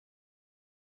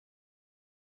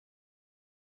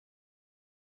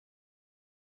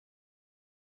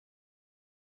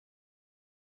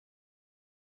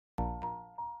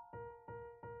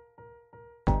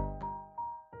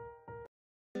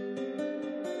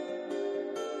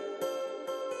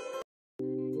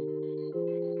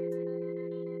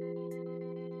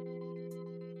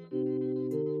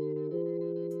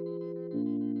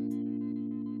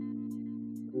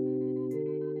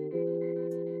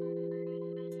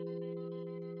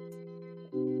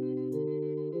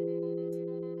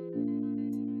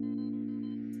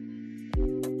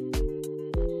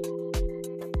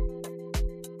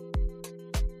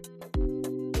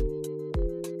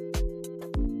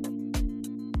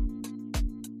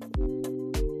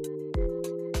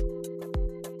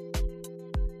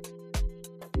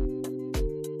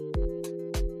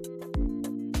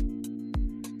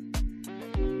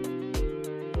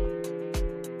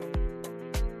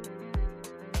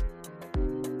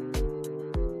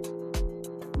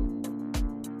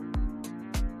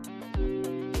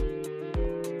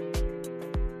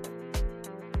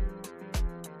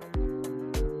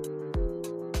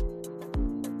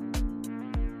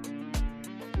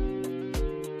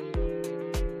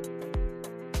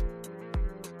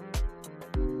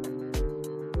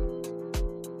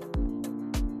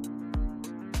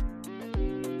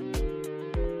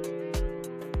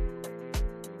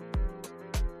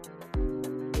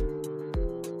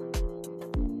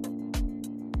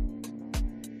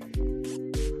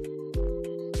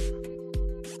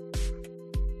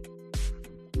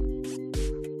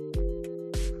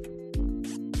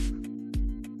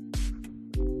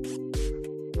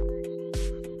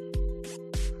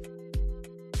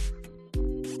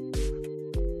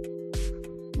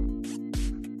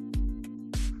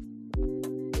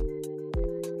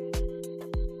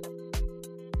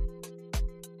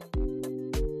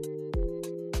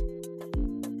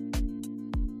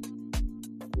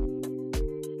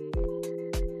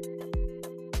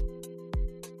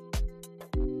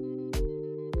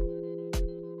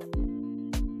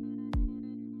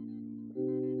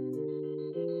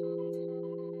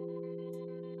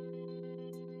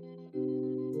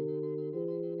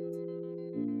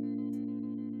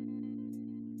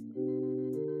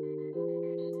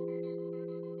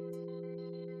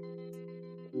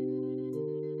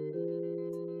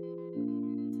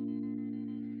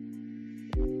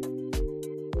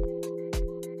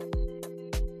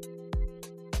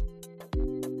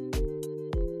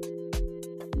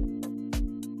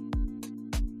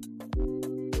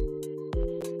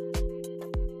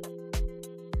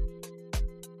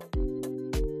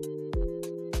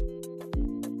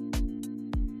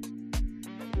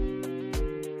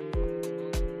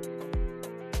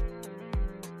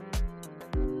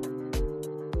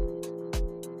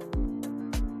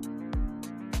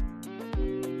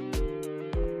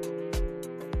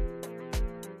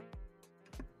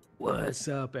What's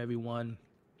up, everyone?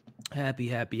 Happy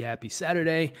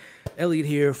Saturday. Elliot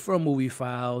here from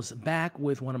MovieFiles, back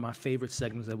with one of my favorite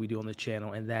segments that we do on the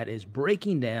channel, and that is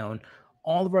breaking down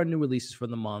all of our new releases for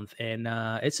the month. And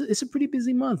it's a pretty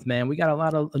busy month, man. We got a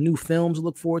lot of new films to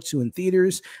look forward to in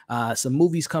theaters, some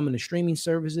movies coming to streaming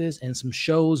services, and some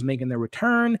shows making their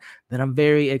return that I'm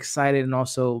very excited and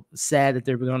also sad that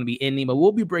they're going to be ending. But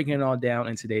we'll be breaking it all down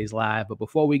in today's live. But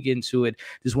before we get into it,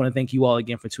 just want to thank you all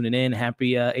again for tuning in.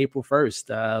 Happy April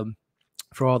 1st.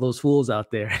 For all those fools out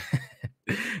there.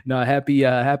 No, happy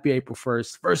April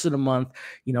 1st, first of the month,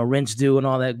 rent's due and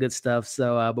all that good stuff.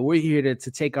 So, but we're here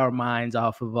to take our minds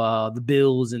off of the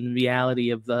bills and the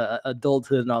reality of the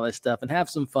adulthood and all that stuff and have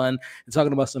some fun and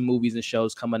talking about some movies and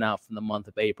shows coming out from the month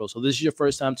of April. So this is your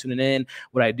first time tuning in.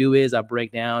 What I do is I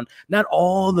break down not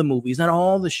all the movies, not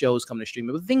all the shows coming to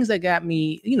streaming, but things that got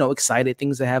me, excited,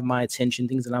 things that have my attention,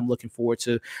 things that I'm looking forward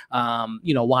to,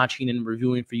 watching and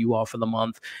reviewing for you all for the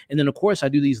month. And then, of course, I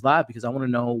do these live because I want to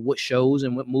know what shows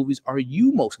and what movies are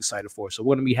you most excited for. So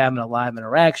we're going to be having a live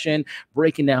interaction,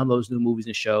 breaking down those new movies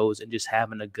and shows, and just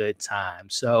having a good time.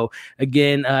 So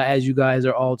again, as you guys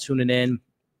are all tuning in,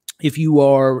 if you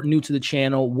are new to the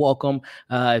channel, welcome.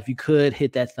 If you could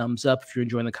hit that thumbs up if you're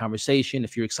enjoying the conversation,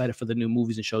 if you're excited for the new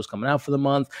movies and shows coming out for the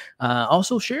month.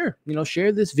 Also share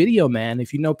this video, man.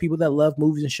 If you know people that love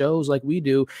movies and shows like we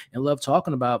do and love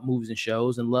talking about movies and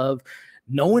shows and love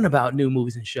knowing about new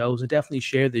movies and shows, and definitely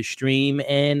share this stream.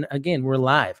 And again, we're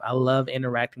live. I love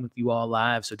interacting with you all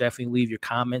live, so definitely leave your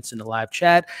comments in the live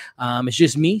chat. It's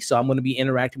just me, so I'm going to be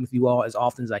interacting with you all as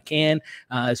often as I can,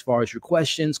 as far as your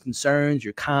questions, concerns,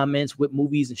 your comments, what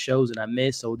movies and shows that I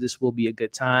missed. So this will be a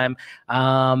good time,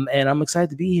 and I'm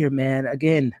excited to be here, man.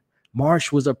 Again,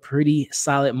 March was a pretty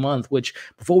solid month, which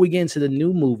before we get into the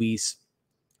new movies,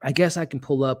 I guess I can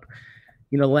pull up,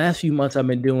 the last few months I've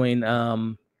been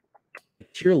doing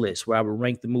tier list where I would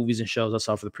rank the movies and shows I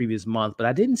saw for the previous month, but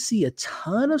I didn't see a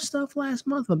ton of stuff last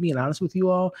month, if I'm being honest with you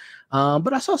all.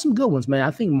 But I saw some good ones, man.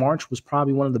 I think March was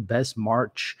probably one of the best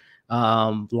March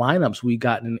lineups we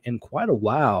got in quite a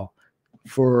while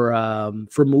for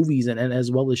movies and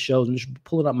as well as shows. I'm just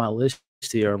pulling up my list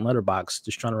here on Letterboxd,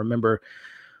 just trying to remember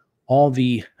all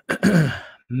the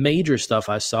major stuff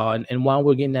I saw. And while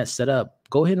we're getting that set up,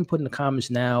 go ahead and put in the comments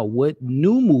now what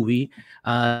new movie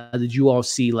did you all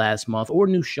see last month, or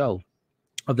new show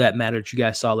of that matter that you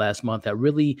guys saw last month that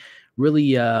really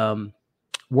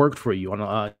worked for you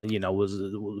on was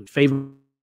a favorite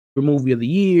movie of the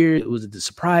year. Was it to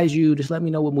surprise you? Just let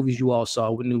me know what movies you all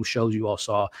saw, what new shows you all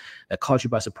saw that caught you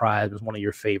by surprise, was one of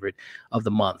your favorite of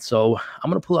the month. So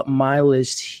I'm going to pull up my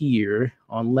list here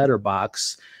on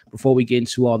Letterboxd before we get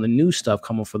into all the new stuff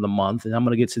coming for the month. And I'm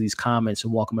going to get to these comments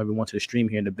and welcome everyone to the stream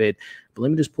here in a bit. But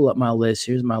let me just pull up my list.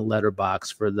 Here's my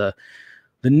Letterboxd for the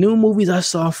new movies I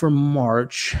saw for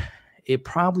March. It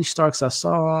probably starts, I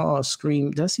saw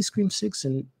Scream. Did I see Scream 6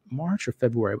 in March or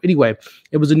February? Anyway,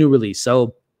 it was a new release.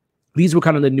 So these were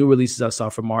kind of the new releases I saw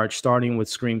for March, starting with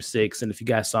Scream 6. And if you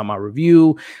guys saw my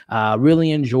review,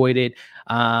 really enjoyed it.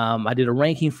 I did a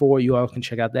ranking for you. All can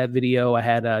check out that video. I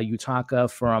had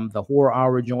Yutaka from the Horror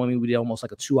Hour join me. We did almost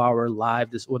like a 2-hour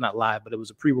live. Well, not live, but it was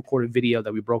a pre-recorded video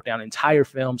that we broke down the entire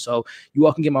film. So you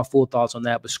all can get my full thoughts on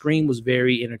that. But Scream was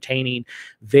very entertaining,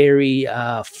 very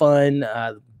fun.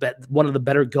 One of the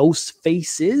better ghost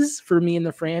faces for me in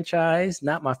the franchise.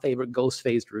 Not my favorite ghost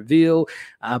face reveal,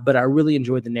 but I really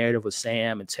enjoyed the narrative with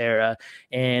Sam and Tara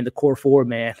and the core four,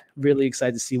 man. Really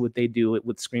excited to see what they do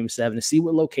with Scream 7 and see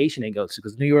what location they go to,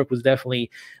 because New York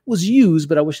was used,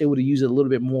 but I wish they would have used it a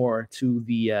little bit more to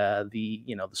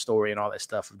the story and all that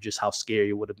stuff of just how scary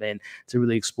it would have been to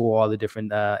really explore all the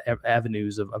different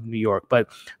avenues of New York. But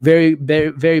very, very,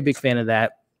 very big fan of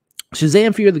that.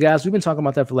 Shazam! Fear the Gods. We've been talking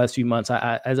about that for the last few months.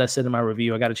 As I said in my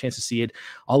review, I got a chance to see it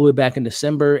all the way back in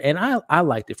December, and I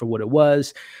liked it for what it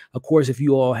was. Of course, if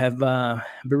you all have been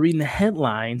reading the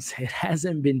headlines, it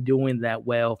hasn't been doing that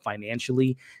well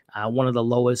financially. One of the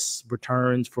lowest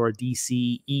returns for a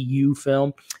DC EU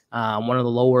film. One of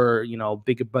the lower,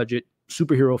 bigger budget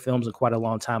superhero films in quite a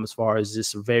long time, as far as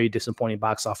just very disappointing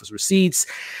box office receipts.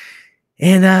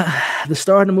 And the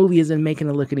star of the movie isn't making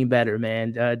it look any better,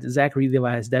 man. Zachary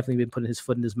Levi has definitely been putting his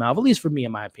foot in his mouth, at least for me,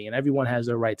 in my opinion. Everyone has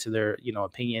their right to their,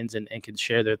 opinions and can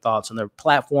share their thoughts on their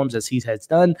platforms, as he has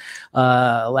done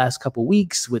last couple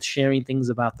weeks with sharing things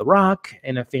about The Rock,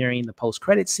 interfering in the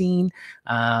post-credit scene,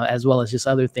 as well as just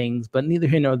other things. But neither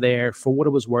here nor there. For what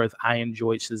it was worth, I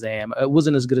enjoyed Shazam. It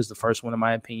wasn't as good as the first one, in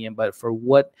my opinion, but for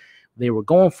what they were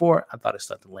going for, I thought it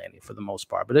stuck the landing for the most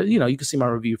part. But, you can see my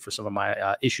review for some of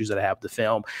my issues that I have with the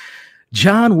film.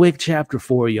 John Wick Chapter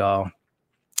 4, y'all.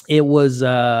 it was,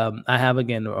 I have,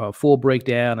 again, a full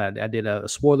breakdown. I did a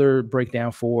spoiler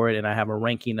breakdown for it, and I have a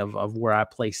ranking of where I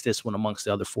placed this one amongst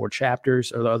the other 4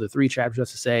 chapters, or the other 3 chapters,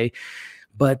 I should say.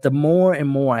 But the more and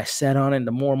more I sat on it,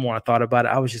 the more and more I thought about it,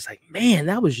 I was just like, man,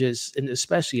 that was just, and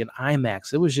especially in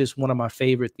IMAX, it was just one of my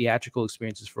favorite theatrical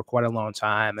experiences for quite a long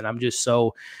time. And I'm just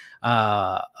so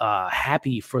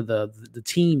happy for the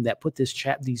team that put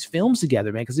these films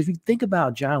together, man. Because if you think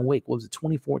about John Wick, what was it,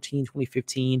 2014,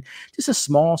 2015, just a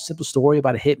small, simple story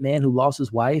about a hitman who lost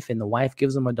his wife, and the wife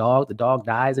gives him a dog. The dog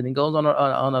dies, and he goes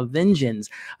on a vengeance,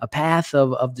 a path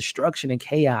of destruction and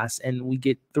chaos. And we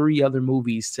get 3 other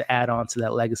movies to add on to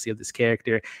that legacy of this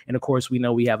character. And of course, we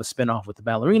know we have a spinoff with the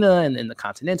ballerina and the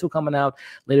Continental coming out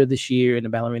later this year, and the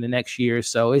ballerina next year.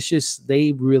 So it's just,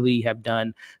 they really have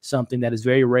done something that is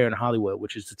very rare in Hollywood,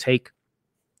 which is to take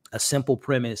a simple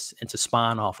premise and to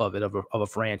spawn off of it, of a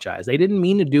franchise. They didn't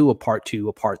mean to do a part 2,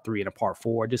 a part 3, and a part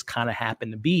 4. It just kind of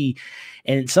happened to be.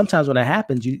 And sometimes when that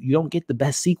happens, you don't get the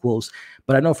best sequels.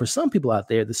 But I know for some people out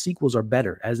there, the sequels are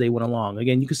better as they went along.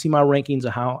 Again, you can see my rankings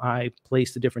of how I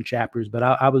placed the different chapters, but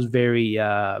I was very,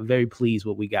 very pleased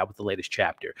what we got with the latest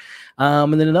chapter.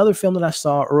 And then another film that I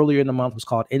saw earlier in the month was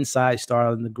called Inside,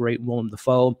 starring the great Willem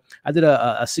Dafoe. I did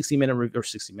a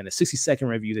 60-second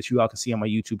review that you all can see on my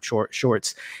YouTube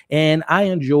shorts. And I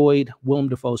enjoyed Willem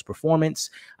Dafoe's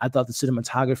performance. I thought the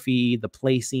cinematography, the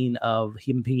placing of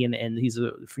him being, and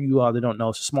for you all that don't know,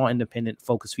 it's a small independent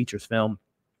focus features film.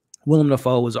 Willem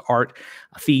Dafoe was an art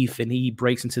thief, and he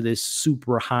breaks into this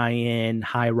super high-end,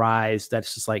 high-rise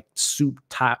that's just like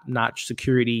top-notch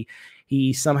security.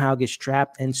 He somehow gets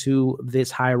trapped into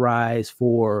this high-rise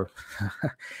for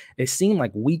it seemed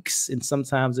like weeks, and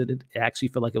sometimes it actually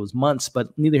felt like it was months.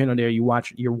 But neither here nor there.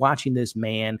 You're watching this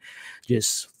man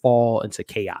just fall into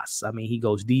chaos. I mean, he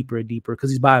goes deeper and deeper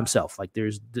because he's by himself. Like,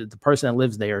 there's the person that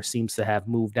lives there seems to have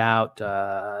moved out,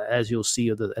 as you'll see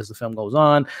as the film goes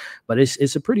on. But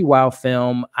it's a pretty wild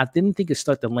film. I didn't think it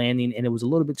stuck the landing, and it was a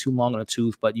little bit too long on the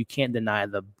tooth. But you can't deny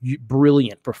the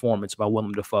brilliant performance by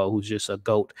Willem Dafoe, who's just a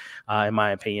GOAT, in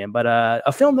my opinion. But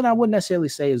a film that I wouldn't necessarily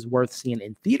say is worth seeing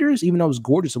in theaters, even though it's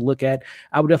gorgeous to look at.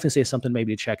 I would definitely say something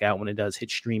maybe to check out when it does hit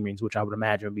streamings, which I would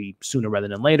imagine would be sooner rather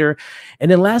than later.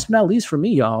 And then last but not least for me,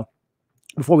 y'all,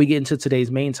 before we get into today's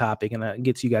main topic and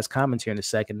get to you guys' comments here in a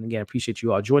second, and again, appreciate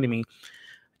you all joining me.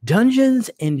 Dungeons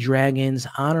and Dragons: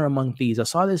 Honor Among Thieves. I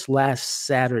saw this last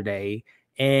Saturday,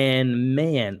 and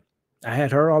man, I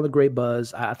had heard all the great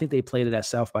buzz. I think they played it at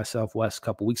South by Southwest a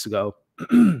couple weeks ago,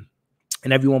 and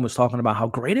everyone was talking about how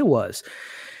great it was.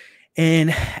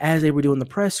 And as they were doing the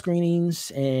press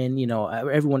screenings, and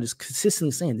everyone is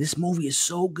consistently saying this movie is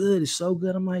so good, it's so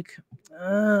good. I'm like,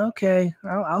 okay,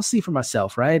 I'll see for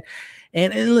myself, right?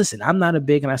 And listen, I'm not a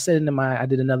big, and I said I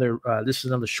did another, this is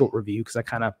another short review because I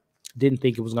kind of didn't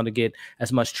think it was going to get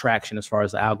as much traction as far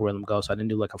as the algorithm goes. So I didn't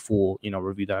do like a full,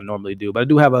 review that I normally do, but I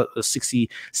do have a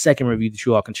 60-second review that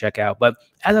you all can check out. But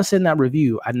as I said in that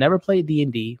review, I never played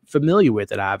D&D, familiar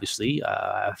with it, obviously.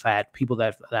 I've had people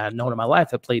that I've known in my life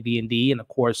that played D&D, and of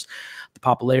course, the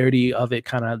popularity of it,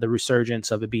 kind of the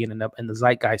resurgence of it being in the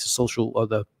zeitgeist of social, or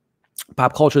the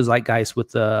pop culture zeitgeist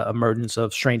with the emergence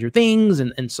of Stranger Things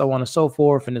and so on and so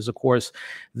forth. And there's, of course,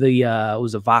 it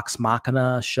was a Vox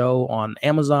Machina show on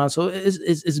Amazon. So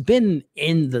it's been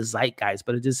in the zeitgeist,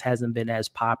 but it just hasn't been as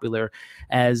popular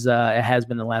as it has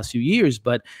been in the last few years.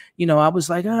 But, I was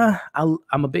like, I'm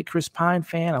a big Chris Pine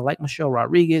fan. I like Michelle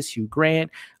Rodriguez, Hugh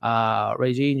Grant,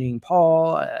 Regina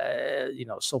Paul,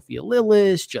 Sophia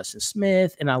Lillis, Justin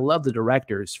Smith. And I love the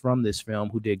directors from this film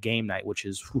who did Game Night, which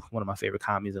is one of my favorite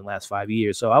comedies in the last 5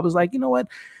 years. So I was like, you know what?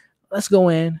 Let's go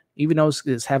in, even though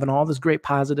it's having all this great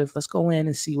positive. Let's go in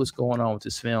and see what's going on with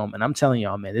this film. And I'm telling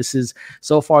y'all, man, this is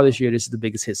so far this year, this is the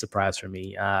biggest hit surprise for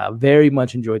me. Very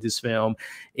much enjoyed this film.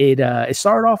 It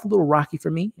started off a little rocky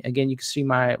for me. Again, you can see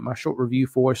my short review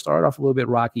for it. Started off a little bit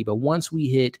rocky, but once we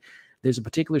hit, there's a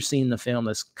particular scene in the film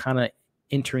that's kind of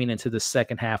entering into the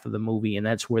second half of the movie, and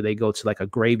that's where they go to like a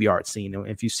graveyard scene.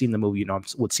 If you've seen the movie, you know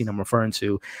what scene I'm referring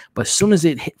to. But as soon as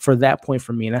it hit for that point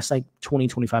for me, and that's like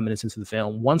 20-25 minutes into the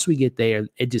film, once we get there,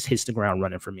 it just hits the ground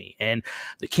running for me. And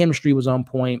the chemistry was on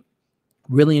point.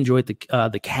 Really enjoyed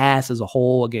the cast as a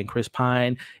whole. Again, Chris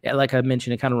Pine, like I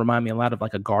mentioned, it kind of reminded me a lot of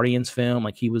like a Guardians film.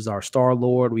 Like, he was our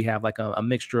Star-Lord. We have like a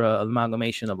mixture of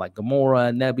amalgamation of like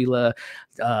Gamora, Nebula.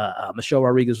 Michelle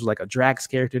Rodriguez was like a Drax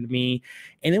character to me.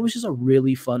 And it was just a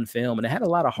really fun film. And it had a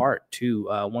lot of heart too.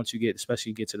 Once you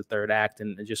especially get to the third act,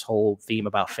 and just whole theme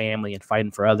about family and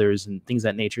fighting for others and things of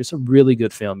that nature. It's a really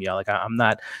good film, y'all. Like, I'm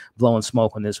not blowing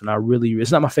smoke on this one.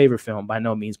 It's not my favorite film by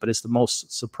no means, but it's the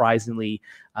most surprisingly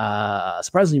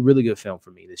Surprisingly really good film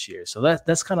for me this year. So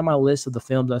that's kind of my list of the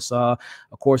films I saw.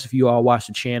 Of course, if you all watch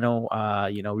the channel,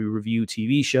 we review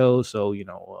TV shows. So,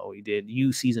 we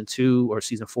did season 2 or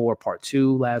season 4, part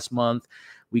 2 last month.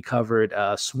 We covered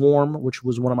Swarm, which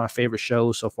was one of my favorite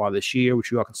shows so far this year,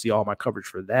 which you all can see all my coverage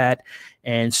for that.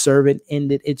 And Servant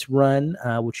ended its run,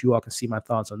 which you all can see my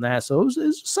thoughts on that. So it was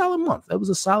a solid month. It was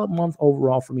a solid month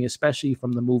overall for me, especially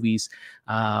from the movies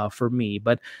for me.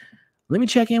 But let me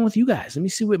check in with you guys. Let me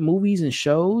see what movies and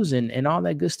shows and all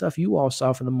that good stuff you all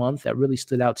saw for the month that really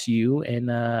stood out to you. And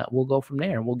we'll go from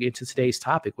there. And we'll get to today's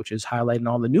topic, which is highlighting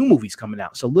all the new movies coming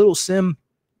out. So Little Sim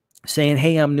saying,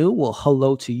 hey, I'm new. Well,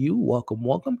 hello to you.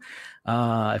 Welcome.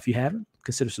 If you haven't,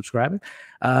 consider subscribing.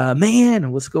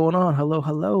 Man, what's going on?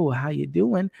 Hello. How you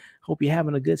doing? Hope you're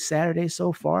having a good Saturday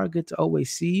so far. Good to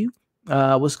always see you.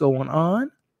 What's going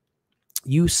on?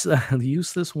 The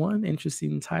useless one.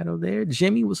 Interesting title there.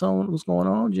 Jimmy, what's going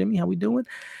on? Jimmy, how we doing?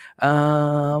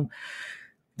 Don't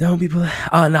people.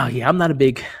 Oh no, yeah,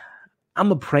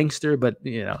 I'm a prankster, but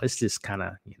it's just kind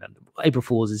of April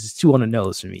Fool's is just too on the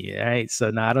nose for me. All right,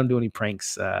 so no, I don't do any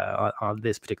pranks on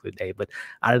this particular day. But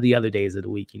out of the other days of the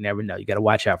week, you never know. You got to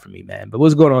watch out for me, man. But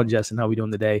what's going on, Justin? How we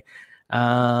doing today?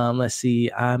 Let's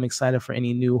see. I'm excited for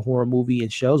any new horror movie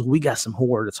and shows. We got some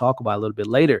horror to talk about a little bit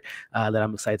later that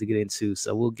I'm excited to get into.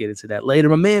 So we'll get into that later.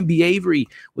 My man B Avery,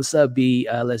 what's up, B?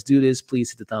 Let's do this.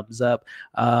 Please hit the thumbs up.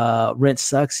 Rent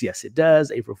sucks. Yes, it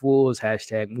does. April Fools.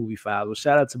 #MovieFiles. Well,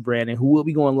 shout out to Brandon, who will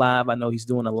be going live. I know he's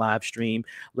doing a live stream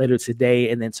later today,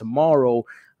 and then tomorrow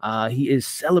he is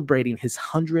celebrating his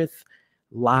 100th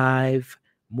live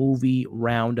movie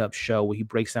roundup show where he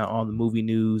breaks down all the movie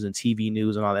news and TV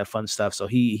news and all that fun stuff. So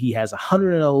he has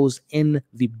 100 of those in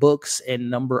the books,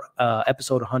 and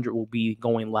episode 100 will be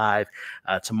going live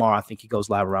tomorrow. I think he goes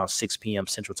live around 6 p.m.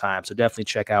 Central Time. So definitely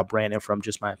check out Brandon from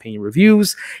Just My Opinion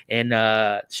Reviews, and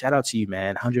shout out to you,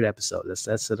 man. 100 episodes.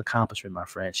 That's an accomplishment, my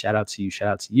friend. Shout out to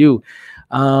you.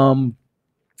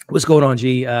 What's going on,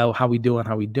 G? How we doing?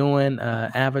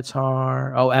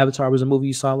 Avatar. Oh, Avatar was a movie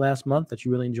you saw last month that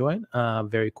you really enjoyed.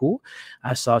 Very cool.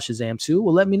 I saw Shazam 2.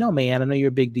 Well, let me know, man. I know you're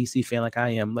a big DC fan like I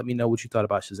am. Let me know what you thought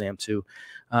about Shazam 2.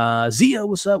 Zia,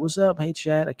 what's up? Hey,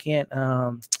 chat. I can't.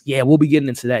 Yeah, we'll be getting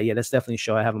into that. Yeah, that's definitely a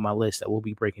show I have on my list that we'll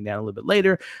be breaking down a little bit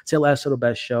later. Ted Lasso, the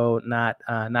best show.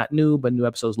 Not new, but new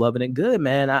episodes. Loving it. Good,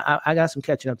 man. I got some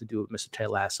catching up to do with Mr. Ted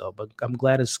Lasso, but I'm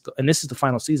glad and this is the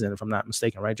final season, if I'm not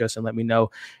mistaken, right, Justin? Let me know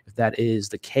if that is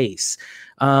the case.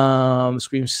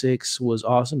 Scream 6 was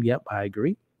awesome. Yep, I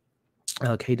agree.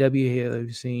 KW, have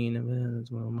you seen?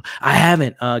 I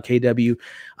haven't, KW.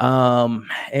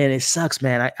 And it sucks,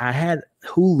 man. I had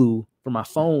Hulu for my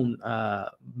phone,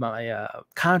 my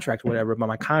contract, whatever. But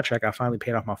my contract, I finally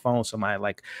paid off my phone, so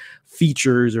my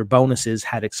features or bonuses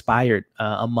had expired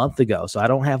a month ago. So I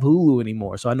don't have Hulu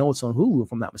anymore. So I know it's on Hulu,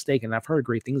 if I'm not mistaken. I've heard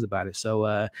great things about it. So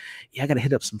yeah, I gotta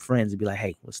hit up some friends and be like,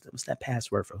 hey, what's that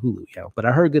password for Hulu? But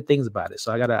I heard good things about it.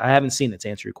 So I haven't seen it to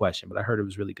answer your question, but I heard it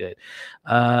was really good.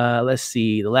 Let's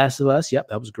see, The Last of Us. Yep,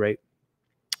 that was great.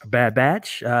 Bad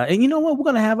Batch. And you know what? We're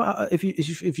going to have, if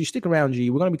you stick around, G,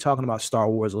 we're going to be talking about Star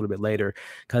Wars a little bit later,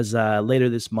 because later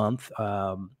this month,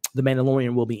 The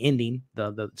Mandalorian will be ending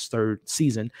the third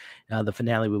season. The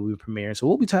finale will be premiering. So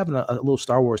we'll be talking a little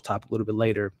Star Wars topic a little bit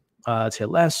later. Ted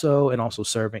Lasso and also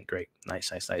Servant. Great.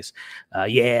 Nice.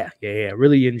 Yeah.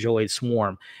 Really enjoyed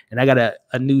Swarm. And I got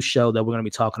a new show that we're going to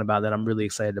be talking about that I'm really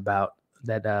excited about,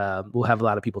 that will have a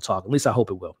lot of people talking. At least I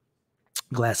hope it will.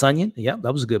 Glass Onion. Yeah,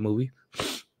 that was a good movie.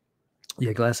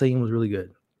 Yeah, Glass Onion was really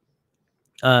good.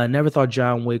 Never thought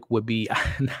John Wick would be.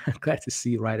 Glad to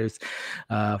see writers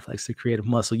flex the creative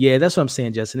muscle. Yeah, that's what I'm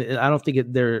saying, Justin. I don't think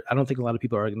a lot of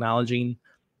people are acknowledging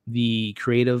the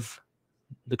creativeness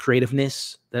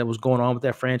that was going on with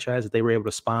that franchise, that they were able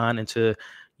to spawn into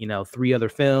 3 other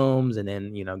films, and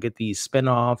then get these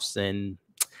spinoffs, and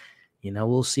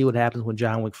we'll see what happens with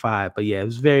John Wick 5. But yeah, it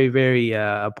was very, very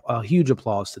a huge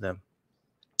applause to them.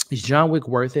 Is John Wick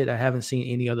worth it? I haven't seen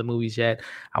any other movies yet.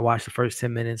 I watched the first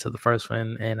 10 minutes of the first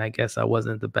one, and I guess I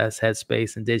wasn't the best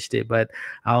headspace and ditched it, but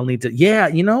I'll need to. Yeah,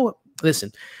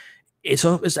 listen, it's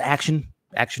an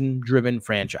action-driven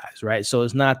franchise, right? So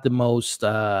it's not the most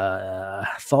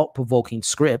thought-provoking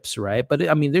scripts, right? But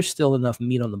there's still enough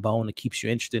meat on the bone that keeps you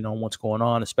interested on what's going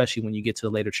on, especially when you get to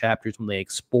the later chapters, when they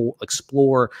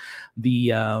explore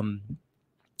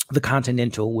the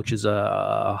Continental, which is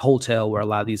a hotel where a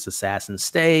lot of these assassins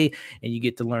stay, and you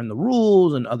get to learn the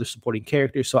rules and other supporting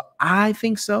characters. So I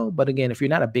think so. But again, if you're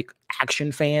not a big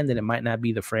action fan, then it might not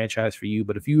be the franchise for you.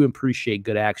 But if you appreciate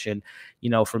good action,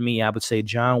 for me, I would say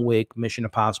John Wick, Mission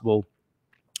Impossible,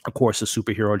 of course, the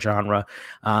superhero genre.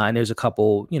 And there's a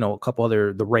couple, a couple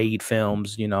other, the Raid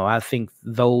films. I think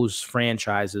those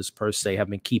franchises per se have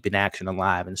been keeping action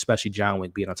alive, and especially John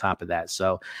Wick being on top of that.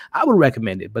 So I would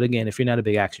recommend it. But again, if you're not a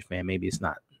big action fan, maybe it's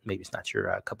not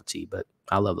your cup of tea, but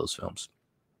I love those films.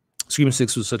 Scream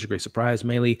 6 was such a great surprise,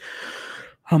 mainly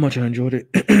how much I enjoyed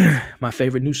it. My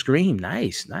favorite new Scream.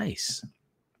 Nice.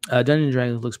 Dungeons &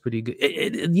 Dragons looks pretty good.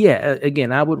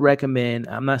 Again, I would recommend.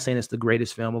 I'm not saying it's the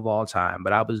greatest film of all time,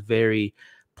 but I was very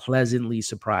pleasantly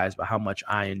surprised by how much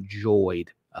I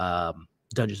enjoyed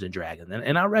Dungeons & Dragons.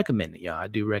 And I recommend it, y'all. I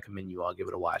do recommend you all give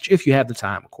it a watch if you have the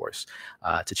time, of course,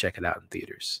 to check it out in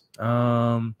theaters.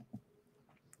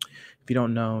 If you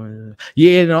don't know,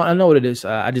 I know what it is.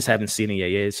 I just haven't seen it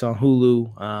yet. Yeah, it's on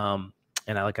Hulu.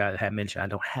 And like I had mentioned, I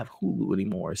don't have Hulu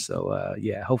anymore. So,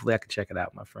 hopefully I can check it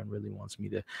out. My friend really wants me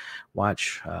to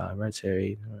watch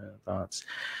Hereditary. Thoughts.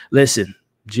 Listen,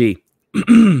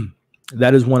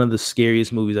 that is one of the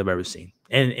scariest movies I've ever seen.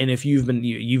 And if you've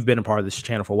been a part of this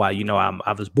channel for a while,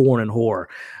 I was born in horror.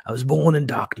 I was born in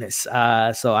darkness.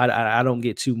 So I don't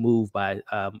get too moved by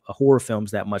horror films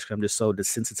that much, because I'm just so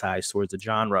desensitized towards the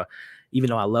genre. Even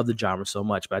though I love the genre so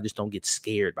much, but I just don't get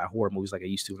scared by horror movies like I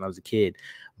used to when I was a kid.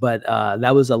 But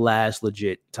that was the last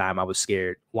legit time I was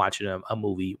scared watching a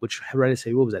movie, which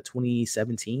Hereditary, what was that,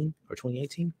 2017 or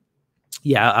 2018?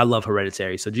 Yeah, I love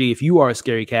Hereditary. So, if you are a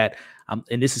scary cat,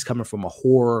 and this is coming from a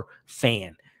horror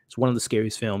fan, it's one of the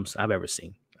scariest films I've ever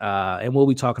seen. And we'll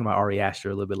be talking about Ari Aster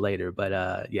a little bit later. But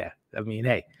hey, if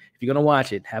you're going to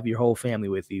watch it, have your whole family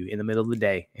with you in the middle of the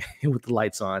day with the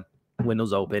lights on,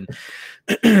 windows open,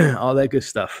 all that good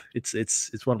stuff.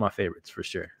 It's one of my favorites for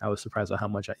sure. I was surprised by how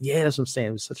much that's what I'm saying.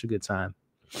 It was such a good time.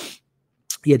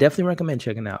 Yeah, definitely recommend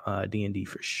checking out D&D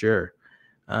for sure.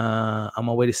 I'm on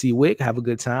my way to see Wick. Have a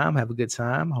good time.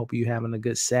 Hope you're having a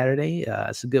good Saturday.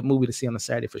 It's a good movie to see on a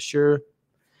Saturday for sure.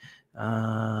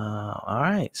 All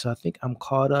right, so I think I'm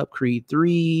caught up. Creed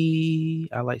 3.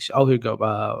 I like. Here we go.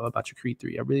 About your Creed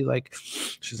 3. I really like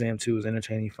Shazam 2. It was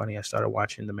entertaining, funny. I started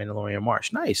watching The Mandalorian in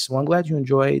March. Nice. Well, I'm glad you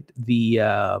enjoyed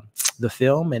the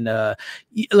film. And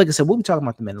like I said, we'll be talking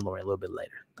about The Mandalorian a little bit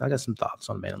later. I got some thoughts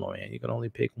on Mandalorian. You can only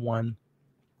pick one.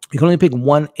 You can only pick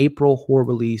one April horror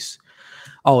release.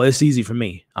 Oh, it's easy for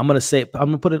me. I'm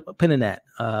gonna put a pin in that,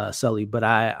 Sully.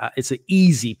 But it's an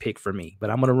easy pick for me. But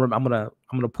I'm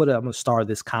gonna star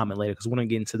this comment later, because we're gonna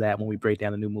get into that when we break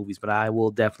down the new movies. But I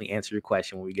will definitely answer your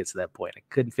question when we get to that point. I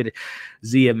couldn't fit it.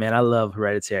 Zia, man, I love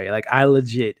Hereditary. Like, I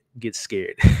legit get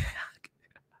scared.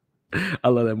 I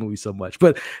love that movie so much.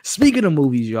 But speaking of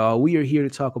movies, y'all, we are here to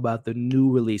talk about the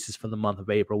new releases for the month of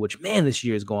April, which, man, this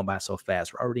year is going by so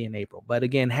fast. We're already in April. But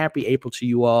again, happy April to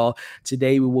you all.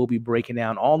 Today, we will be breaking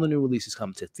down all the new releases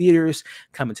coming to theaters,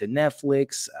 coming to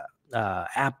Netflix,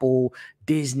 Apple,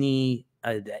 Disney,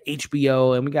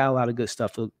 HBO, and we got a lot of good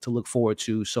stuff to look forward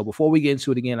to. So before we get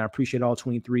into it, again, I appreciate all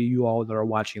 23 of you all that are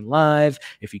watching live.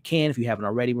 If you haven't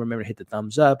already, remember to hit the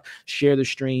thumbs up, share the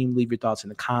stream, leave your thoughts in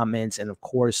the comments, and of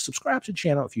course, subscribe to the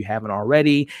channel if you haven't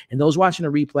already. And those watching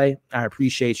the replay, I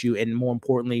appreciate you. And more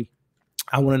importantly,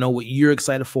 I want to know what you're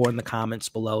excited for in the comments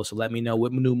below. So let me know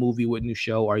what new movie, what new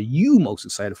show are you most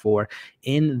excited for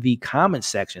in the comments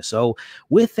section. So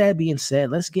with that being said,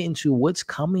 let's get into what's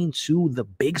coming to the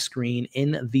big screen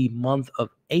in the month of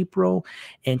April,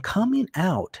 and coming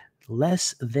out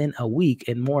less than a week,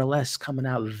 and more or less coming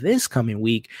out this coming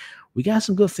week. We got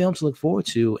some good films to look forward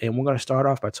to, and we're going to start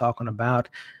off by talking about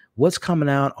what's coming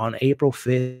out on April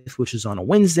 5th, which is on a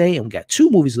Wednesday. And we got two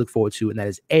movies to look forward to, and that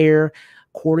is Air,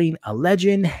 Courting a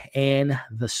Legend, and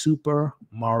the Super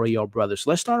Mario Brothers. So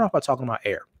let's start off by talking about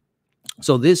Air.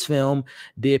 So this film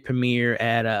did premiere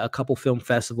at a couple film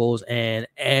festivals, and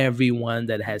everyone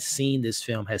that has seen this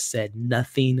film has said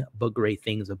nothing but great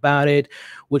things about it,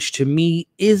 which to me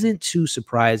isn't too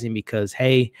surprising, because,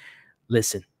 hey,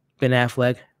 listen, Ben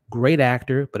Affleck, great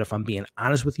actor, but if I'm being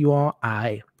honest with you all,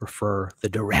 I prefer the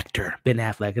director, Ben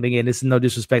Affleck. And again, this is no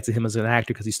disrespect to him as an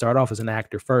actor, because he started off as an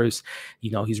actor first.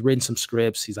 He's written some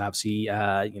scripts. He's obviously,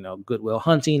 Good Will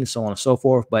Hunting and so on and so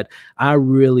forth. But I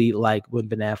really like when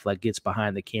Ben Affleck gets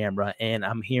behind the camera, and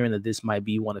I'm hearing that this might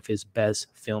be one of his best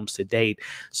films to date.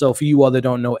 So for you all that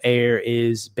don't know, Air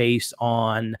is based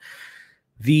on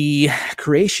the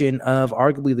creation of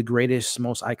arguably the greatest,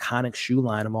 most iconic shoe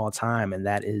line of all time, and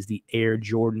that is the Air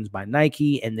Jordans by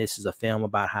Nike. And this is a film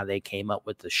about how they came up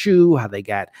with the shoe, how they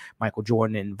got Michael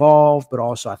Jordan involved, but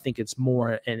also I think it's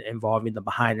more involving the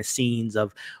behind the scenes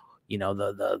of,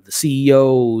 the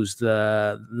CEOs,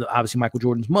 the obviously Michael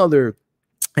Jordan's mother,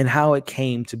 and how it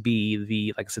came to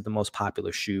be like I said, the most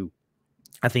popular shoe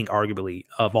I think arguably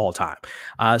of all time.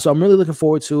 So I'm really looking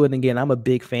forward to it. And again, I'm a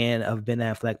big fan of Ben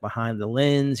Affleck behind the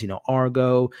lens,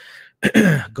 Argo,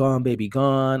 Gone Baby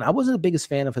Gone. I wasn't the biggest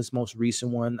fan of his most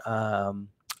recent one.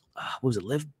 What was it,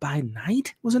 Live by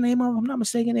Night was the name of it? I'm not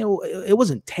mistaken. It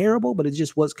wasn't terrible, but it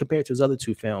just was compared to his other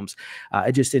two films.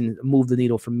 It just didn't move the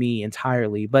needle for me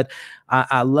entirely. But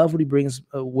I love what he brings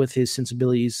with his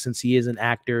sensibilities, since he is an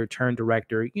actor turned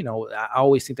director. I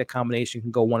always think that combination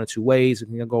can go one or two ways. It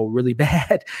can go really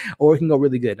bad or it can go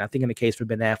really good. And I think in the case for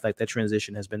Ben Affleck, that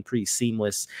transition has been pretty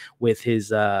seamless with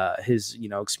his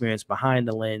experience behind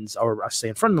the lens, or I say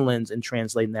in front of the lens, and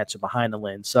translating that to behind the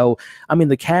lens. So, I mean,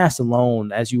 the cast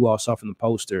alone, as you all saw from the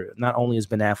poster, not only is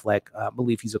Ben Affleck, I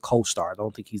believe he's a co-star. I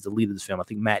don't think he's the lead of this film. I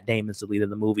think Matt Damon's the lead of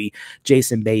the movie.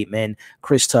 Jason Bateman,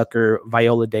 Chris Tucker,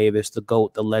 Viola Davis, the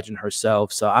GOAT, the legend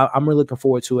herself. So I'm really looking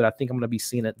forward to it. I think I'm going to be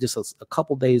seeing it just a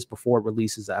couple days before it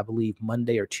releases. I believe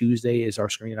Monday or Tuesday is our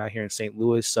screening out here in St.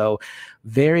 Louis. So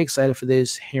very excited for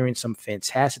this, hearing some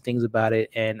fantastic things about it.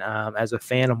 And as a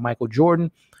fan of Michael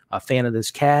Jordan, a fan of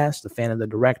this cast, a fan of the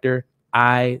director,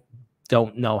 I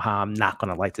don't know how I'm not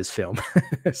going to like this film.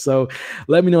 So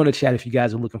let me know in the chat if you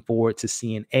guys are looking forward to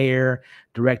seeing Air,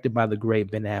 directed by the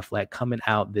great Ben Affleck, coming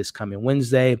out this coming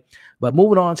Wednesday. But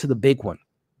moving on to the big one,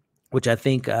 which I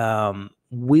think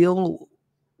will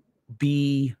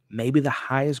be maybe the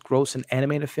highest grossing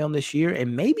animated film this year,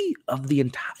 and maybe of the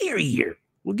entire year.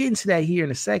 We'll get into that here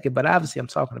in a second, but obviously I'm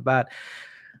talking about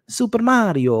Super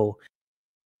Mario,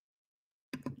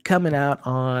 coming out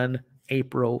on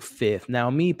April 5th. Now,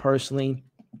 me personally,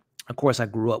 of course, I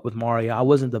grew up with Mario.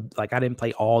 I didn't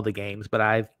play all the games, but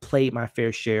I've played my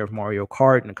fair share of Mario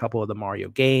Kart and a couple of the Mario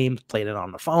games, played it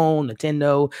on the phone,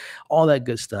 Nintendo, all that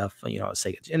good stuff,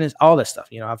 Sega Genesis, all that stuff.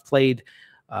 I've played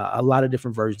a lot of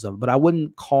different versions of it, but I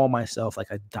wouldn't call myself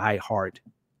like a diehard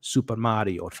Super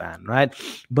Mario fan, right?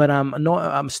 But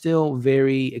I'm still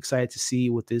very excited to see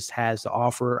what this has to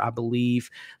offer. I believe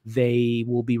they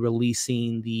will be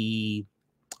releasing the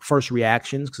first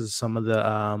reactions, because some of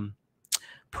the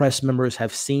press members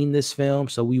have seen this film.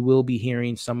 So we will be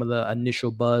hearing some of the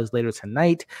initial buzz later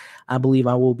tonight. I believe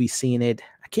I will be seeing it.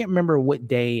 I can't remember what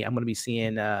day I'm going to be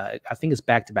seeing. I think it's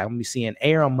back to back. I'm going to be seeing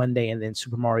Air on Monday and then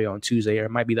Super Mario on Tuesday, or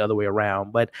it might be the other way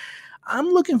around. But I'm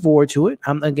looking forward to it.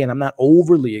 I'm not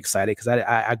overly excited, because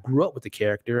I grew up with the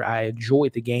character. I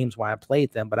enjoyed the games while I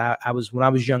played them, but when I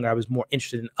was younger, I was more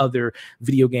interested in other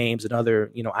video games and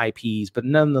other IPs. But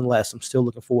nonetheless, I'm still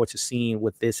looking forward to seeing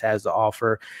what this has to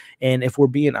offer. And if we're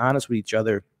being honest with each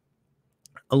other,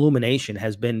 Illumination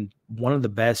has been one of the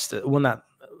best. Well, not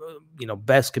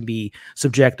best can be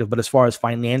subjective, but as far as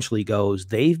financially goes,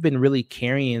 they've been really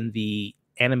carrying the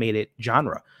animated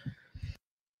genre.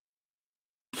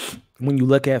 When you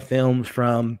look at films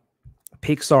from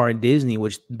Pixar and Disney,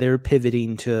 which they're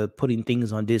pivoting to putting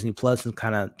things on Disney Plus and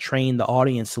kind of train the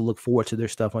audience to look forward to their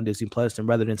stuff on Disney Plus, and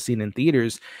rather than seeing it in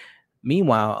theaters.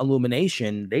 Meanwhile,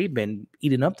 Illumination, they've been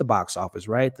eating up the box office,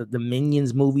 right? The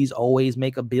Minions movies always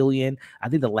make $1 billion. I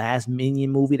think the last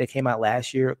Minion movie that came out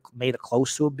last year made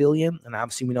close to $1 billion. And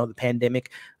obviously, we know the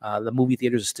pandemic, the movie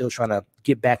theaters are still trying to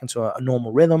get back into a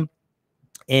normal rhythm.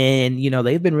 And,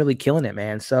 they've been really killing it,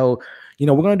 man. So, we're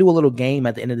going to do a little game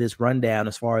at the end of this rundown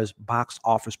as far as box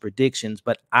office predictions.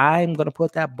 But I'm going to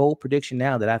put that bold prediction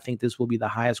now that I think this will be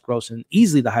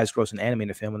easily the highest grossing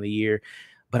animated film of the year.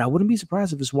 But I wouldn't be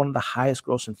surprised if it's one of the highest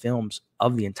grossing films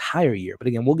of the entire year. But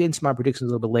again, we'll get into my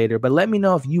predictions a little bit later. But let me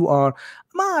know if you are a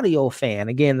Mario fan.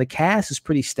 Again, the cast is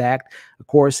pretty stacked. Of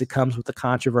course, it comes with the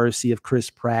controversy of Chris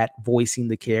Pratt voicing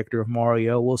the character of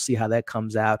Mario. We'll see how that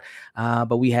comes out.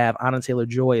 But we have Anna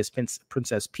Taylor-Joy as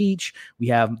Princess Peach. We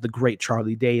have the great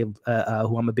Charlie Day, who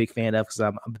I'm a big fan of, because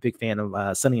I'm a big fan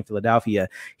of Sunny in Philadelphia.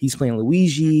 He's playing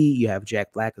Luigi. You have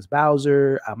Jack Black as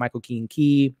Bowser, Michael Keaton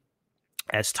Key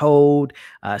as Toad,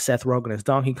 Seth Rogen as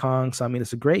Donkey Kong. So, I mean,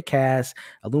 it's a great cast.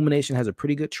 Illumination has a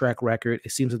pretty good track record.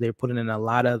 It seems that they're putting in a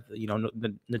lot of,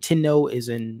 Nintendo is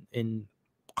in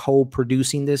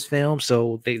co-producing this film.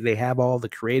 So they have all the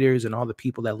creators and all the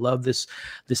people that love this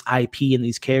IP and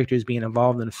these characters being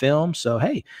involved in the film. So,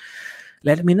 hey,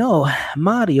 let me know,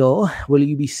 Mario, will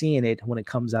you be seeing it when it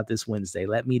comes out this Wednesday?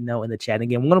 Let me know in the chat.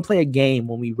 Again, we're going to play a game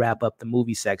when we wrap up the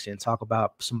movie section and talk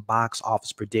about some box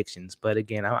office predictions. But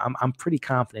again, I'm pretty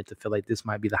confident to feel like this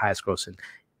might be the highest grossing,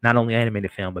 not only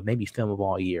animated film, but maybe film of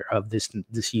all year, of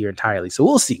this year entirely. So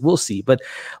we'll see. But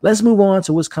let's move on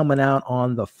to what's coming out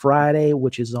on the Friday,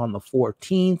 which is on the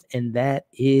 14th, and that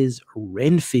is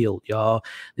Renfield, y'all.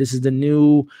 This is the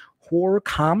new horror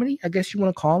comedy, I guess you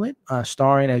want to call it,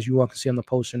 starring, as you all can see on the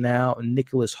poster now,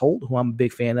 Nicholas Hoult, who I'm a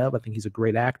big fan of. I think he's a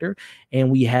great actor. And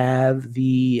we have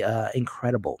the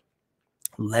incredible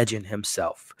legend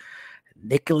himself,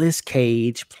 Nicolas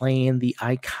Cage, playing the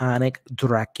iconic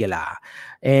Dracula.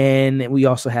 And we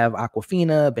also have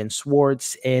Awkwafina, Ben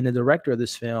Schwartz, and the director of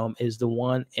this film is the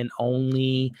one and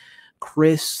only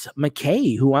Chris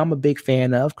McKay, who I'm a big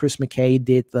fan of. Chris McKay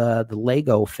did the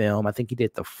Lego film. I think he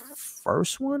did the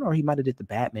first one, or he might have did the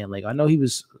Batman Lego. I know he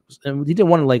did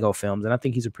one of the Lego films, and I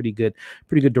think he's a pretty good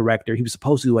director. He was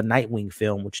supposed to do a Nightwing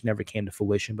film, which never came to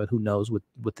fruition, but who knows with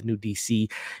the new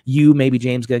DC. Maybe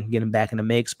James Gunn can get him back in the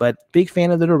mix. But big fan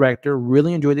of the director.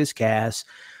 Really enjoyed this cast.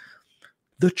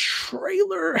 The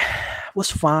trailer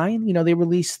was fine. You know, they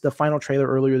released the final trailer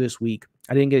earlier this week.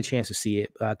 I didn't get a chance to see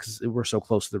it because we're so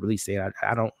close to the release date.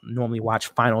 I don't normally watch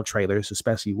final trailers,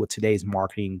 especially with today's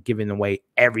marketing giving away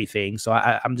everything. So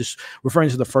I'm just referring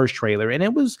to the first trailer, and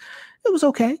it was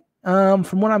okay.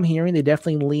 From what I'm hearing, they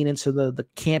definitely lean into the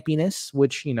campiness,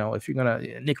 which, you know, if you're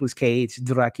gonna Nicolas Cage,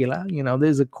 Dracula, you know,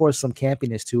 there's of course some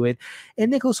campiness to it. And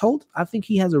Nicholas Hoult, I think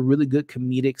he has a really good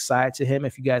comedic side to him.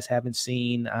 If you guys haven't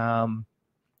seen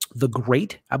The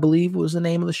Great, I believe was the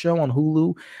name of the show on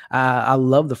Hulu. I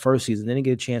love the first season. Didn't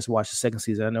get a chance to watch the second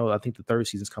season. I think the third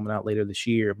season is coming out later this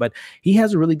year, but he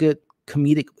has a really good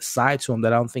comedic side to him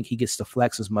that I don't think he gets to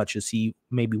flex as much as he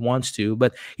maybe wants to,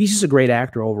 but he's just a great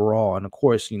actor overall. And of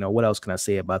course, you know, what else can I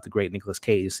say about the great Nicolas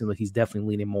Cage? It seems like he's definitely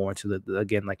leaning more into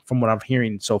again, like from what I'm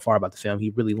hearing so far about the film, he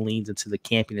really leans into the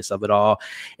campiness of it all.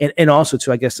 And also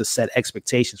to, I guess, to set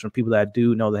expectations from people that I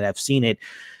do know that have seen it.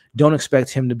 Don't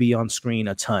expect him to be on screen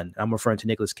a ton. I'm referring to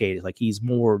Nicolas Cage. Like, he's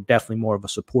definitely more of a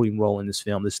supporting role in this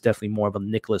film. This is definitely more of a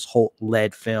Nicholas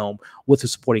Hoult-led film with a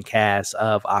supporting cast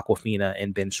of Awkwafina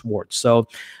and Ben Schwartz. So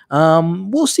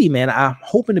we'll see, man. I'm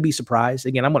hoping to be surprised.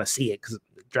 Again, I'm going to see it because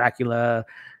Dracula,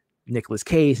 Nicolas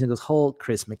Cage, Nicholas Hoult,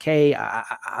 Chris McKay.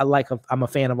 I'm a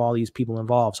fan of all these people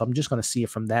involved. So I'm just going to see it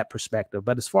from that perspective.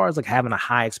 But as far as like having a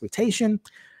high expectation,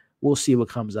 we'll see what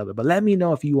comes of it. But let me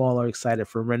know if you all are excited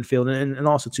for Renfield. And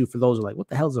also, too, for those who are like, what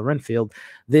the hell is a Renfield?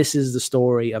 This is the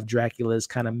story of Dracula's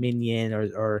kind of minion,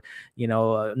 or you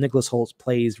know, Nicholas Hoult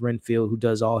plays Renfield, who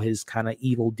does all his kind of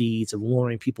evil deeds of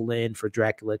luring people in for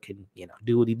Dracula can, you know,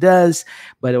 do what he does.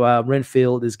 But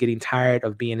Renfield is getting tired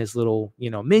of being his little,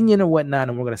 you know, minion or whatnot.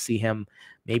 And we're going to see him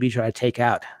maybe try to take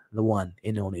out the one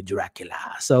and only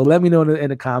Dracula. So let me know in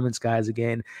the comments, guys,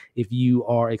 again, if you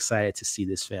are excited to see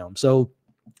this film. So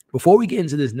before we get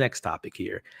into this next topic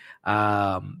here,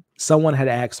 someone had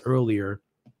asked earlier,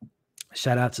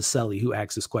 shout out to Sully who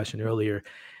asked this question earlier.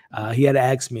 He had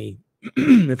asked me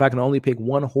if I can only pick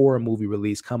one horror movie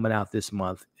release coming out this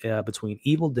month between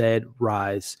Evil Dead,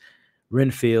 Rise,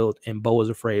 Renfield, and Beau is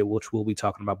Afraid, which we'll be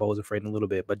talking about Beau is Afraid in a little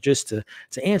bit. But just to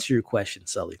answer your question,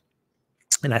 Sully,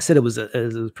 and I said it was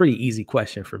a pretty easy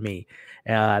question for me.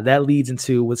 That leads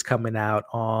into what's coming out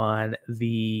on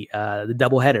the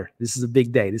doubleheader. This is a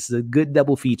big day. This is a good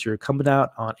double feature coming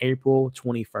out on April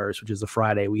 21st, which is a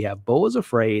Friday. We have Beau is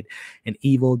Afraid and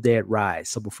Evil Dead Rise.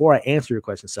 So before I answer your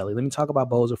question, Sally, let me talk about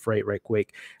Beau is Afraid right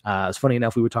quick. It's funny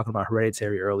enough, we were talking about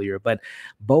Hereditary earlier, but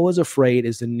Beau is Afraid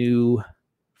is the new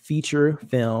feature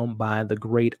film by the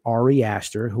great Ari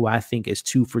Aster, who I think is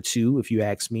 2 for 2, if you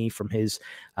ask me, from his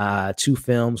 2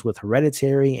 films with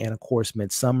Hereditary and, of course,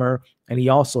 Midsommar. And he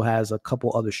also has a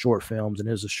couple other short films, and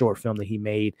there's a short film that he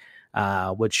made,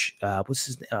 which what's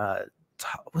his I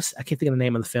can't think of the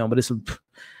name of the film, but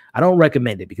I don't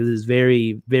recommend it because it's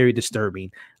very, very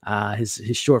disturbing. His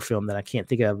short film that I can't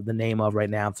think of the name of right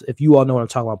now. If you all know what I'm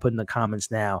talking about, put in the comments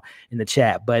now in the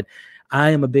chat. But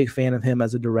I am a big fan of him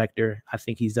as a director. I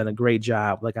think he's done a great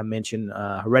job. Like I mentioned,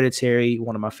 Hereditary,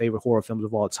 one of my favorite horror films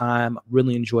of all time.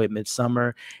 Really enjoyed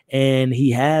Midsommar. And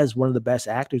he has one of the best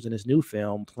actors in his new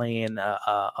film playing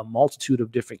a multitude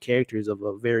of different characters, of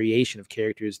a variation of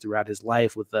characters throughout his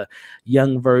life, with a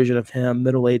young version of him,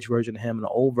 middle-aged version of him, and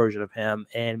an old version of him.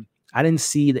 And I didn't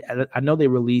see that. I know they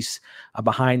release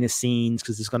behind the scenes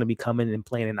because it's going to be coming and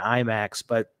playing in IMAX,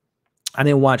 but I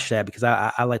didn't watch that because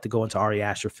I like to go into Ari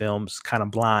Aster films kind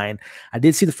of blind. I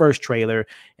did see the first trailer,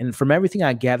 and from everything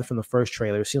I gathered from the first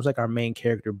trailer, it seems like our main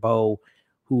character, Beau,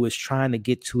 who is trying to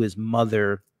get to his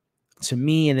mother, to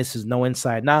me, and this is no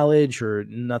inside knowledge or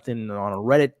nothing on a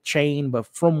Reddit chain, but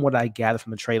from what I gathered from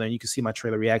the trailer, and you can see my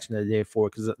trailer reaction the day before,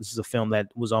 because this is a film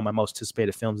that was on my most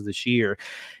anticipated films of this year.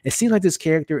 It seems like this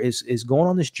character is going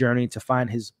on this journey to find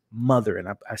his mother, and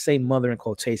I say mother in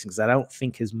quotations because I don't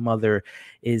think his mother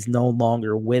is no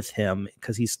longer with him,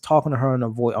 because he's talking to her on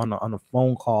a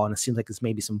phone call, and it seems like it's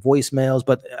maybe some voicemails,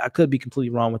 but I could be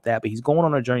completely wrong with that. But he's going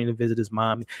on a journey to visit his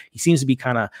mom. He seems to be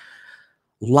kind of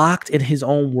locked in his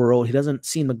own world. He doesn't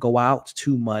seem to go out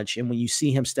too much. And when you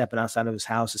see him stepping outside of his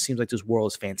house, it seems like this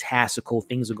world is fantastical.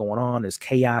 Things are going on. There's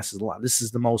chaos. There's a lot. This is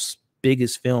the most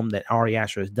biggest film that Ari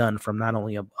Aster has done. From not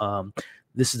only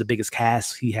this is the biggest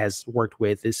cast he has worked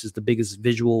with. This is the biggest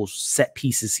visual set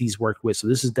pieces he's worked with. So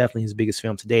this is definitely his biggest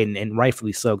film to date, and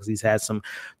rightfully so, because he's had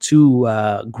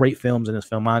two great films in his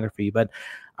filmography. But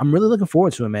I'm really looking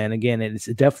forward to it, man. Again,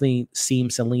 it definitely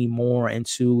seems to lean more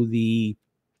into the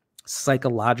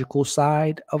psychological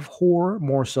side of horror,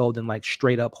 more so than like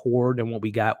straight up horror than what we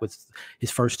got with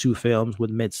his first two films with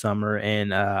Midsummer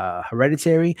and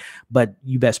Hereditary. But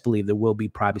you best believe there will be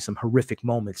probably some horrific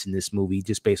moments in this movie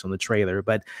just based on the trailer.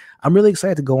 But I'm really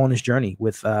excited to go on this journey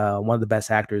with one of the best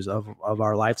actors of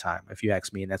our lifetime, if you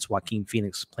ask me, and that's Joaquin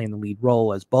Phoenix playing the lead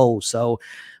role as Bo. So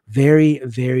very,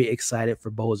 very excited for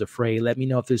Beau is Afraid. Let me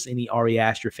know if there's any Ari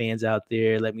Aster fans out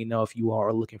there. Let me know if you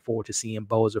are looking forward to seeing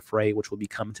Beau is Afraid, which will be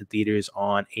coming to theaters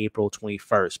on April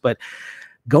 21st. But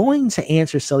going to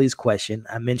answer Sully's question,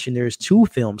 I mentioned there's two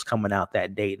films coming out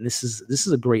that date, and this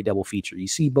is a great double feature. You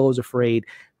see Beau is Afraid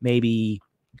maybe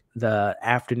the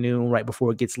afternoon right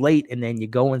before it gets late, and then you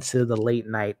go into the late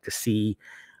night to see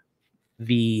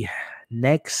the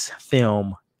next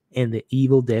film in the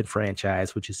Evil Dead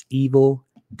franchise, which is Evil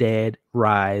Dead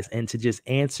Rise. And to just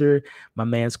answer my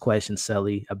man's question,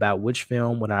 Sully, about which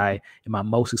film am I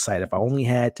most excited? If I only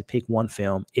had to pick one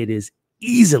film, it is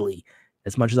easily,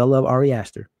 as much as I love Ari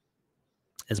Aster,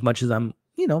 as much as I'm,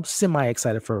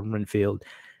 semi-excited for Renfield,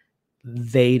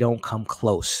 they don't come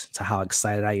close to how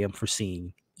excited I am for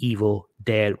seeing Evil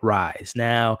Dead Rise.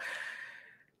 Now,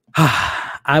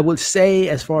 I would say,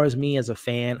 as far as me as a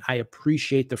fan, I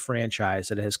appreciate the franchise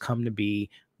that has come to be.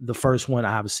 The first one,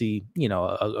 obviously,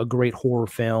 a great horror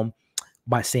film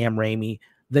by Sam Raimi.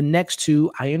 The next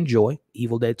two I enjoy,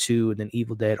 Evil Dead 2 and then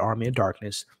Evil Dead Army of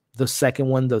Darkness. The second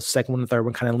one, and the third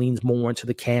one kind of leans more into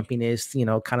the campiness,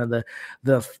 kind of the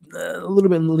a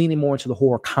little bit leaning more into the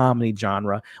horror comedy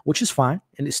genre, which is fine.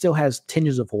 And it still has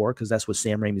tinges of horror because that's what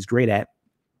Sam Raimi's great at.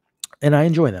 And I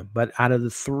enjoy them. But out of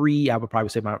the three, I would probably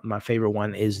say my favorite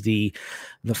one is the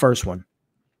first one.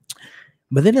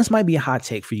 But then this might be a hot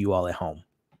take for you all at home.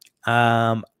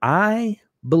 I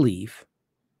believe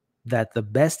that the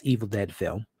best Evil Dead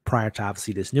film, prior to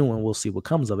obviously this new one, we'll see what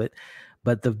comes of it,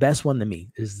 but the best one to me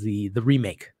is the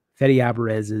remake, Fede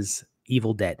Alvarez's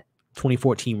Evil Dead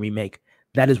 2014 remake.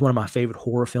 That is one of my favorite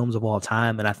horror films of all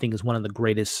time, and I think is one of the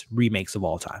greatest remakes of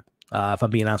all time, if I'm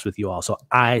being honest with you all. So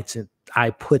I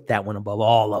put that one above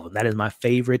all of them. That is my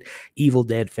favorite Evil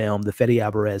Dead film, the Fede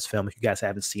Alvarez film. If you guys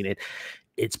haven't seen it,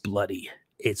 it's bloody,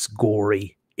 it's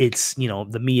gory. It's,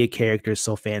 the Mia character is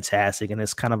so fantastic, and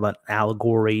it's kind of an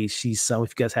allegory. If you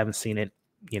guys haven't seen it,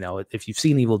 if you've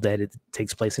seen Evil Dead, it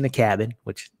takes place in a cabin,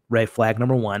 which red flag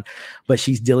number one, but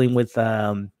she's dealing with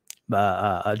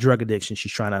a drug addiction.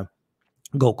 She's trying to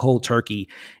go cold turkey.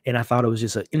 And I thought it was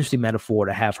just an interesting metaphor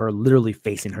to have her literally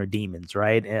facing her demons,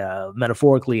 right?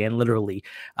 Metaphorically and literally.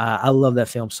 I love that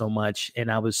film so much. And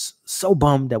I was so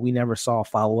bummed that we never saw a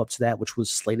follow-up to that, which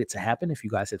was slated to happen. If you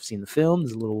guys have seen the film,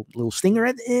 there's a little stinger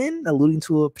at the end alluding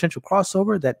to a potential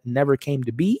crossover that never came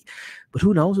to be. But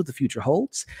who knows what the future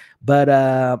holds. But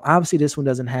obviously this one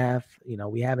doesn't have,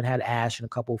 we haven't had Ash in a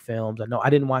couple of films. I know I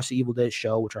didn't watch the Evil Dead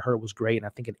show, which I heard was great. And I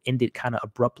think it ended kind of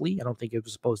abruptly. I don't think it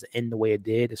was supposed to end the way it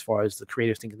did, as far as the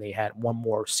creators thinking they had one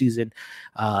more season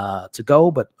to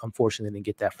go. But unfortunately, they didn't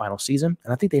get that final season.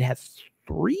 And I think they had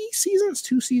 2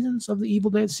 seasons of the Evil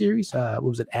Dead series. What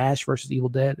was it? Ash versus Evil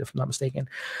Dead, if I'm not mistaken.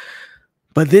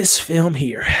 But this film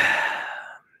here,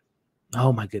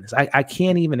 oh my goodness. I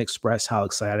can't even express how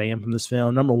excited I am from this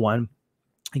film. Number one,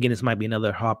 again, this might be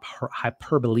another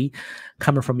hyperbole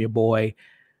coming from your boy.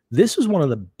 This was one of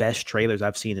the best trailers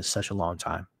I've seen in such a long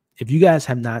time. If you guys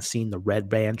have not seen the Red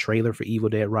Band trailer for Evil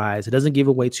Dead Rise, it doesn't give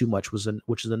away too much,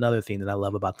 which is another thing that I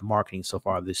love about the marketing so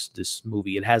far of this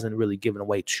movie. It hasn't really given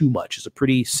away too much. It's a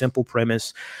pretty simple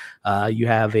premise. You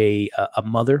have a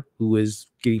mother who is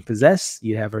getting possessed.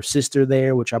 You have her sister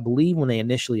there, which I believe when they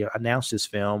initially announced this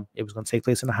film, it was going to take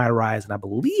place in a high rise. And I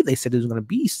believe they said there was going to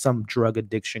be some drug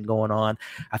addiction going on.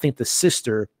 I think the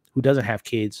sister, who doesn't have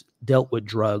kids, dealt with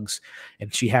drugs,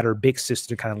 and she had her big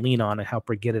sister kind of lean on and help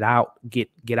her get out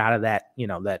of that,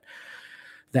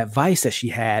 that vice that she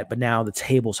had. But now the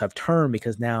tables have turned,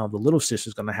 because now the little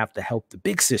sister's going to have to help the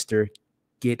big sister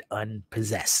get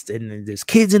unpossessed. And there's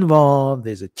kids involved.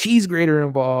 There's a cheese grater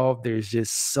involved. There's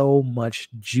just so much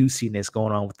juiciness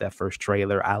going on with that first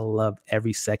trailer. I loved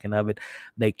every second of it.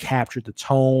 They captured the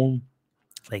tone.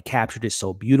 They captured it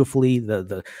so beautifully.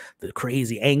 The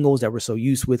crazy angles that we're so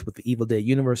used with the Evil Dead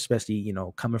universe, especially,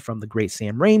 coming from the great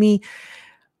Sam Raimi.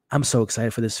 I'm so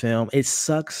excited for this film. It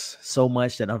sucks so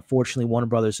much that unfortunately Warner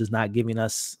Brothers is not giving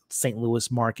us St.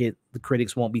 Louis market. The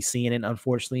critics won't be seeing it,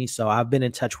 unfortunately. So I've been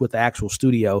in touch with the actual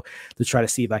studio to try to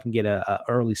see if I can get a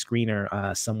early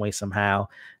screener some way, somehow.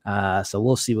 So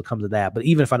we'll see what comes of that. But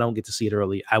even if I don't get to see it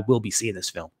early, I will be seeing this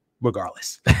film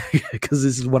regardless, because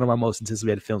this is one of my most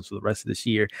anticipated films for the rest of this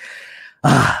year.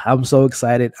 I'm so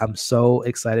excited. I'm so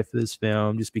excited for this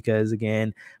film, just because,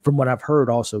 again, from what I've heard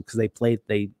also, because they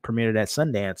premiered at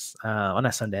Sundance, well,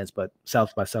 not Sundance, but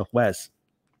South by Southwest.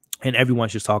 And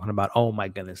everyone's just talking about, oh my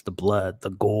goodness, the blood, the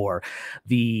gore,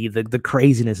 the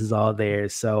craziness is all there.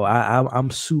 So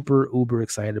I'm super uber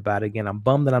excited about it. Again, I'm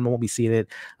bummed that I won't be seeing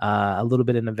it a little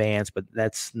bit in advance, but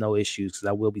that's no issues, because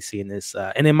I will be seeing this,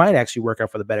 and it might actually work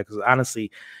out for the better. Because honestly,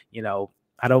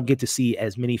 I don't get to see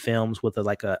as many films with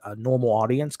a normal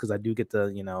audience, because I do get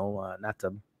to, not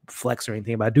to flex or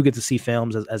anything, but I do get to see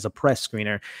films as a press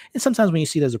screener. And sometimes when you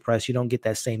see it as a press, you don't get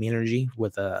that same energy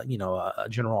with a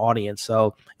general audience.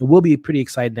 So it will be pretty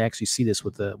exciting to actually see this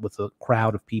with a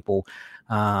crowd of people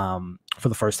for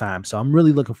the first time. So I'm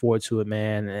really looking forward to it,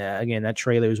 man. Again, that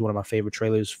trailer is one of my favorite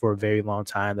trailers for a very long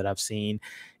time that I've seen,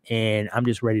 and I'm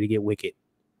just ready to get wicked.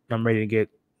 I'm ready to get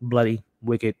bloody,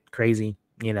 wicked, crazy,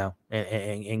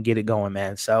 and get it going,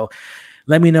 man. So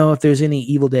let me know if there's any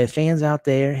Evil Dead fans out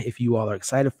there, if you all are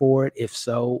excited for it. If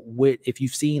so, if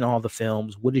you've seen all the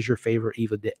films, what is your favorite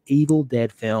Evil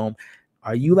Dead film?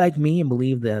 Are you like me and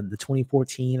believe the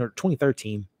 2014 or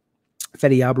 2013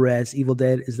 Fede Alvarez Evil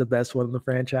Dead is the best one in the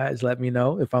franchise? Let me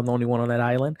know if I'm the only one on that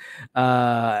island.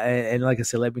 And like I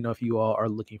said, let me know if you all are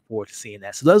looking forward to seeing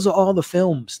that. So those are all the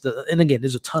films. And again,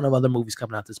 there's a ton of other movies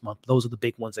coming out this month. Those are the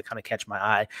big ones that kind of catch my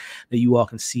eye that you all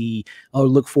can see or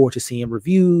look forward to seeing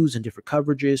reviews and different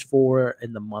coverages for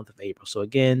in the month of April. So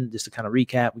again, just to kind of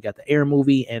recap, we got the Air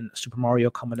movie and Super Mario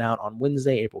coming out on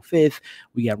Wednesday, April 5th.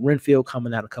 We got Renfield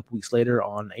coming out a couple weeks later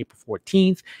on April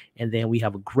 14th. And then we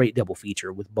have a great double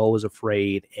feature with Beau is Afraid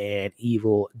and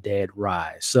Evil Dead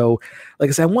Rise. So, like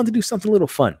I said, I wanted to do something a little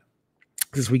fun,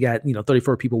 because we got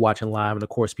 34 people watching live, and of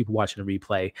course people watching the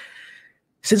replay.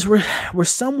 Since we're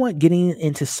somewhat getting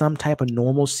into some type of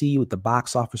normalcy with the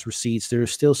box office receipts,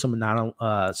 there's still some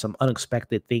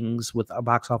unexpected things with our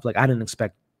box office. Like, I didn't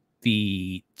expect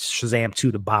the Shazam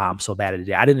 2 to bomb so bad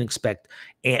today. I didn't expect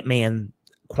Ant-Man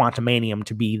Quantumanium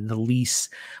to be the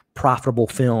least profitable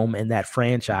film in that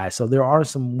franchise. So there are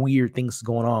some weird things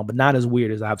going on, but not as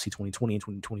weird as obviously 2020 and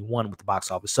 2021 with the box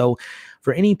office. So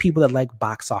for any people that like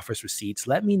box office receipts,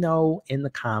 let me know in the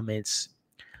comments,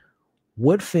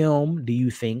 what film do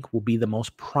you think will be the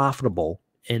most profitable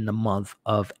in the month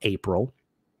of April?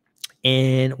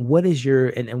 And what is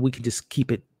and we can just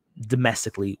keep it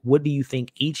domestically. What do you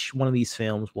think each one of these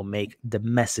films will make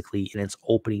domestically in its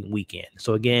opening weekend?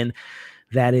 So again,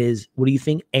 that is, what do you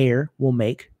think Air will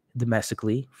make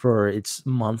domestically for its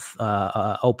month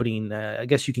opening? I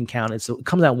guess you can count it. So it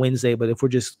comes out Wednesday, but if we're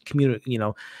just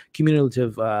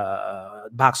cumulative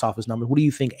box office numbers, what do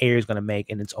you think Air is going to make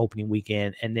in its opening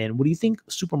weekend? And then what do you think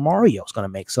Super Mario is going to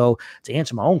make? So to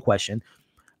answer my own question,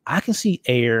 I can see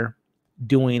Air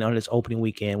doing on its opening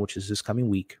weekend, which is this coming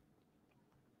week,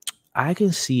 I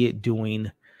can see it doing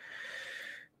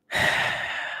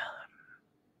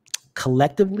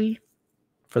collectively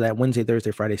for that Wednesday,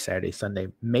 Thursday, Friday, Saturday, Sunday,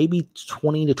 maybe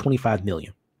 20 to 25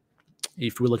 million.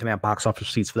 If we're looking at box office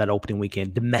receipts for that opening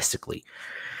weekend domestically.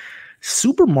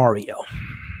 Super Mario.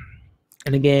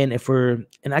 And again,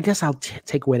 and I guess I'll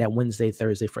take away that Wednesday,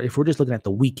 Thursday, Friday. If we're just looking at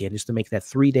the weekend, just to make that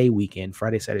 3-day weekend,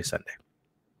 Friday, Saturday, Sunday,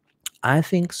 I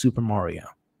think Super Mario,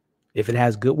 if it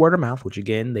has good word of mouth, which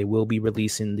again, they will be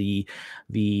releasing the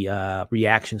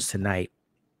reactions tonight,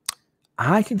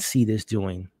 I can see this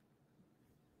doing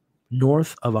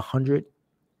north of 100.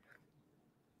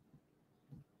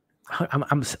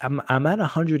 I'm at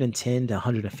 110 to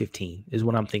 115 is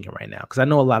what I'm thinking right now, because I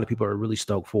know a lot of people are really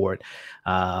stoked for it.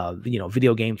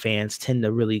 Video game fans tend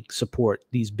to really support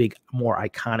these big, more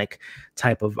iconic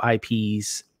type of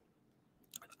IPs.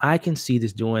 I can see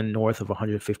this doing north of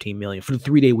 115 million for the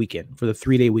 3-day weekend. For the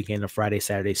 3-day weekend of Friday,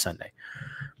 Saturday, Sunday.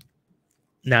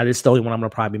 Now, this is the only one I'm going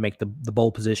to probably make the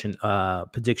bold prediction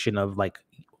of like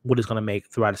what it's going to make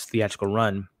throughout its theatrical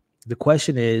run. The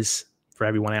question is, for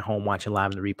everyone at home watching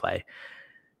live in the replay,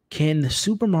 can the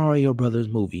Super Mario Brothers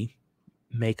movie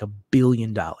make $1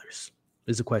 billion?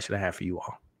 Is the question I have for you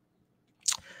all.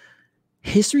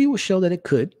 History will show that it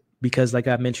could, because like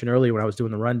I mentioned earlier when I was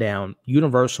doing the rundown,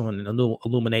 Universal and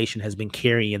Illumination has been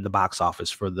carrying the box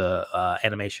office for the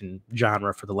animation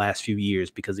genre for the last few years,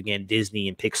 because again, Disney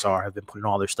and Pixar have been putting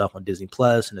all their stuff on Disney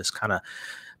Plus, and it's kind of,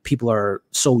 people are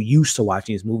so used to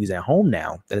watching these movies at home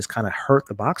now that it's kind of hurt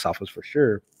the box office for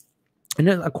sure. And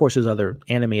then, of course, there's other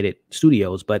animated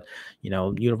studios, but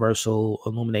Universal,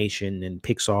 Illumination, and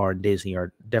Pixar and Disney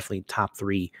are definitely top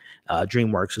three.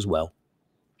 DreamWorks as well.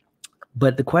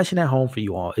 But the question at home for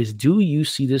you all is: do you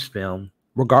see this film,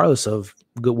 regardless of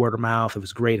good word of mouth, if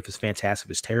it's great, if it's fantastic,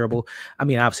 if it's terrible? I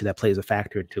mean, obviously that plays a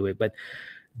factor into it, but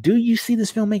do you see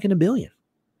this film making $1 billion?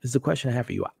 Is the question I have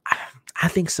for you. I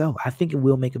think so. I think it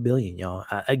will make $1 billion, y'all.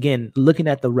 Again, looking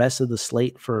at the rest of the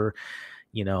slate for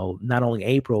not only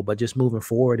April, but just moving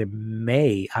forward in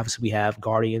May. Obviously, we have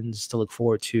Guardians to look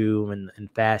forward to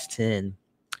and Fast 10.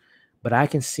 But I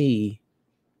can see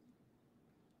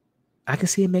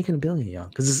it making $1 billion, y'all,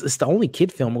 because it's the only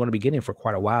kid film we're going to be getting for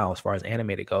quite a while as far as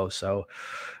animated goes. So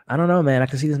I don't know, man. I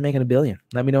can see this making $1 billion.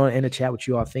 Let me know in the chat what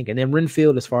you all think. And then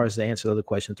Renfield, as far as the answer to the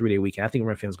question, 3-day weekend, I think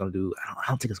Renfield's going to do, I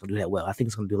don't think it's going to do that well. I think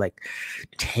it's going to do like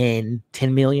 10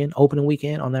 million opening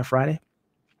weekend on that Friday.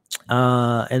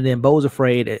 And then Beau's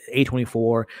Afraid at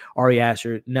A24, Ari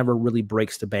Aster never really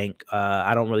breaks the bank.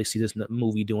 I don't really see this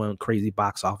movie doing crazy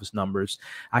box office numbers.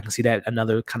 I can see that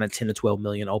another kind of 10 to 12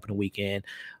 million opening weekend.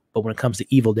 But when it comes to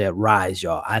Evil Dead Rise,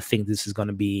 y'all, I think this is going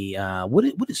to be what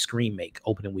did Scream make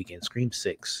opening weekend? Scream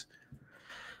 6.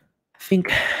 I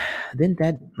think didn't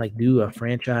that like do a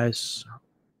franchise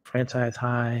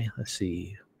high? Let's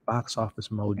see, Box Office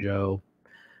Mojo.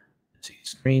 See,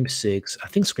 Scream 6. I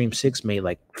think Scream 6 made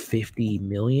like 50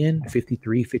 million,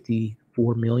 53,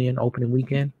 54 million opening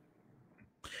weekend.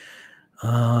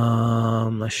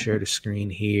 Let's share the screen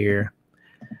here.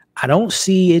 I don't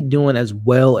see it doing as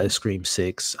well as Scream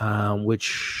 6, which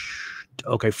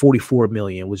 44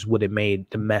 million was what it made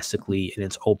domestically in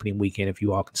its opening weekend, if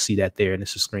you all can see that there. And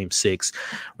this is Scream 6.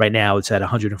 Right now it's at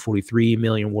 143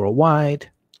 million worldwide,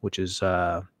 which is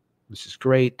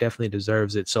great. Definitely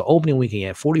deserves it. So opening weekend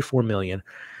at 44 million.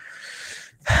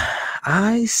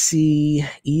 I see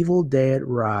Evil Dead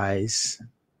Rise.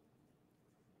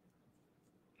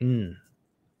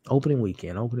 Opening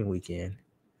weekend.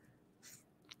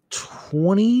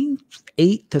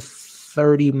 28 to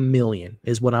 30 million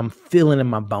is what I'm feeling in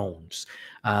my bones.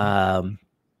 I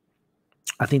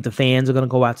think the fans are going to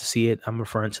go out to see it. I'm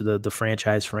referring to the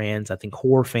franchise fans. I think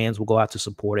horror fans will go out to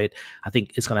support it. I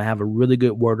think it's going to have a really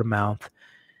good word of mouth.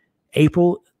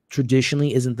 April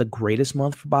traditionally isn't the greatest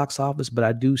month for box office, but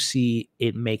I do see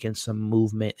it making some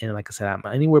movement. And like I said, I'm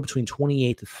anywhere between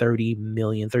 28 to 30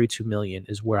 million, 32 million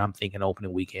is where I'm thinking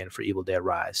opening weekend for Evil Dead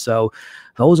Rise. So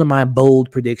those are my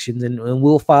bold predictions, and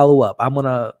we'll follow up. I'm going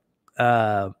to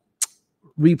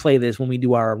replay this when we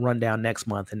do our rundown next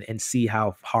month and see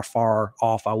how far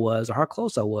off I was or how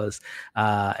close I was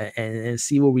and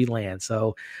see where we land.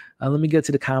 So let me get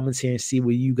to the comments here and see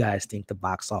what you guys think the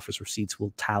box office receipts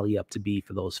will tally up to be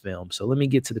for those films. So let me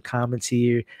get to the comments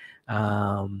here.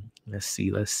 Let's see.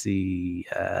 Let me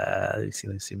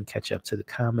catch up to the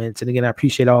comments. And again, I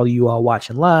appreciate all of you all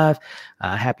watching live.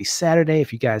 Happy Saturday.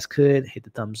 If you guys could hit the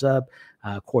thumbs up,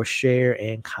 of course, share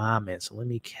and comment. So let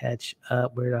me catch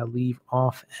up. Where did I leave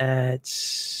off at?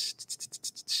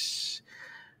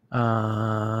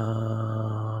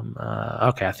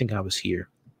 Okay, I think I was here.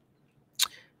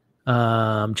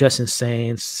 Justin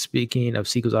saying, speaking of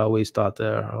sequels, I always thought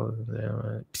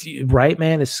right,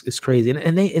 man, it's crazy.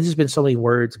 And it's just been so many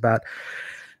words about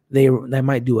they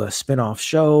might do a spinoff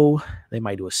show, they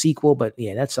might do a sequel, but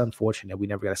yeah, that's unfortunate. We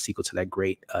never got a sequel to that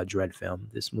great Dread film.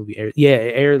 This movie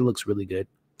aired looks really good.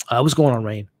 What's going on,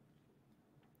 Rain?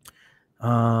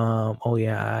 Oh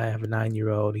yeah, I have a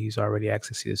 9-year-old. He's already asked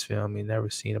to see this film. He's never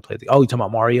seen it play. You talking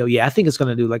about Mario? Yeah, I think it's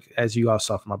gonna do, like as you all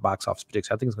saw from my box office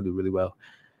prediction, I think it's gonna do really well.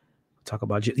 Talk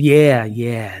about yeah.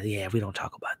 We don't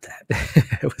talk about that.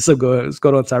 What's so good? What's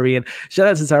going on, Tyrian? Shout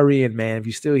out to Tyrian, man. If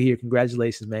you're still here,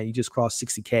 congratulations, man. You just crossed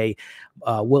 60K.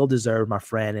 Well deserved, my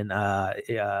friend. And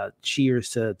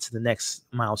cheers to the next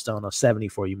milestone of 70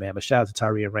 for you, man. But shout out to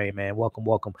Tyrian Rain, man. Welcome.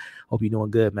 Hope you're doing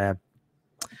good, man.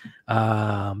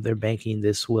 They're banking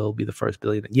this will be the first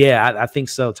billion. Yeah, I think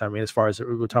so, Tyrian. As far as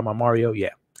we're talking about Mario,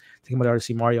 yeah. Thinking about to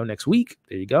see Mario next week.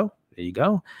 There you go.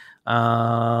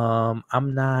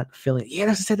 I'm not feeling. Yeah,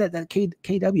 that's said that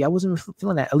KW. I wasn't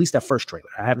feeling that. At least that first trailer.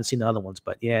 I haven't seen the other ones,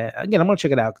 but yeah. Again, I'm gonna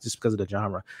check it out just because of the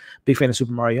genre. Big fan of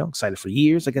Super Mario. Excited for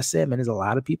years. Like I said, man, there's a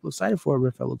lot of people excited for it.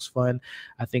 Renfield looks fun.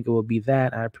 I think it will be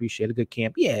that. I appreciate a good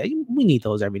camp. Yeah, we need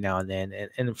those every now and then.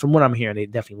 And from what I'm hearing, they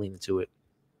definitely lean into it.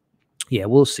 Yeah,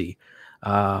 we'll see.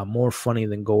 More funny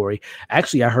than gory.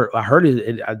 Actually, I heard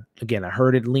it. I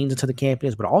heard it leans into the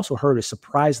campiness, but I also heard it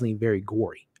surprisingly very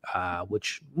gory.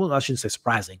 Which, well, I shouldn't say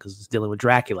surprising because it's dealing with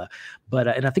Dracula, but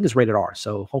and I think it's rated R,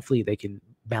 so hopefully they can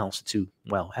balance the two.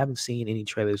 Well, I haven't seen any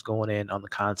trailers going in on the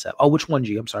concept. Oh, which one,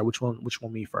 G? I'm sorry, which one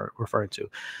were you referring to?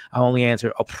 I only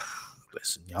answered.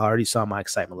 listen, you already saw my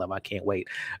excitement level. I can't wait.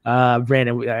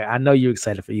 Brandon, I know you're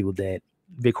excited for Evil Dead.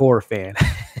 Big horror fan.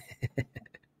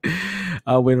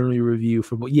 I'll wait on your review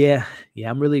for. Yeah,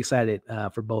 I'm really excited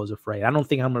for Beau is Afraid. I don't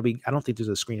think there's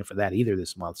a screener for that either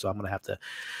this month, so I'm gonna have to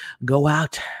go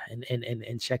out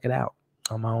and check it out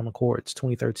on my own accord. It's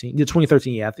 2013. Yeah,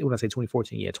 2013. Yeah, I think when I say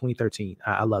 2014, yeah, 2013.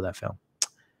 I love that film.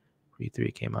 Creed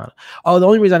 3 came out. Oh, the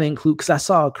only reason I didn't include, because I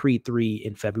saw Creed 3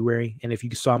 in February, and if you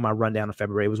saw my rundown of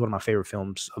February, it was one of my favorite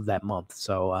films of that month.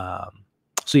 So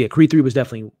yeah, Creed 3 was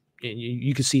definitely.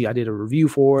 You can see I did a review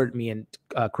for it. Me and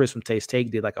Chris from Taste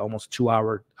Take did like almost a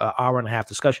 2-hour, hour and a half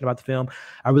discussion about the film.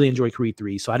 I really enjoyed Creed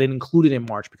 3, so I didn't include it in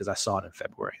March because I saw it in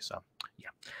February. So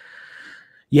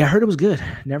yeah, I heard it was good.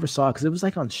 Never saw it because it was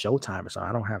like on Showtime or something.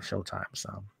 I don't have Showtime,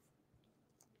 so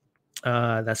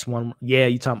that's one. Yeah,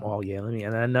 you talking? Oh yeah, let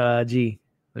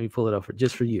me pull it up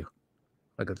just for you.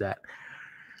 Look at that.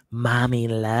 Mommy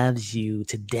loves you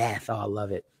to death. Oh, I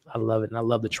love it. And I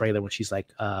love the trailer when she's like,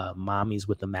 mommy's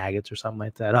with the maggots or something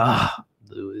like that.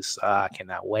 Lewis, I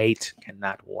cannot wait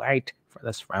for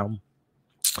this film.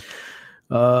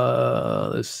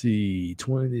 Let's see.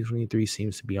 2023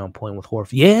 seems to be on point with horror.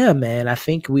 Yeah, man. I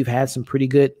think we've had some pretty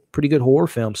good horror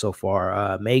films so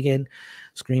far. Megan,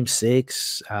 Scream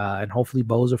 6, and hopefully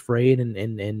Beau's Afraid and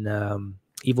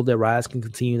Evil Dead Rise can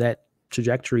continue that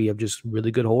trajectory of just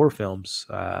really good horror films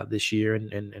this year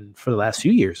and for the last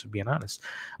few years, being honest.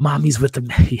 Mommy's with the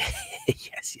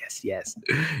yes.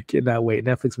 Cannot wait.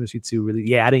 Netflix Mystery 2 really.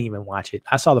 Yeah, I didn't even watch it.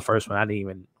 I saw the first one. I didn't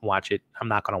even watch it. I'm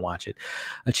not gonna watch it.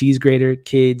 A Cheese Grater,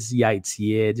 Kids, Yikes.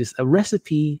 Yeah, just a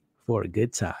recipe for a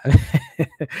good time.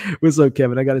 What's up,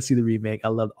 Kevin? I gotta see the remake. I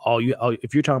love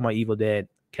if you're talking about Evil Dead,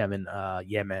 Kevin,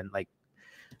 yeah, man, like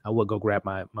I will go grab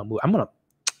my movie.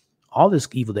 All this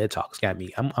Evil Dead talk's got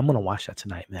me. I'm gonna watch that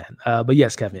tonight, man. But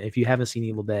yes, Kevin, if you haven't seen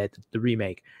Evil Dead, the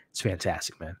remake, it's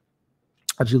fantastic, man.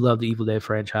 I do love the Evil Dead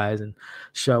franchise, and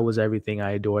show was everything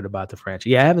I adored about the franchise.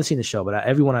 Yeah, I haven't seen the show, but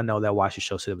everyone I know that watched the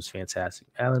show said it was fantastic.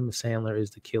 Alan Sandler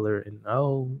is the killer, and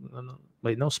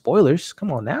wait, no spoilers.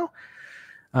 Come on now.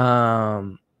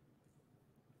 And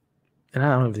I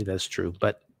don't even think that's true,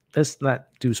 but let's not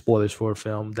do spoilers for a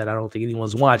film that I don't think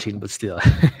anyone's watching, but still,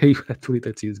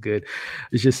 2013 is good.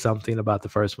 It's just something about the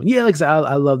first one. Yeah, like I said,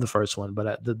 I love the first one,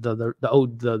 but the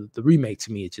remake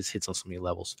to me, it just hits on so many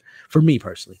levels. For me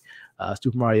personally,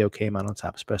 Super Mario came out on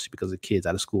top, especially because of kids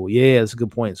out of school. Yeah, it's a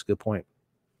good point.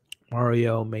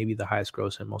 Mario, maybe the highest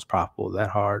gross and most profitable. That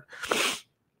hard.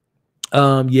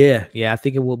 Yeah, I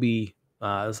think it will be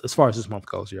as far as this month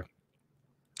goes. Yeah,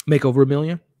 make over $1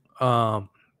 million.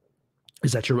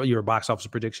 Is that your box office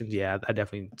predictions? Yeah, I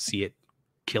definitely see it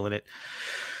killing it.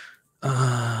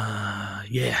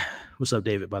 Yeah. What's up,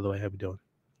 David? By the way, how you doing?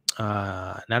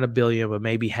 Not $1 billion, but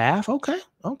maybe half. Okay,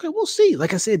 we'll see.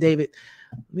 Like I said, David,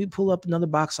 let me pull up another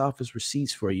box office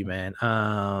receipts for you, man.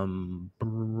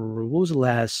 What was the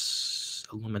last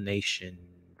Illumination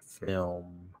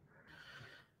film?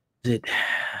 Is it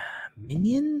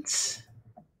Minions?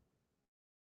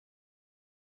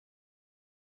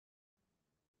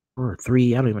 Or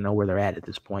 3? I don't even know where they're at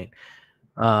this point.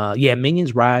 Yeah,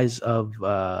 Minions: Rise of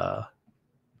the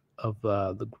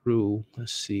Gru.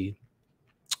 Let's see.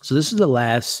 So this is the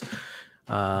last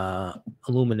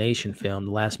Illumination film,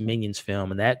 the last Minions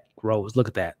film, and that grows. Look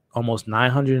at that, almost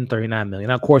 939 million.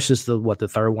 Now, of course, this is the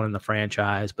third one in the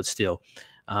franchise, but still,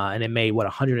 and it made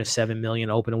 107 million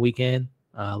opening weekend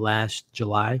last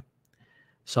July.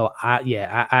 So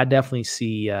I definitely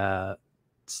see. To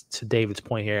David's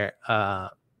point here,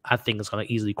 I think it's going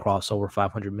to easily cross over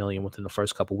 500 million within the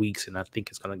first couple weeks, and I think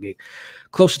it's going to get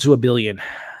closer to $1 billion.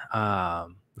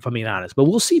 If I'm being honest, but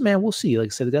we'll see, man. We'll see. Like I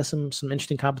said, it got some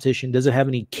interesting competition. Doesn't have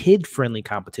any kid-friendly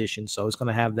competition, so it's going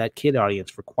to have that kid audience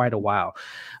for quite a while.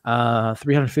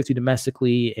 350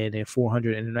 domestically and then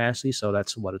 400 internationally, so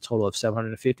that's a total of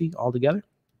 750 altogether.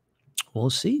 We'll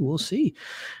see.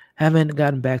 Haven't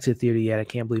gotten back to the theater yet. I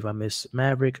can't believe I missed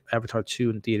Maverick, Avatar 2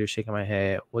 in the theater. Shaking my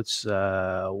head. What's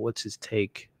his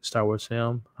take? Star Wars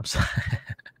film? I'm sorry.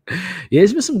 Yeah,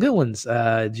 there's been some good ones,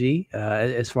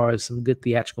 as far as some good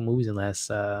theatrical movies in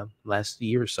last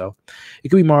year or so. It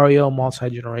could be Mario,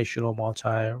 multi-generational,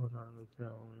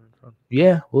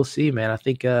 yeah, we'll see, man. I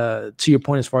think to your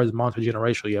point, as far as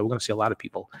multi-generational, yeah, we're gonna see a lot of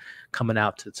people coming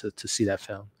out to see that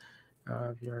film.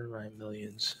 If you're right,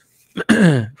 millions.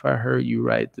 If I heard you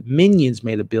right, the Minions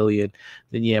made $1 billion.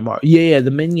 Then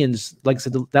the Minions, like I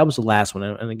said, that was the last one.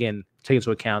 And again, take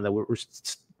into account that we're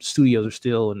studios are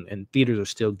still and theaters are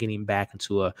still getting back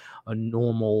into a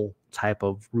normal type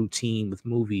of routine with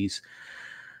movies.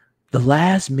 The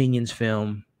last Minions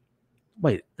film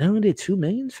Wait, they only did 2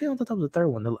 million films? I thought it was the third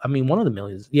one. I mean, one of the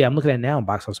millions. Yeah, I'm looking at it now on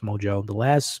Box Office Mojo. The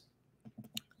last,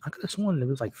 I could have sworn there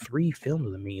was like 3 films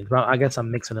of the Minions. Well, I guess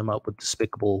I'm mixing them up with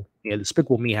Despicable. Yeah,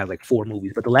 Despicable Me has like 4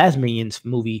 movies, but the last Minions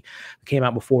movie came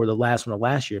out before the last one of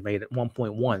last year, made it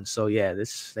 1.1. So yeah,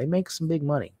 they make some big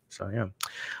money. So yeah.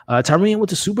 Tyrion with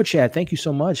the super chat. Thank you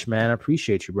so much, man. I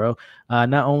appreciate you, bro.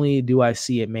 Not only do I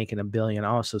see it making $1 billion, I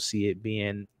also see it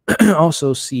being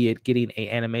also see it getting a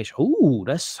animation. Ooh,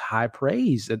 that's high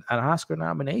praise. An Oscar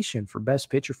nomination for Best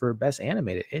Picture for Best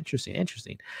Animated.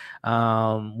 Interesting.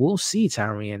 We'll see,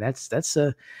 Tyrion. That's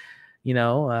a,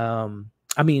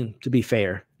 I mean, to be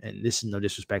fair, and this is no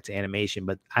disrespect to animation,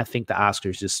 but I think the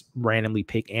Oscars just randomly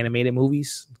pick animated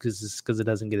movies because it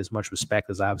doesn't get as much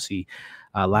respect as obviously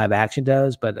live action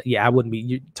does. But yeah, I wouldn't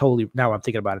be totally, now I'm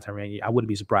thinking about it, Tyrion, I wouldn't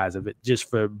be surprised if it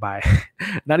just by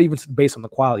not even based on the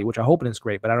quality, which I hope it is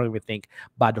great, but I don't even think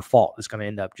by default it's going to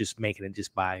end up just making it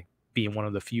just by being one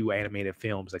of the few animated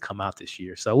films that come out this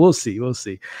year. So we'll see.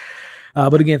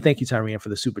 But again, thank you, Tyrion, for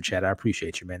the super chat. I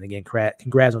appreciate you, man. Again,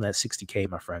 congrats on that 60K,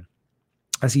 my friend.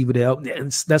 I see Vidal.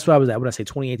 That's what I was at. What I say,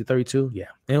 28 to 32? Yeah.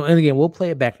 And again, we'll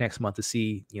play it back next month to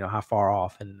see, how far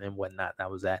off and whatnot that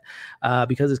was at.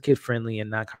 Because it's kid friendly and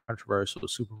not controversial,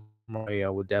 Super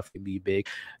Mario would definitely be big.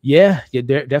 Yeah, you're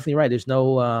definitely right. There's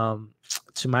no,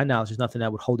 to my knowledge, there's nothing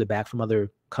that would hold it back from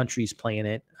other countries playing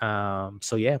it.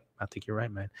 So yeah, I think you're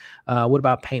right, man. What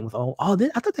about Paint with Oh? I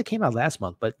thought that came out last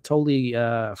month, but totally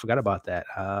forgot about that.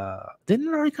 Didn't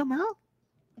it already come out?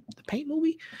 The Paint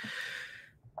movie?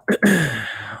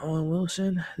 Owen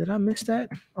Wilson. Did I miss that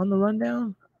on the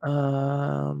rundown?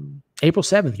 April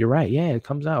 7th. You're right. Yeah, it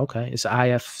comes out. Okay. It's an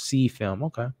IFC film.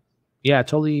 Okay. Yeah, I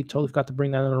totally forgot to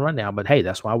bring that on the rundown. But hey,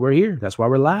 that's why we're here. That's why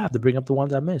we're live, to bring up the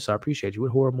ones I missed. So I appreciate you.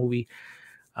 What horror movie?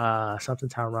 Something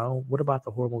Tyrone. What about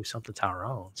the horror movie Something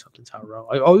Tyrone? Something Tyrone.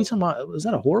 Oh, you talking about, was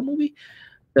that a horror movie?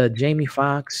 The Jamie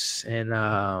Foxx and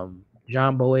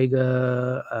John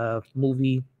Boyega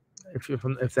movie. If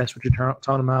that's what you're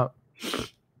talking about.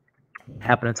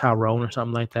 Happened to Tyrone or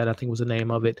something like that, I think was the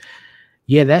name of it.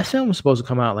 Yeah, that film was supposed to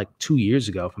come out like 2 years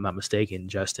ago, if I'm not mistaken,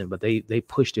 Justin, but they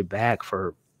pushed it back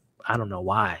for, I don't know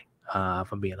why,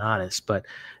 if I'm being honest. But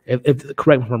if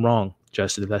correct me if I'm wrong,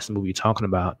 Justin, if that's the movie you're talking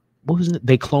about. What was it?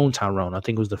 They cloned Tyrone. I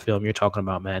think it was the film you're talking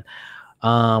about, man.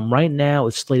 Right now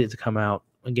it's slated to come out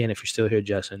again. If you're still here,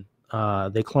 Justin,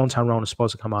 they cloned Tyrone. Is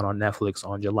supposed to come out on Netflix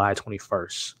on July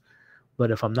 21st.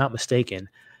 But if I'm not mistaken,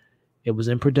 it was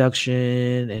in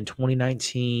production in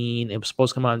 2019. It was supposed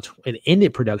to come out. It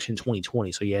ended production in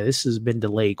 2020. So yeah, this has been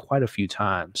delayed quite a few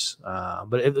times.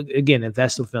 But again, if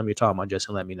that's the film you're talking about, just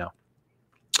let me know.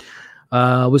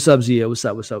 What's up, Zia? What's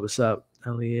up?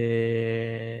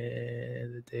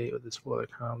 Elliot, the date with the spoiler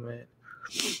comment.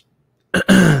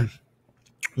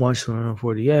 Watch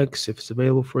 40X if it's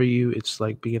available for you. It's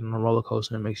like being on a roller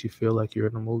coaster and it makes you feel like you're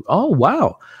in a movie. Oh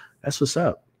wow, that's what's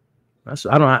up. I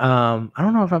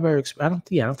don't know if I've ever. I don't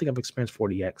think I've experienced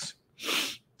 40X.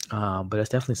 But that's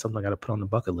definitely something I got to put on the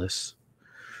bucket list.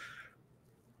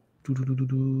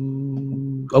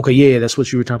 Okay, yeah, that's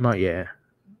what you were talking about. Yeah,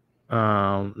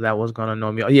 that was gonna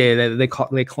know me. Yeah, they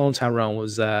cloned Tyrone.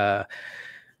 Was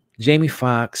Jamie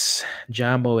Foxx,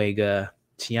 John Boyega,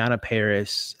 Tiana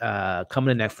Paris,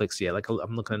 coming to Netflix. Yeah, like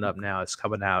I'm looking it up now. It's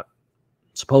coming out,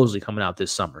 supposedly coming out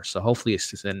this summer. So hopefully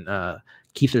it's in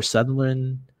Kiefer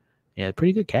Sutherland. Yeah,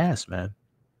 pretty good cast, man.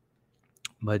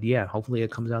 But yeah, hopefully it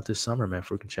comes out this summer, man,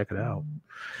 if we can check it out.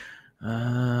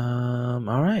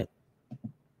 All right.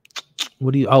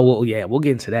 What do you? Oh, well, yeah, we'll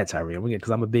get into that, Tyrion. Because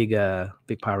I'm a big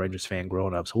Power Rangers fan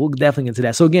growing up, so we'll definitely get into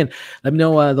that. So again, let me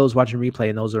know those watching replay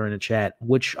and those are in the chat.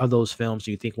 Which of those films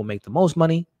do you think will make the most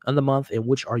money on the month, and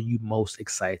which are you most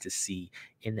excited to see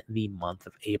in the month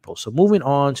of April? So moving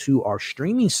on to our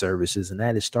streaming services, and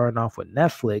that is starting off with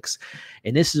Netflix.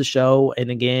 And this is a show, and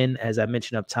again, as I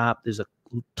mentioned up top,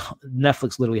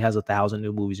 Netflix literally has 1,000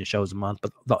 new movies and shows a month,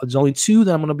 but there's only 2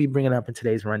 that I'm going to be bringing up in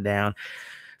today's rundown.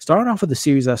 Starting off with the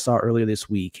series I saw earlier this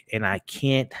week, and I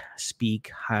can't speak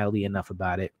highly enough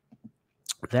about it.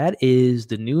 That is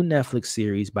the new Netflix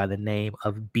series by the name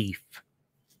of Beef.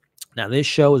 Now, this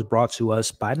show is brought to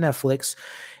us by Netflix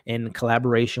in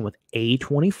collaboration with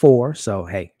A24. So,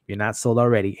 hey, you're not sold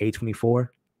already. A24,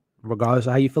 regardless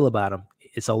of how you feel about them,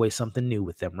 it's always something new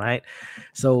with them, right?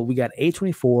 So we got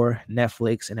A24,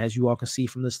 Netflix, and as you all can see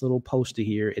from this little poster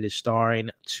here, it is starring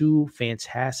 2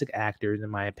 fantastic actors, in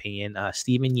my opinion,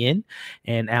 Steven Yeun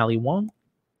and Ali Wong.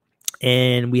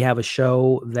 And we have a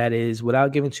show that is,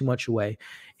 without giving too much away,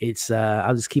 it's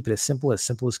I'll just keep it as simple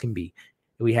as can be.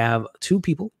 We have 2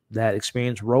 people that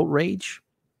experience road rage,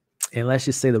 And let's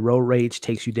just say the road rage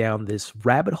takes you down this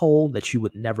rabbit hole that you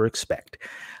would never expect.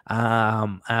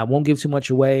 I won't give too much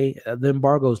away. The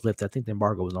embargo is lifted. I think the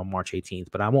embargo was on March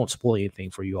 18th, but I won't spoil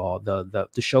anything for you all. The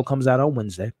show comes out on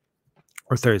Wednesday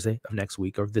or Thursday of next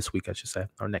week, or this week, I should say,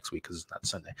 or next week because it's not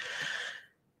Sunday.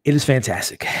 It is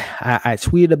fantastic. I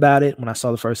tweeted about it when I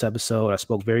saw the first episode. I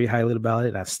spoke very highly about it,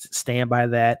 and I stand by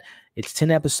that. It's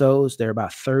 10 episodes. They're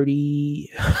about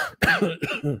 30,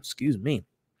 excuse me,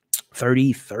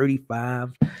 30,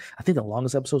 35. I think the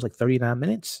longest episode is like 39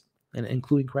 minutes, and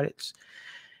including credits.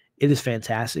 It is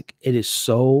fantastic. It is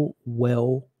so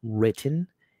well written.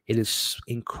 It is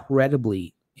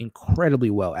incredibly, incredibly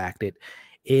well acted.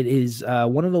 It is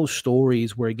one of those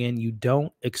stories where, again, you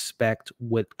don't expect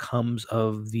what comes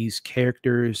of these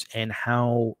characters and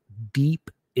how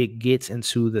deep it gets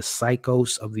into the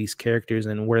psychos of these characters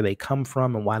and where they come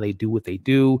from and why they do what they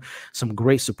do. Some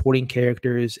great supporting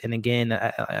characters. And again,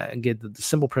 again, the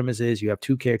simple premise is you have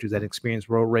two characters that experience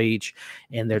road rage,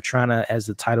 and they're trying to, as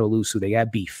the title alludes to, they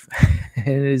got beef. It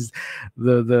is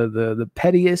the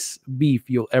pettiest beef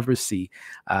you'll ever see.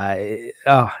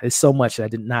 It's so much that I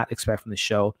did not expect from the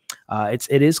show.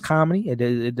 It is comedy.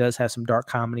 It does have some dark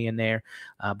comedy in there,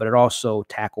 but it also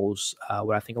tackles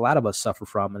what I think a lot of us suffer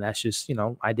from, and that's just,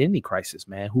 identity crisis,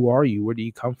 man. Who are you? Where do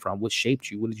you come from? What shaped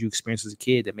you? What did you experience as a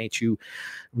kid that made you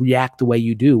react the way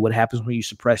you do? What happens when you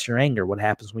suppress your anger? What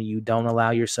happens when you don't allow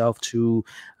yourself to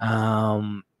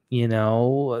let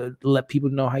people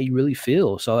know how you really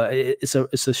feel? So it's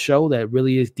a show that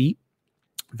really is deep,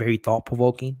 very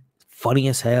thought-provoking, funny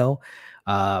as hell,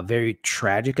 very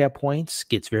tragic at points,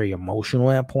 gets very emotional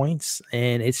at points,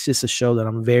 and it's just a show that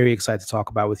I'm very excited to talk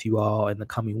about with you all in the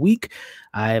coming week.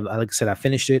 Like I said, I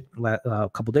finished it a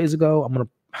couple days ago.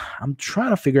 I'm trying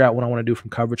to figure out what I want to do from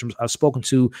coverage. I've spoken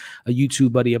to a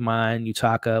YouTube buddy of mine,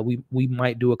 Utaka. We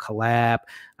might do a collab.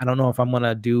 I don't know if I'm going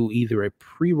to do either a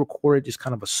pre-recorded, just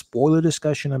kind of a spoiler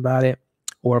discussion about it,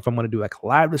 or if I'm going to do like a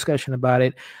live discussion about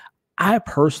it. I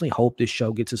personally hope this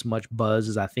show gets as much buzz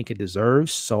as I think it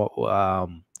deserves. So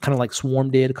kind of like Swarm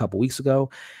did a couple weeks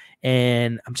ago.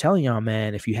 And I'm telling y'all,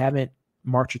 man, if you haven't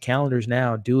marked your calendars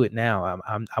now, do it now.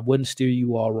 I wouldn't steer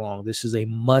you all wrong. This is a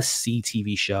must-see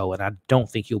TV show, and I don't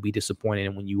think you'll be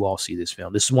disappointed when you all see this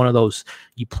film. This is one of those,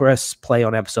 you press play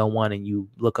on episode 1 and you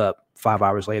look up 5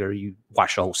 hours later, you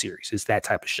watch the whole series. It's that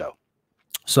type of show.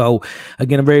 So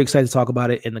again, I'm very excited to talk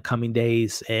about it in the coming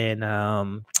days. And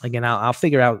again, I'll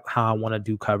figure out how I want to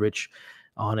do coverage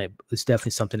on it. It's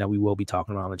definitely something that we will be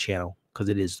talking about on the channel, because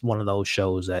it is one of those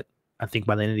shows that I think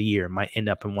by the end of the year might end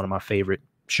up in one of my favorite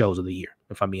shows of the year,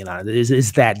 if I'm being honest.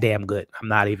 It's that damn good. I'm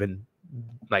not even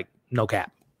like, no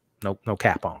cap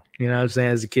on, you know what I'm saying?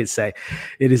 As the kids say,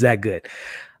 it is that good.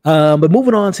 But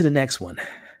moving on to the next one.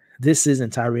 This is,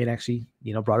 and Tyrene actually,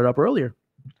 brought it up earlier,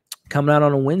 coming out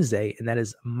on a Wednesday, and that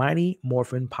is Mighty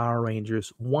Morphin Power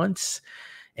Rangers Once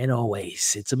and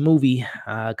Always. It's a movie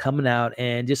coming out,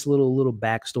 and just a little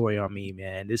backstory on me,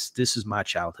 man. This is my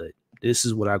childhood. This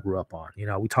is what I grew up on.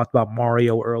 We talked about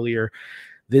Mario earlier.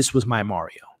 This was my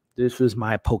Mario. This was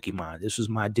my Pokemon. This was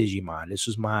my Digimon. This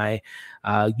was my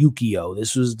Yu-Gi-Oh.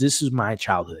 This is my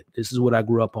childhood. This is what I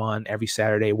grew up on every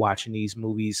Saturday watching these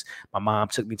movies. My mom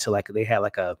took me to they had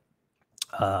like a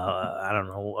I don't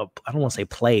know. I don't want to say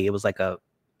play. It was like I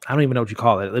don't even know what you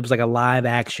call it. It was like a live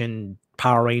action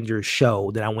Power Rangers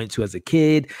show that I went to as a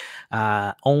kid.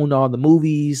 Owned all the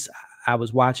movies. I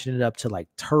was watching it up to like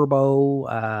Turbo.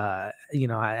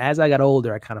 As I got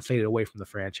older, I kind of faded away from the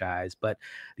franchise. But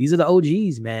these are the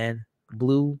OGs, man.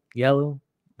 Blue, yellow,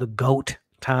 the GOAT,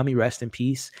 Tommy, rest in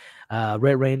peace.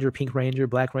 Red Ranger, Pink Ranger,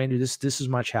 Black Ranger. This is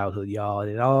my childhood, y'all.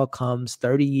 And it all comes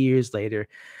 30 years later.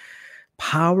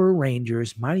 Power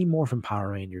Rangers, Mighty Morphin Power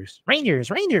Rangers,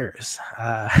 Rangers,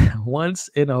 Once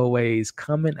and Always,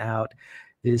 coming out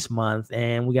this month.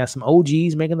 And we got some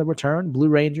OGs making the return, Blue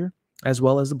Ranger, as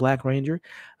well as the Black Ranger.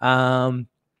 The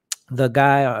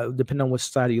guy, depending on which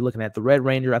side you're looking at, the Red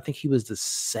Ranger, I think he was the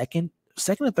second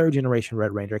or third generation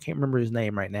Red Ranger. I can't remember his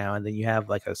name right now. And then you have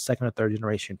like a second or third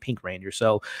generation Pink Ranger.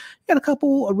 So you got a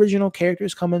couple original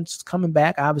characters coming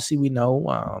back. Obviously, we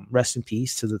know, rest in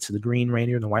peace to the Green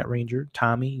Ranger and the White Ranger,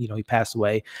 Tommy. He passed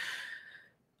away.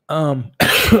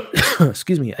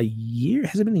 Excuse me, a year?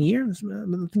 Has it been a year? I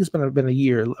think it's been a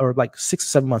year, or like 6 or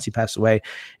 7 months he passed away.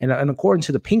 And according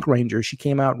to the Pink Ranger, she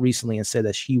came out recently and said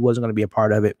that she wasn't going to be a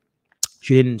part of it.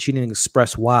 She didn't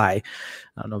express why.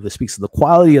 I don't know if this speaks to the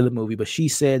quality of the movie, but she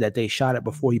said that they shot it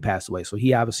before he passed away. So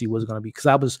he obviously wasn't going to be,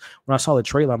 because when I saw the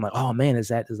trailer, I'm like, oh man, is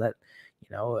that,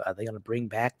 are they going to bring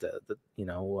back the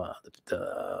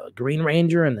Green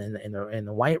Ranger and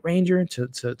the White Ranger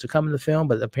to come in the film?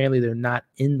 But apparently they're not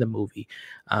in the movie.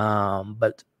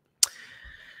 But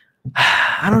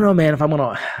I don't know, man. If I'm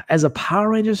gonna, as a Power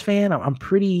Rangers fan, I'm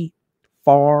pretty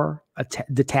far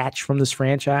detached from this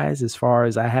franchise. As far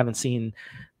as I haven't seen,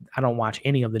 I don't watch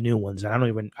any of the new ones, and I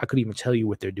couldn't even tell you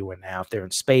what they're doing now. If they're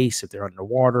in space, if they're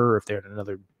underwater, if they're in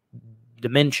another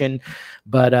dimension.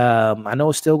 But I know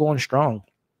it's still going strong.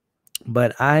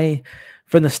 But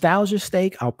for nostalgia's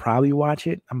sake, I'll probably watch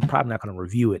it. I'm probably not going to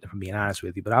review it, if I'm being honest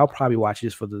with you, but I'll probably watch it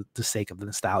just for the sake of the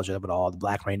nostalgia of it all. The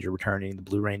Black Ranger returning, the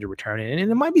Blue Ranger returning, and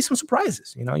there might be some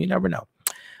surprises. You never know.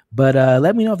 But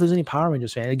let me know if there's any Power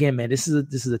Rangers fan. Again, man, this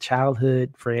is a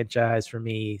childhood franchise for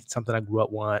me. It's something I grew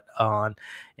up on,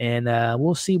 and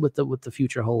we'll see what the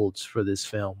future holds for this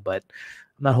film. But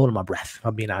I'm not holding my breath, if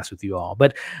I'm being honest with you all.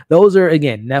 But those are,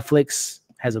 again, Netflix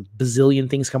has a bazillion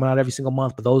things coming out every single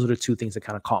month, but those are the two things that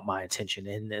kind of caught my attention.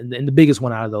 And the biggest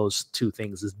one out of those two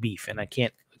things is Beef. And I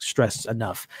can't stress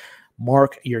enough,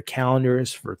 mark your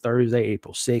calendars for Thursday,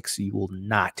 April 6th. You will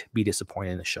not be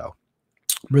disappointed in the show.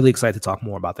 I'm really excited to talk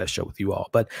more about that show with you all.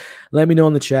 But let me know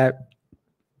in the chat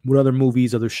what other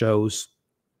movies, other shows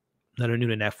that are new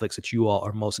to Netflix that you all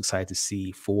are most excited to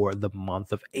see for the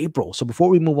month of April. So before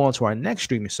we move on to our next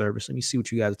streaming service, let me see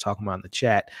what you guys are talking about in the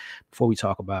chat before we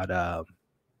talk about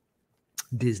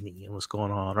Disney and what's going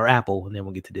on, or Apple, and then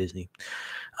we'll get to Disney.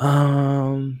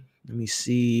 Let me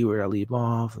see where I leave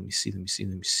off. Let me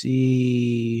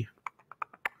see.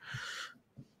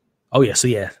 Oh yeah, so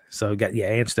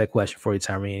answer that question for you,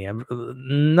 Tyrene.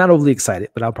 I'm not overly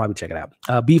excited, but I'll probably check it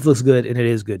out. Beef looks good, and it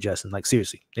is good, Justin. Like,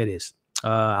 seriously, it is.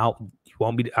 You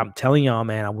won't be. I'm telling y'all,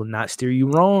 man. I will not steer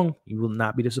you wrong. You will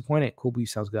not be disappointed. Cool Beef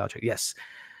sounds good. I'll check. Yes.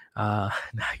 Now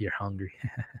you're hungry.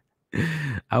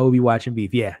 I will be watching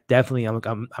Beef. Yeah, definitely.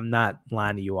 I'm not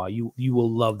lying to you all. You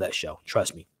will love that show.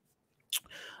 Trust me.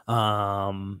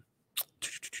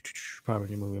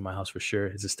 Probably movie in my house for sure.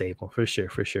 It's a staple for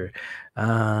sure.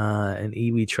 And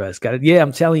we trust. Got it. Yeah,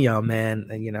 I'm telling y'all, man.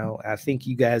 And I think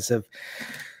you guys have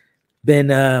been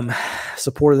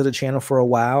supporters of the channel for a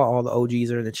while. All the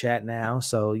OGs are in the chat now,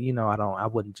 so I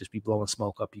wouldn't just be blowing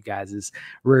smoke up you guys'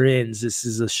 rear ends. This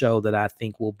is a show that I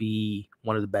think will be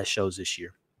one of the best shows this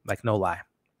year. Like, no lie.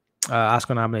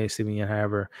 Oscar nominated Steven Yeun,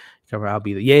 however, I'll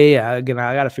be there. Yeah. Again,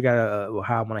 I got to figure out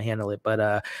how I'm going to handle it.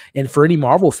 But and for any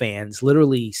Marvel fans,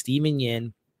 literally, Steven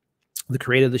Yeun, the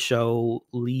creator of the show,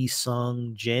 Lee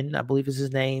Sung Jin, I believe is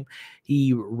his name.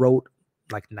 He wrote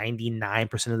like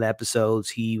 99% of the episodes.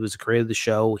 He was the creator of the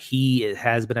show. He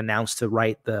has been announced to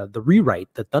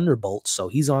rewrite the Thunderbolts. So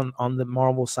he's on the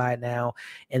Marvel side now.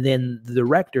 And then the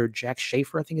director, Jack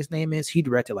Schaefer, I think his name is, he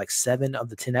directed like 7 of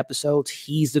the 10 episodes.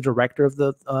 He's the director of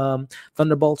the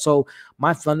Thunderbolts. So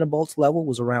my Thunderbolts level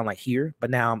was around like here,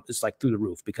 but now it's like through the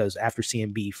roof, because after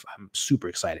seeing Beef, I'm super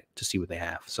excited to see what they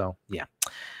have. So yeah.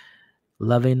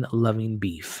 Loving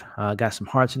Beef. Got some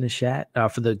hearts in the chat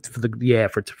for the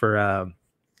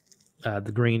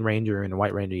Green Ranger and the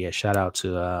White Ranger. Yeah, shout out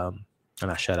to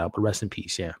not shout out, but rest in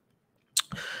peace. Yeah.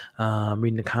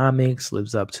 Reading the comics,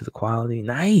 lives up to the quality.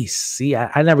 Nice. See,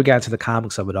 I never got into the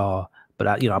comics of it all, but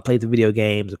I played the video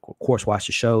games, of course, watched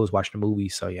the shows, watched the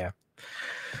movies. So yeah.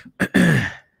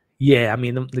 Yeah, I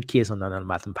mean the kids don't know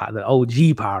nothing about the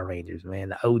OG Power Rangers, man.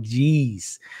 The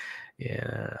OGs.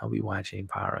 Yeah, I'll be watching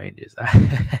Power Rangers.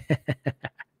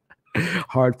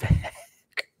 Hard pack.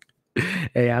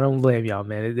 Hey, I don't blame y'all,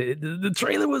 man. The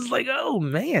trailer was like, oh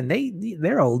man,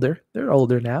 they're older. They're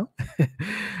older now.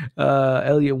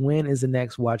 Elliot, when is the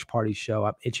next watch party show?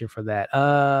 I'm itching for that.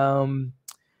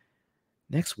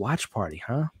 Next watch party,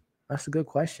 huh? That's a good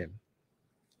question.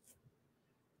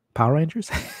 Power Rangers?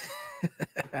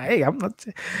 Hey,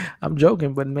 I'm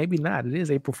joking, but maybe not. It is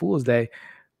April Fool's Day.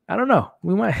 I don't know.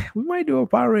 We might do a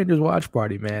Power Rangers watch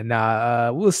party, man.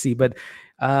 We'll see. But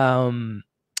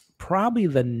probably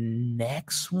the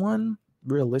next one,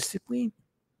 realistically,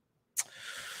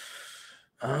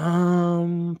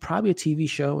 probably a TV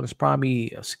show, and it's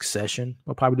probably a Succession.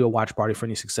 We'll probably do a watch party for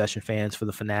any Succession fans for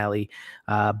the finale.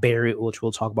 Barry, which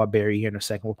we'll talk about Barry here in a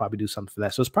second. We'll probably do something for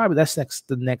that. So it's probably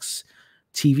the next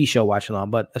TV show watch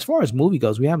along. But as far as movie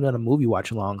goes, we haven't done a movie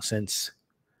watch along since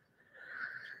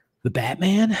The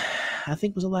Batman, I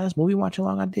think, was the last movie watch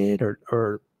along I did,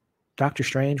 or Doctor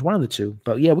Strange, one of the two.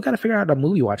 But yeah, we got to figure out a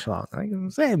movie watch along. Like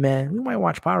I'm saying, man, we might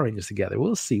watch Power Rangers together.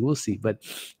 We'll see. But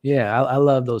yeah, I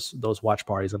love those watch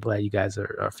parties. I'm glad you guys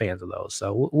are fans of those.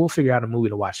 So we'll figure out a movie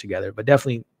to watch together. But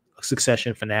definitely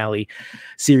Succession finale,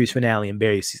 series finale, and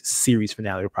Barry series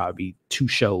finale will probably be 2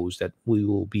 shows that we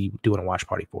will be doing a watch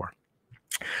party for.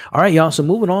 All right, y'all. So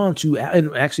moving on to,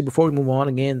 and actually before we move on,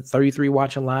 again, 33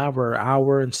 watching live. We're an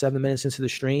hour and 7 minutes into the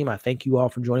stream. I thank you all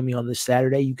for joining me on this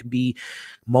Saturday. You could be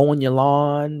mowing your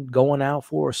lawn, going out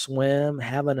for a swim,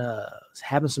 having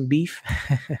some beef,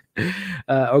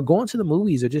 or going to the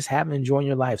movies, or just enjoying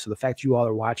your life. So the fact you all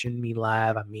are watching me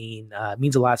live, I mean, it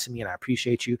means a lot to me, and I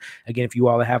appreciate you. Again, if you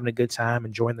all are having a good time,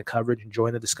 enjoying the coverage,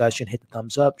 enjoying the discussion, hit the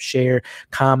thumbs up, share,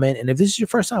 comment, and if this is your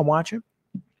first time watching,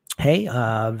 hey,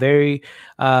 very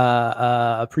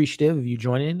appreciative of you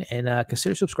joining, and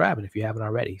consider subscribing if you haven't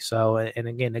already. So, and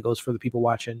again, that goes for the people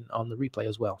watching on the replay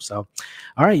as well. So,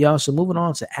 all right, y'all. So moving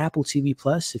on to Apple TV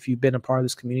Plus. If you've been a part of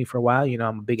this community for a while, you know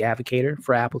I'm a big advocate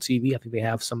for Apple TV. I think they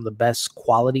have some of the best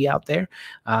quality out there.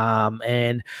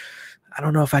 And I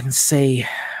don't know if I can say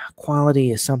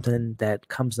quality is something that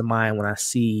comes to mind when I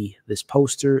see this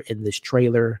poster in this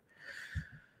trailer.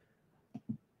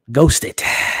 Ghosted,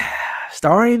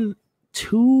 starring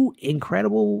two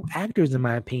incredible actors, in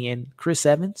my opinion, Chris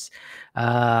Evans,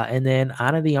 and then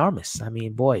Ana de Armas. I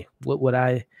mean, boy,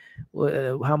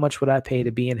 how much would I pay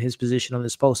to be in his position on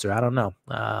this poster? I don't know.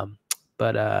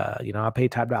 But I pay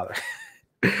top dollar.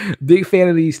 Big fan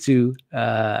of these two.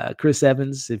 Chris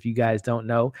Evans, if you guys don't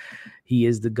know, he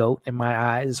is the GOAT in my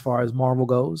eyes as far as Marvel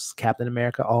goes. Captain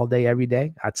America all day, every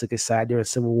day. I took his side during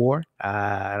Civil War,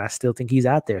 and I still think he's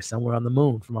out there somewhere on the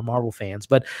moon for my Marvel fans.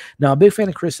 But no, a big fan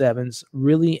of Chris Evans.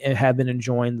 Really have been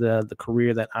enjoying the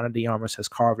career that Ana de Armas has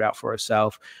carved out for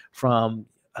herself. From,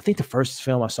 I think the first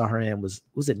film I saw her in was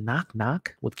it Knock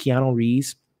Knock with Keanu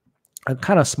Reeves? A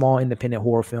kind of small independent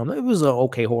horror film. It was an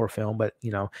okay horror film, but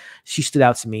she stood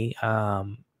out to me.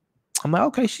 I'm like,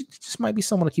 okay, she just might be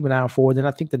someone to keep an eye out for. Then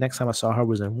I think the next time I saw her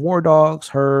was in War Dogs,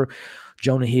 her,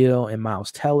 Jonah Hill, and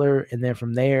Miles Teller. And then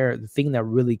from there, the thing that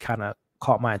really kind of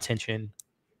caught my attention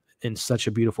in such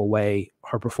a beautiful way,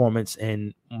 her performance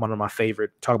in one of my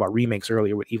favorite, talk about remakes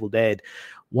earlier with Evil Dead,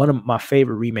 one of my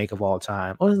favorite remake of all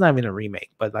time. Well, it's not even a remake,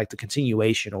 but like the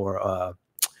continuation or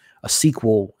a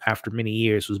sequel after many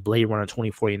years was Blade Runner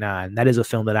 2049. That is a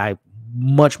film that I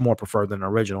much more prefer than the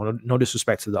original. No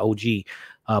disrespect to the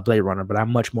OG Blade Runner, but I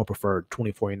much more preferred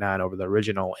 2049 over the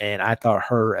original. And I thought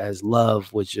her as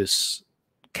Love was just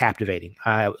captivating.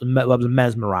 I was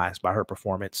mesmerized by her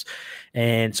performance.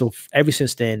 And so ever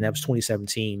since then, that was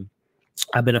 2017,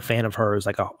 I've been a fan of hers,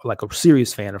 like a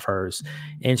serious fan of hers,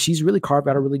 and she's really carved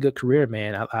out a really good career,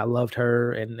 man. I loved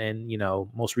her, and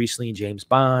most recently in James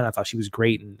Bond, I thought she was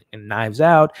great in Knives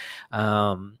Out.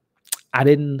 I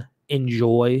didn't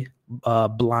enjoy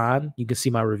Blonde. You can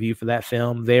see my review for that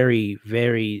film. Very,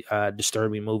 very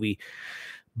disturbing movie,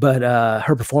 but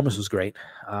her performance was great.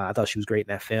 I thought she was great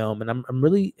in that film, and I'm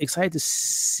really excited to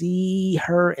see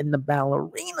her in The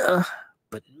Ballerina.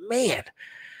 But man,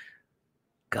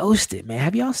 Ghosted, man.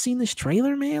 Have y'all seen this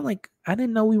trailer, man? Like, I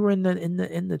didn't know we were in the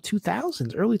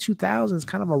 2000s, early 2000s,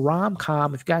 kind of a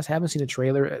rom-com. If you guys haven't seen the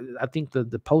trailer, I think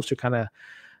the poster kind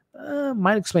of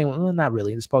might explain. Well, not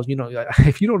really. This poster,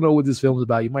 if you don't know what this film is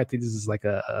about, you might think this is like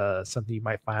a something you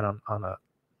might find on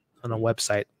a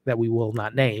website that we will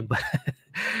not name. But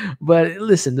but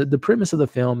listen, the premise of the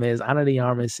film is Ana de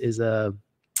Armas is I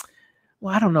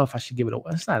don't know if I should give it a.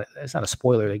 It's not a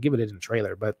spoiler. They give it in the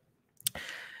trailer, but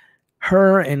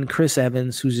her and Chris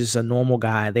Evans, who's just a normal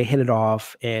guy, they hit it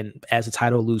off, and as the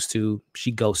title alludes to,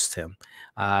 she ghosts him.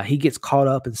 He gets caught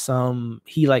up in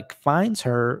he like finds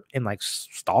her and like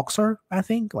stalks her, I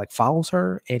think, like follows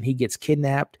her, and he gets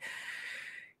kidnapped.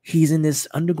 He's in this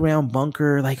underground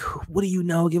bunker. Like, what do you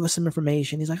know? Give us some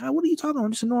information. He's like, oh, what are you talking about?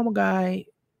 I'm just a normal guy.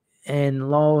 And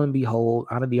lo and behold,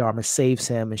 Ana de Armas saves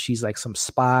him, and she's like some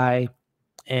spy.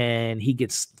 And he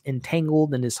gets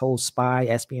entangled in this whole spy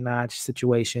espionage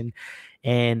situation.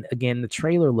 And again, the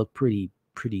trailer looked pretty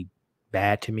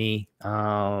bad to me.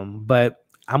 But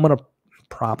I'm going to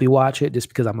probably watch it just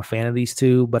because I'm a fan of these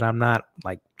two, but I'm not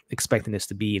like expecting this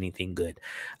to be anything good.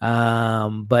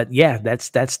 But yeah, that's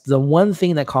the one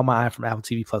thing that caught my eye from Apple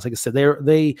TV Plus. Like I said,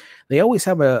 they always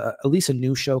have at least a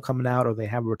new show coming out, or they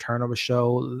have a return of a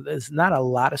show. There's not a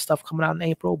lot of stuff coming out in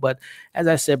April, but as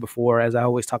I said before, as I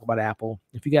always talk about Apple,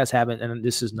 if you guys haven't, and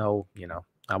this is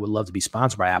I would love to be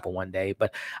sponsored by Apple one day,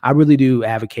 but I really do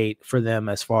advocate for them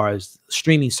as far as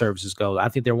streaming services go. I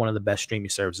think they're one of the best streaming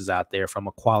services out there from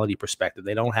a quality perspective.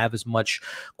 They don't have as much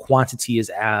quantity as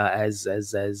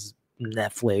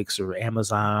Netflix or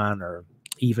Amazon or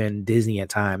even Disney at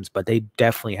times, but they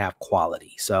definitely have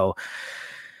quality. So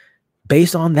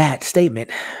based on that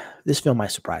statement, this film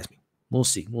might surprise me. We'll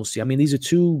see. I mean, these are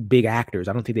two big actors.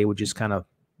 I don't think they would just kind of,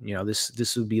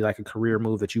 this would be like a career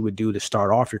move that you would do to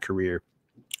start off your career.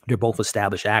 they're both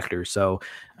established actors, so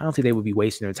I don't think they would be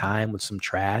wasting their time with some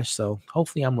trash. So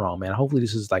hopefully I'm wrong, man. Hopefully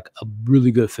this is like a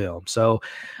really good film. So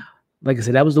like I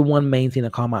said, that was the one main thing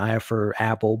that caught my eye for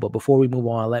Apple. But before we move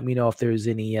on, let me know if there's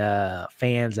any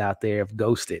fans out there of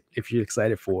Ghosted, if you're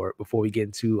excited for it, before we get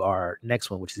into our next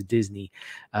one, which is Disney.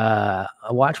 A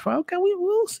watch for, okay,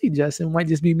 we'll see, Justin. It might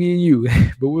just be me and you,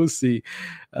 but we'll see.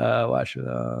 Watch it.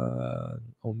 Or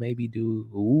maybe do,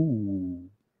 ooh.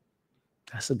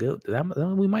 That's a good.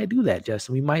 We might do that,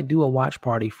 Justin. We might do a watch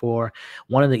party for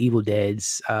one of the Evil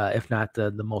Deads, if not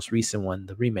the most recent one,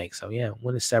 the remake. So yeah,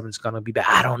 when is Severance gonna be back?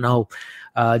 I don't know.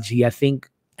 I think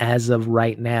as of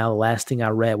right now, the last thing I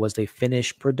read was they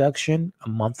finished production a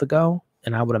month ago,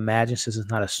 and I would imagine since it's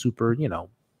not a super,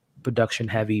 production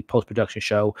heavy post production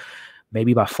show,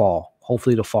 maybe by fall.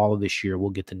 Hopefully, the fall of this year,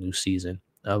 we'll get the new season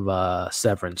of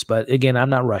Severance. But again, I'm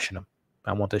not rushing them.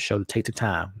 I want the show to take the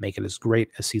time, make it as great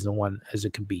as season 1 as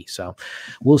it can be. So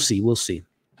we'll see. We'll see.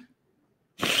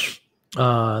 They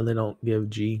don't give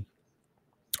G.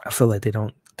 I feel like they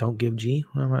don't give G.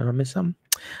 I miss something.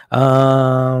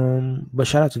 But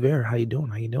shout out to Vera. How you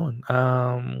doing?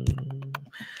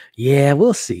 Yeah,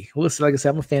 we'll see. We'll see. Like I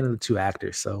said, I'm a fan of the two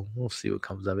actors, so we'll see what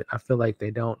comes of it. I feel like they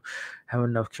don't have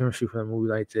enough chemistry for a movie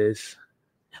like this.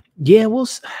 Yeah,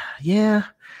 yeah.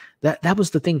 That was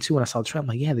the thing too. When I saw the trailer, I'm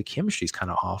like, yeah, the chemistry's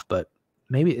kind of off, but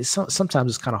maybe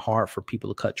sometimes it's kind of hard for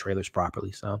people to cut trailers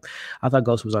properly. So I thought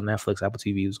Ghost was on Netflix. Apple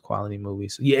TV was a quality movie.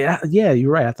 So yeah,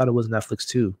 you're right. I thought it was Netflix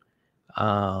too.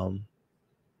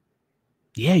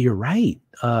 Yeah, you're right,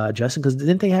 Justin, because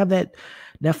didn't they have that?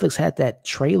 Netflix had that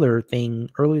trailer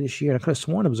thing earlier this year, and I could have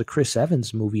sworn it was a Chris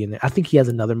Evans movie in there. I think he has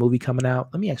another movie coming out.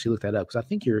 Let me actually look that up, because I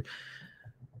think you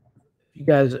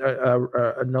guys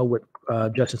know what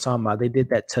Justin's talking about. They did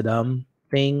that Tadum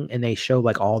thing, and they showed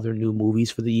like all their new movies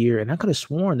for the year. And I could have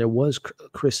sworn there was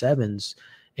Chris Evans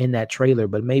in that trailer,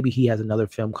 but maybe he has another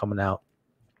film coming out,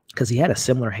 because he had a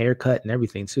similar haircut and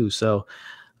everything too. So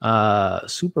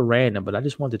super random, but I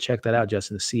just wanted to check that out,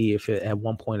 Justin, to see if it at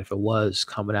one point if it was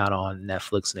coming out on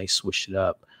Netflix and they switched it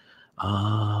up.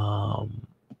 Oh,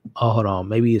 hold on,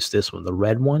 maybe it's this one, the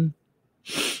red one.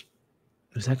 Is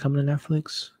that coming to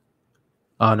Netflix?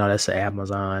 Oh no, that's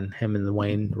Amazon. Him and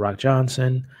Dwayne Rock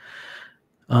Johnson.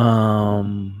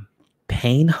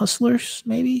 Pain Hustlers,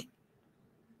 maybe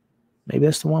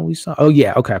that's the one we saw. Oh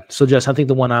yeah, okay. So just I think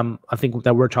the one I think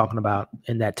that we're talking about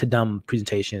in that Tadum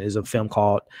presentation is a film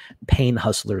called Pain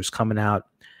Hustlers, coming out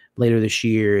later this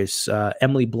year. It's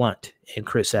Emily Blunt and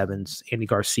Chris Evans, Andy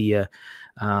Garcia,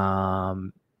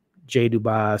 Jay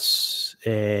Dubas,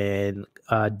 and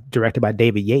directed by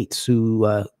David Yates, who,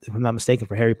 if I'm not mistaken,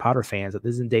 for Harry Potter fans,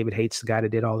 isn't David Yates the guy that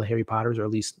did all the Harry Potters, or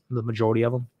at least the majority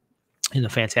of them, in the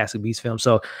Fantastic Beasts film?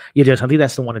 So yeah, just I think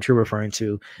that's the one that you're referring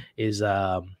to, is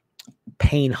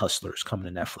Pain Hustlers,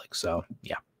 coming to Netflix. So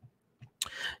yeah,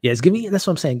 it's giving me, that's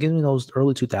what I'm saying, giving me those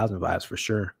early 2000 vibes for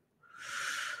sure.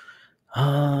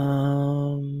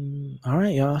 All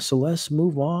right, y'all. So let's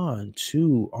move on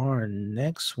to our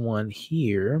next one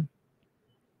here.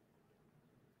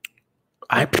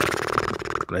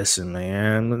 Listen,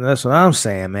 man, that's what I'm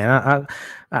saying, man.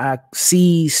 I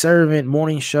see Servant,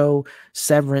 Morning Show,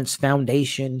 Severance,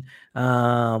 Foundation,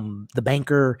 The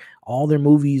Banker, all their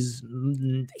movies,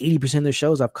 80% of their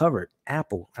shows I've covered.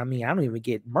 Apple, I mean, I don't even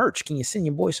get merch. Can you send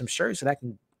your boy some shirts that I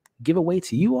can give away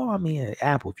to you all? I mean,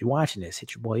 Apple, if you're watching this,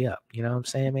 hit your boy up. You know what I'm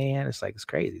saying, man? It's like, it's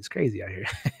crazy out here.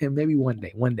 Maybe one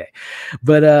day.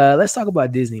 But let's talk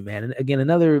about Disney, man. And again,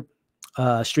 another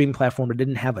streaming platform that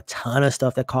didn't have a ton of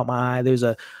stuff that caught my eye. There's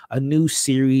a new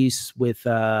series with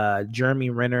Jeremy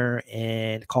Renner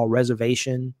and called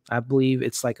Reservation. I believe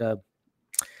it's like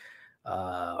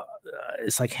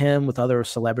it's like him with other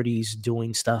celebrities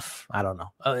doing stuff. I don't know.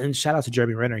 And shout out to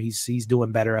Jeremy Renner. He's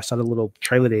doing better. I saw the little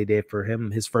trailer they did for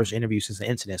him, his first interview since the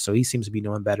incident. So he seems to be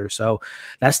doing better. So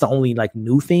that's the only like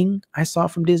new thing I saw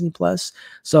from Disney Plus.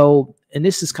 So, and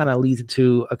this is kind of leads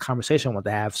into a conversation I want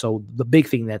to have. So the big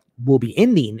thing that will be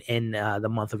ending in the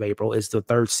month of April is the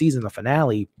third season, the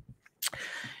finale.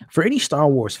 For any Star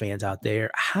Wars fans out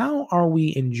there, how are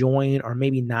we enjoying or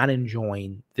maybe not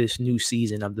enjoying this new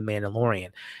season of The Mandalorian?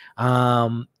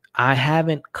 I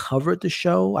haven't covered the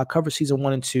show. I covered season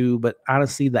 1 and 2, but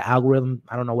honestly, the algorithm,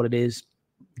 I don't know what it is,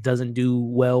 doesn't do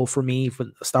well for me for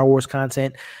Star Wars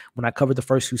content. When I covered the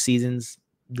first 2 seasons,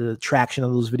 the traction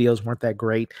of those videos weren't that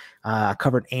great. I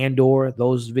covered Andor.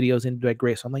 Those videos didn't do that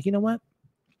great. So I'm like, you know what?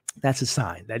 That's a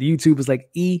sign that YouTube is like,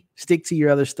 stick to your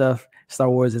other stuff. Star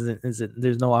Wars isn't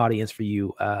there's no audience for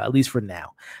you, at least for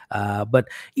now. But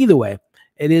either way,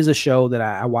 it is a show that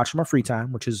I watch in my free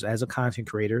time, which is as a content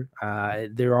creator.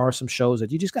 There are some shows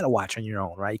that you just got to watch on your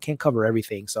own, right? You can't cover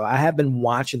everything. So I have been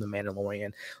watching The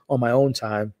Mandalorian on my own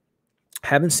time.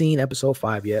 Haven't seen episode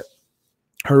 5 yet.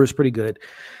 Heard it's pretty good.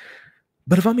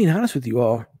 But if I'm being honest with you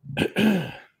all,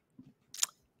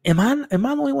 am I the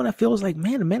only one that feels like,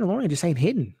 man, The Mandalorian just ain't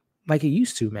hitting like it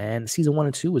used to, man? Season 1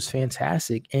 and 2 was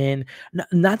fantastic. And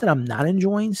not that I'm not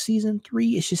enjoying season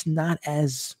 3, it's just not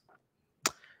as,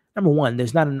 number one,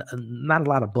 there's not a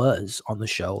lot of buzz on the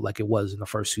show like it was in the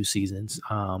first 2 seasons.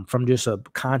 From just a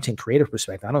content creative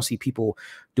perspective, I don't see people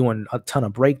doing a ton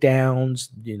of breakdowns,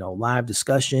 live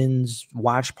discussions,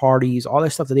 watch parties, all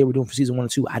that stuff that they were doing for season 1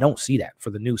 and 2. I don't see that for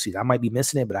the new season. I might be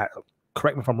missing it, but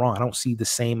correct me if I'm wrong, I don't see the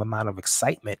same amount of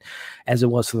excitement as it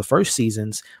was for the first 2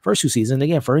 seasons.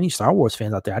 Again, for any Star Wars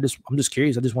fans out there, I'm just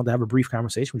curious. I just want to have a brief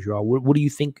conversation with you all. What do you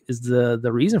think is the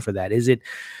reason for that? Is it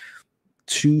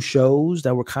 2 shows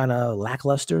that were kind of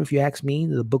lackluster, if you ask me?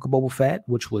 The Book of Boba Fett,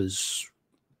 which was,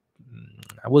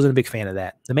 I wasn't a big fan of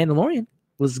that. The Mandalorian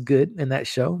was good in that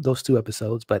show, those 2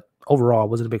 episodes, but overall, I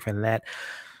wasn't a big fan of that.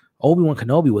 Obi-Wan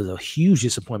Kenobi was a huge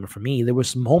disappointment for me. There were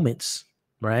some moments,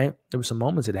 right? There were some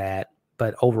moments it had,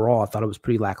 but overall, I thought it was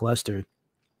pretty lackluster.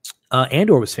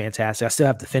 Andor was fantastic. I still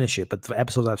have to finish it, but the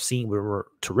episodes I've seen were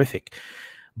terrific.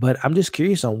 But I'm just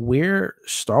curious on where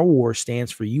Star Wars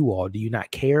stands for you all. Do you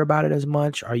not care about it as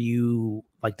much? Are you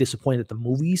like disappointed that the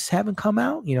movies haven't come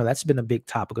out? That's been a big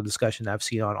topic of discussion I've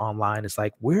seen online. It's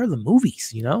like, where are the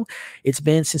movies? It's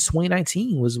been since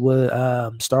 2019 was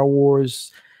what Star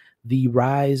Wars, The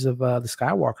Rise of the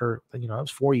Skywalker. It was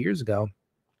 4 years ago.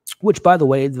 Which, by the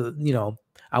way,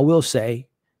 I will say,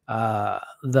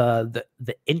 the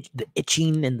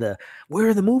itching and the where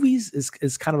are the movies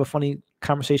is kind of a funny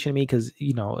conversation to me, because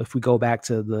if we go back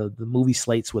to the movie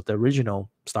slates with the original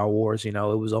Star Wars, it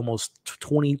was almost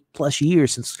 20 plus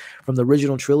years since from the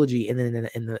original trilogy, and then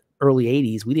in the early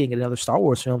 80s we didn't get another Star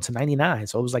Wars film to 99,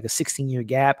 so it was like a 16-year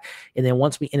gap. And then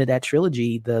once we ended that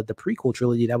trilogy, the prequel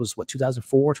trilogy, that was what,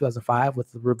 2004 2005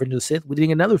 with the Revenge of the Sith, we didn't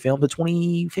get another film to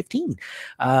 2015.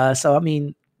 So I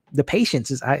mean, the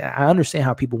patience is, I understand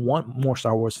how people want more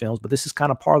Star Wars films, but this is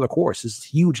kind of par of the course. There's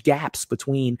huge gaps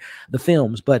between the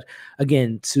films. But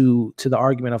again, to the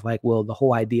argument of like, well, the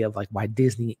whole idea of like why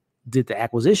Disney did the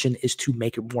acquisition is to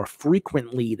make it more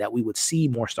frequently that we would see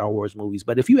more Star Wars movies.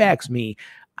 But if you ask me,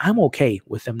 I'm okay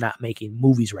with them not making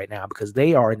movies right now, because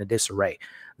they are in a disarray.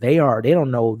 They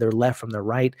don't know their left from their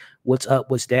right, what's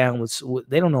up, what's down,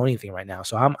 they don't know anything right now.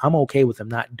 So I'm okay with them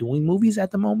not doing movies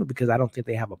at the moment, because I don't think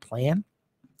they have a plan.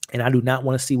 And I do not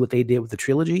want to see what they did with the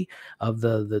trilogy of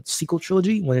the sequel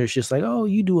trilogy, when it's just like, oh,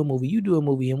 you do a movie,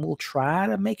 and we'll try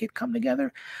to make it come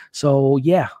together. So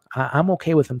yeah, I'm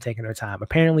okay with them taking their time.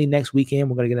 Apparently next weekend,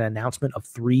 we're going to get an announcement of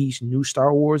 3 new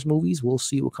Star Wars movies. We'll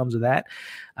see what comes of that.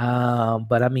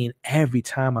 But I mean, every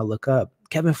time I look up,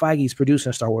 Kevin Feige is producing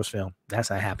a Star Wars film.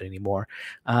 That's not happening anymore.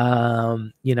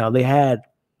 They had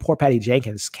poor Patty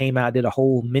Jenkins came out, did a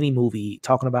whole mini movie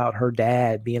talking about her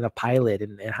dad being a pilot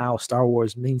and how Star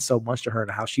Wars means so much to her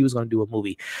and how she was going to do a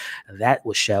movie. That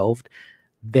was shelved.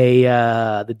 They,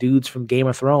 the dudes from Game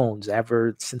of Thrones,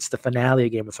 since the finale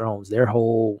of Game of Thrones, their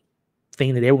whole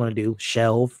thing that they were going to do,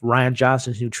 shelved. Rian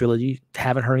Johnson's new trilogy,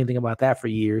 haven't heard anything about that for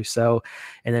years. So,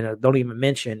 and then don't even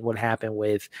mention what happened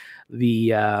with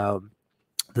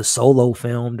the Solo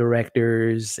film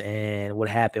directors and what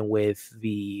happened with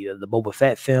the Boba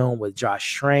Fett film with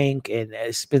Josh Trank, and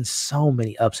it's been so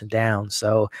many ups and downs.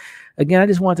 So again, I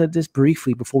just wanted to just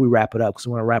briefly, before we wrap it up, because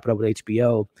we want to wrap it up with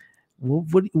HBO,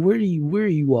 where are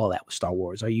you all at with Star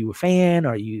Wars? Are you a fan?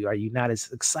 Are you not as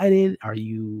excited? Are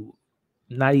you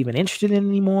not even interested in it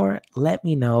anymore? Let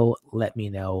me know.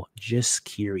 Just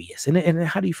curious. And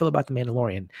how do you feel about The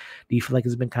Mandalorian? Do you feel like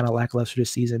it's been kind of lackluster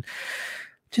this season?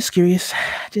 Just curious.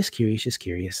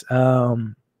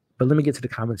 But let me get to the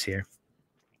comments here.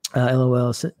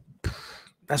 LOL.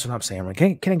 That's what I'm saying. Like,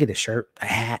 can I get a shirt, a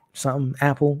hat, something?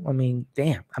 Apple. I mean,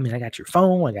 damn. I mean, I got your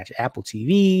phone. I got your Apple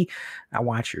TV. I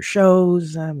watch your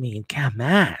shows. I mean, come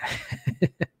on.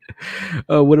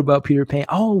 What about Peter Pan?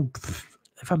 Oh,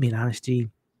 if I'm being honest, G,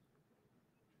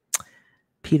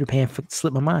 Peter Pan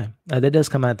slipped my mind. That does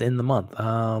come out at the end of the month.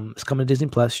 It's coming to Disney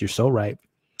Plus. You're so right.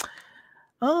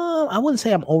 I wouldn't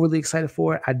say I'm overly excited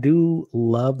for it. I do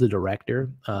love the director.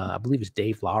 I believe it's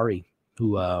Dave Lowry,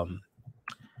 who, I'm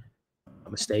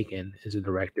mistaken, is the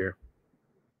director.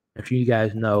 If you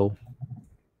guys know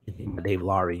Dave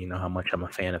Lowry, you know how much I'm a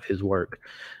fan of his work.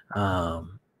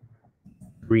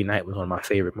 Green Knight was one of my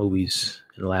favorite movies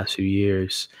in the last few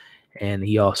years. And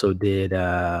he also did,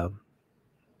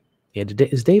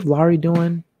 is Dave Lowry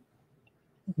doing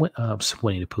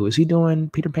Winnie the Pooh. Is he doing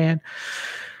Peter Pan?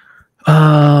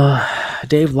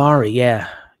 Dave Laurie. Yeah.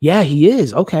 Yeah, he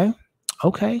is. Okay.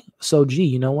 Okay. So, gee,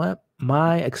 you know what?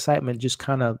 My excitement just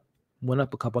kind of went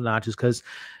up a couple notches because,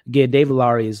 again, David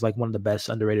Laurie is like one of the best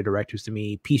underrated directors to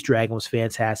me. Peace Dragon was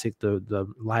fantastic. The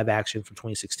live action from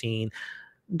 2016.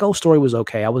 Ghost Story was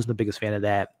okay. I wasn't the biggest fan of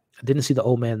that. I didn't see The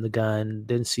Old Man and the Gun.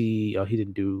 Didn't see, he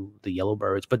didn't do The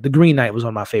Yellowbirds, but The Green Knight was one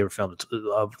of my favorite films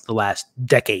of the last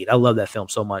decade. I love that film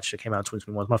so much. It came out in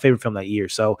 2021. It's my favorite film that year.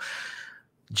 So,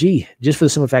 gee, just for the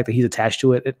simple fact that he's attached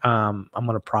to it, I'm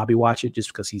going to probably watch it just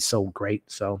because he's so great.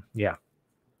 So, yeah.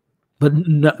 But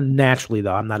naturally,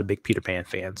 though, I'm not a big Peter Pan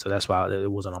fan. So that's why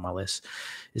it wasn't on my list.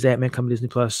 Is that man coming to Disney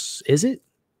Plus? Is it?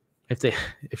 If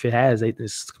it has,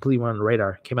 it's completely on the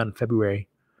radar. Came out in February.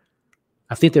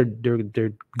 I think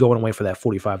they're going away for that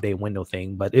 45-day window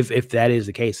thing. But if that is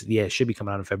the case, yeah, it should be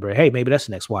coming out in February. Hey, maybe that's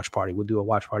the next watch party. We'll do a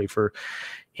watch party for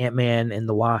Ant-Man and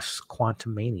the Wasp: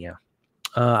 Quantumania.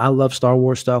 I love Star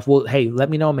Wars stuff. Well, hey,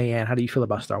 let me know, man. How do you feel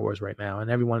about Star Wars right now?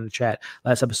 And everyone in the chat,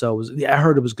 last episode was, I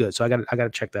heard it was good, so I got to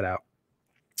check that out.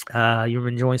 You're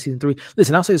enjoying season 3.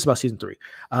 Listen, I'll say this about season 3.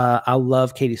 I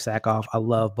love Katie Sackhoff. I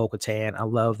love Bo-Katan. I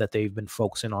love that they've been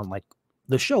focusing on, like,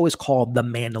 the show is called The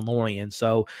Mandalorian.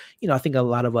 So, I think a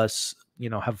lot of us,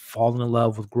 have fallen in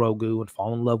love with Grogu and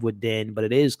fallen in love with Din, but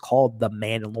it is called The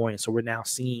Mandalorian. So we're now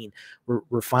seeing,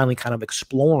 we're finally kind of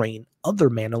exploring other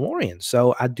Mandalorians.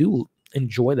 So I do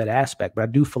enjoy that aspect, but I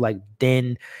do feel like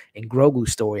Din and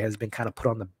Grogu's story has been kind of put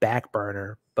on the back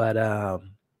burner. But I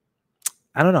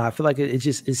don't know. I feel like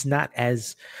it's not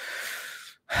as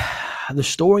the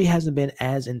story hasn't been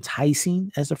as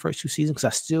enticing as the first 2 seasons,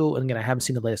 because and again, I haven't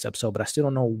seen the latest episode, but I still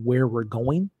don't know where we're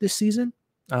going this season.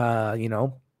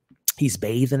 He's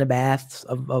bathed in a bath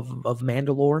of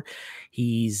Mandalore.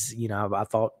 He's, I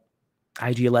thought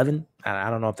IG-11. I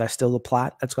don't know if that's still the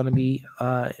plot that's going to be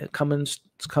coming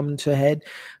to a head.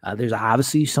 There's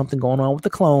obviously something going on with the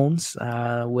clones.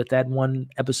 With that one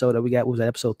episode that we got, was that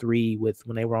episode 3 with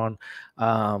when they were on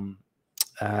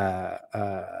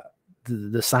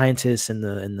the scientists and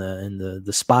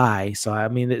the spy. So I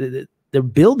mean, they're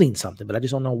building something, but I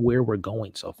just don't know where we're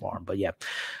going so far. But yeah,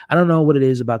 I don't know what it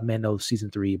is about Mando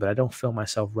season 3, but I don't feel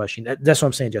myself rushing. That's what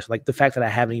I'm saying, Justin. Like, the fact that I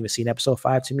haven't even seen episode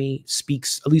 5 to me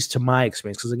speaks, at least to my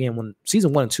experience. Because again, when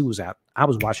season 1 and 2 was out, I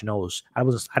was watching those. I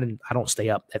don't stay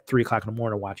up at 3 o'clock in the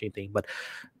morning to watch anything, but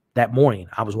that morning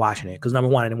I was watching it because, number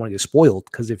one, I didn't want to get spoiled,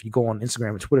 because if you go on Instagram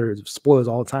and Twitter, it spoils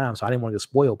all the time. So I didn't want to get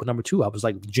spoiled. But number 2, I was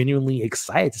like genuinely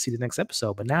excited to see the next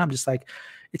episode. But now I'm just like,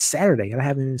 it's Saturday and I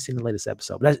haven't even seen the latest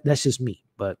episode. But that's just me.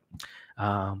 But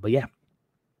yeah,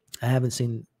 I haven't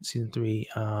seen season 3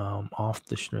 off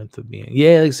the strength of being,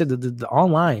 like I said, the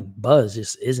online buzz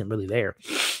just isn't really there.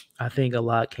 I think a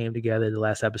lot came together the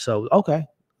last episode. Okay,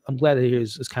 I'm glad that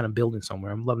it's kind of building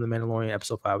somewhere. I'm loving The Mandalorian.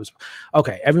 Episode 5 was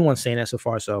okay. Everyone's saying that so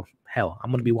far. So hell,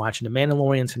 I'm gonna be watching The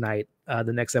Mandalorian tonight,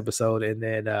 the next episode, and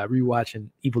then rewatching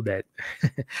Evil Dead.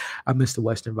 I missed the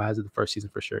Western vibes of the first season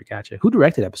for sure. Gotcha. Who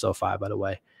directed episode 5, by the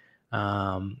way?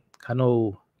 I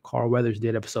know Carl Weathers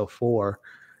did episode 4.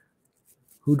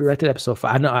 Who directed episode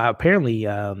 5? I know apparently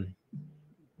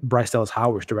Bryce Dallas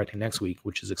Howard's directing next week,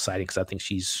 which is exciting because I think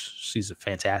she's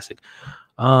fantastic.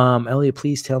 Elliot,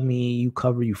 please tell me you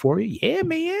cover Euphoria. Yeah,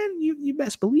 man, you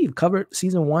best believe. Covered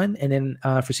season 1, and then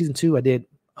for season 2, I did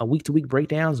a week-to-week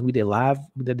breakdowns. We did live.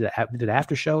 We did the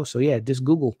after show. So yeah, just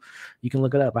Google. You can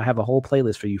look it up. I have a whole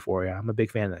playlist for Euphoria. I'm a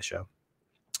big fan of that show.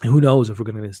 And who knows if we're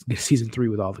going to get season 3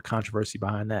 with all the controversy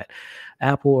behind that.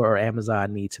 Apple or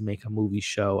Amazon need to make a movie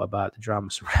show about the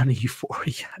drama surrounding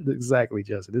Euphoria. Exactly,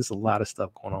 Justin. There's a lot of stuff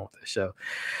going on with this show.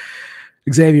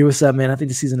 Xavier, what's up, man? I think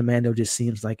the season of Mando just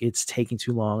seems like it's taking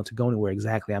too long to go anywhere.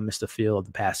 Exactly. I missed the feel of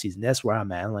the past season. That's where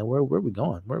I'm at. I'm like, where are we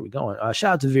going? Where are we going?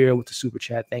 Shout out to Vera with the super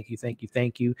chat. Thank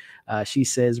you. She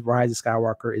says Rise of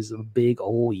Skywalker is a big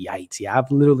old yikes. Yeah, I've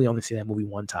literally only seen that movie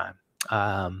one time.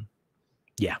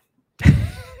 Yeah.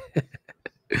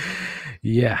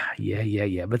 Yeah.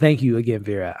 But thank you again,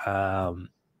 Vera.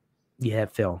 Yeah,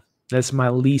 Phil. That's my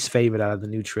least favorite out of the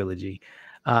new trilogy.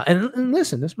 And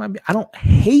listen, this might be, I don't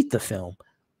hate the film,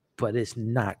 but it's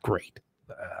not great.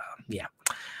 Yeah.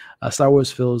 Star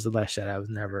Wars feels The Last Jedi was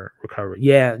never recovered.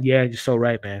 Yeah, you're so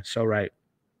right, man. So right.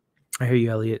 I hear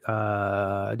you, Elliot.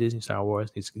 Disney Star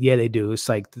Wars. Yeah, they do. It's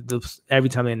like every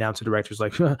time they announce a director, it's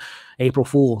like April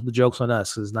Fool. The joke's on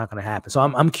us. It's not going to happen. So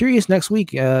I'm curious next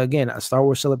week. Again, a Star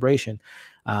Wars celebration.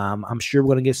 I'm sure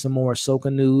we're going to get some more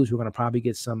Ahsoka news. We're going to probably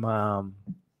get some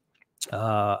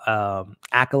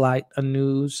Acolyte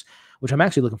news, which I'm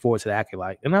actually looking forward to the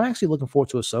Acolyte, and I'm actually looking forward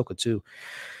to Ahsoka too.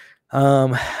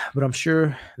 Um, but I'm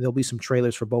sure there'll be some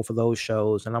trailers for both of those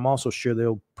shows, and I'm also sure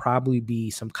there'll probably be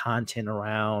some content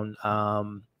around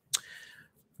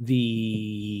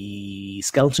the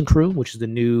Skeleton Crew, which is the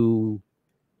new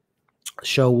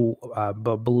show,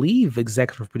 believe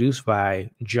executive produced by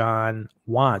John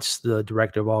Watts, the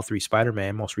director of all three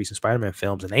Spider-Man, most recent Spider-Man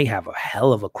films, and they have a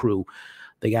hell of a crew.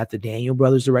 They got the Daniel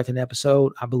brothers directing an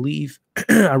episode, I believe.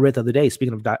 I read the other day,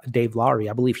 speaking of Dave Lowry,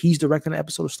 I believe he's directing an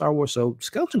episode of Star Wars. So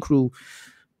Skeleton Crew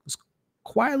is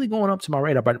quietly going up to my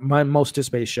radar. But my most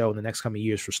anticipated show in the next coming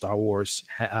years for Star Wars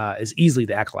is easily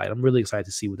The Acolyte. I'm really excited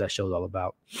to see what that show is all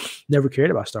about. Never cared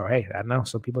about Star Wars. Hey, I know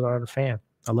some people aren't a fan.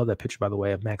 I love that picture, by the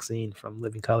way, of Maxine from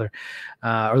Living Color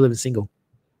or Living Single.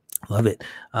 Love it.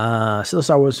 Still a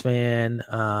Star Wars fan,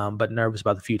 but nervous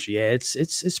about the future. Yeah,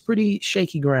 it's pretty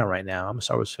shaky ground right now. I'm a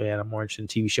Star Wars fan. I'm more interested in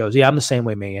TV shows. Yeah, I'm the same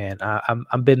way, man. I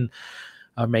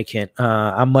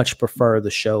much prefer the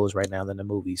shows right now than the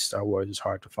movies. Star Wars is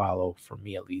hard to follow for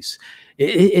me, at least.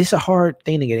 It's a hard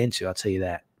thing to get into. I'll tell you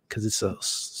that, because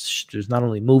there's not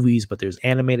only movies, but there's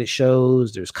animated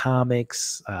shows, there's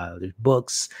comics, there's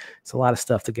books. It's a lot of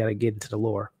stuff to gotta get into the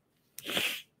lore.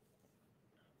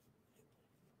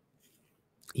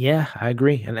 Yeah, I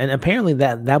agree. And apparently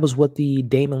that was what the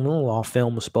Damon Lindelof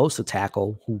film was supposed to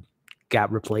tackle, who got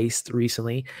replaced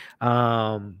recently.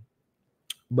 But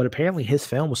apparently his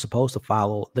film was supposed to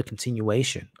follow the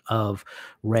continuation of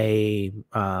Rey,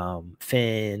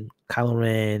 Finn, Kylo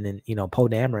Ren, and Poe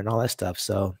Dameron and all that stuff.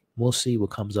 So we'll see what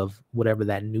comes of whatever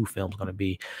that new film's going to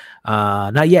be.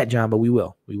 Not yet, John, but we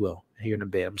will here in a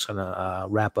bit. I'm just gonna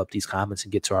wrap up these comments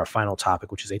and get to our final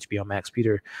topic, which is HBO Max.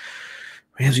 Peter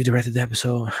Ramsey directed the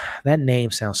episode. That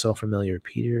name sounds so familiar.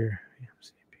 Peter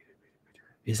Ramsey.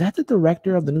 Is that the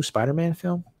director of the new Spider-Man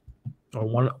film,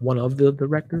 or one of the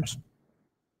directors?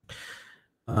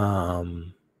 So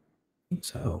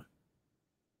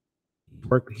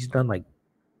he's done like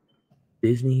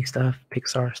Disney stuff,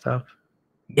 Pixar stuff.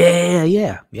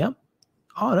 Yep.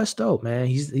 Oh, that's dope, man.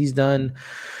 He's done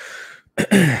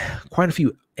quite a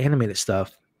few animated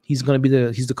stuff. He's going to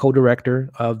be he's the co-director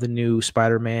of the new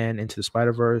Spider-Man Into the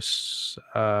Spider-Verse.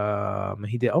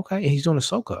 He did okay. He's doing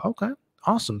Ahsoka. Okay,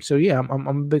 awesome. So yeah, I'm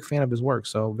a big fan of his work.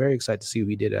 So very excited to see what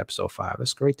he did at episode 5.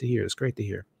 That's great to hear.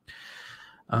 Speaking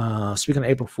of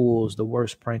April Fools, the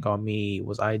worst prank on me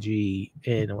was IG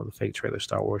in with a fake trailer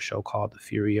Star Wars show called The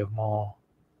Fury of Maul.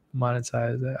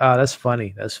 Monetize that. Oh, that's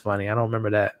funny. I don't remember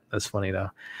that. That's funny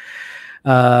though.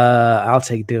 I'll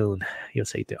take Dune. You'll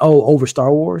take Dune. Oh, over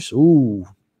Star Wars? Ooh.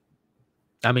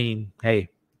 I mean, hey,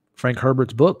 Frank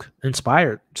Herbert's book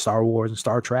inspired Star Wars and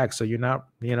Star Trek. So you're not,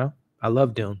 I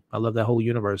love Dune. I love that whole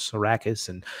universe, Arrakis,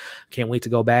 and can't wait to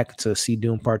go back to see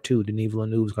Dune Part 2. Denis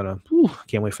Villeneuve's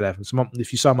can't wait for that.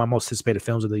 If you saw my most anticipated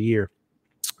films of the year,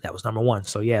 that was number 1.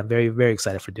 So yeah, very, very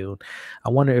excited for Dune.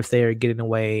 I wonder if they're getting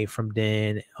away from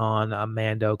Din on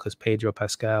Mando because Pedro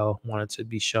Pascal wanted to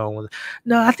be shown.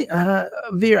 No, I think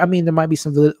there might be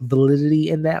some validity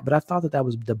in that, but I thought that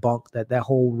was debunked, that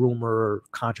whole rumor or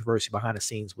controversy behind the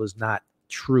scenes was not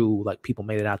true like people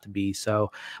made it out to be.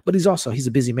 So, but he's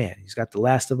a busy man. He's got The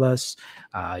Last of Us.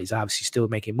 He's obviously still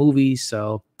making movies.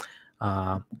 So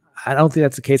I don't think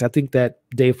that's the case. I think that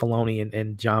Dave Filoni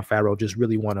and Jon Favreau just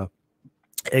really want to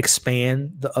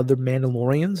expand the other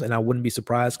Mandalorians, and I wouldn't be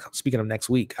surprised, speaking of next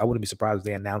week, I wouldn't be surprised if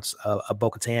they announce a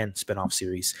Bo-Katan spinoff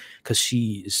series, because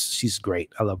she's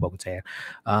great. I love Bo-Katan.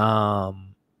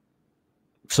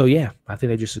 So yeah, I think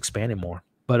they're just expanding more,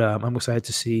 but I'm excited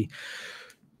to see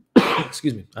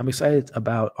excuse me, I'm excited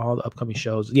about all the upcoming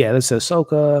shows. Yeah, this is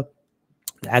Ahsoka,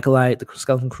 The Acolyte, The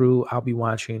Skeleton Crew. I'll be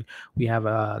watching. We have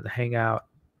the Hangout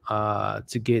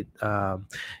to get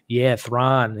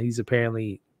Thrawn. He's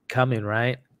apparently coming,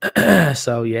 right?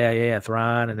 So yeah,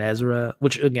 Thrawn and Ezra,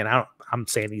 which again, I'm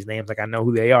saying these names like I know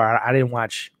who they are. I didn't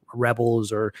watch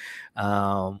Rebels or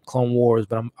Clone Wars,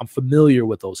 but I'm familiar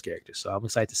with those characters. So I'm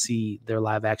excited to see their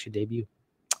live action debut.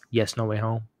 Yes, No Way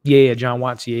Home. Yeah, John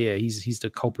Watts. Yeah, he's the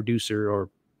co-producer or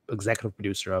executive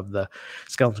producer of the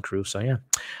Skeleton Crew. So yeah.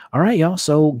 All right, y'all.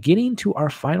 So getting to our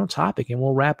final topic, and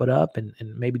we'll wrap it up and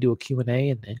maybe do a Q&A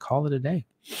and call it a day.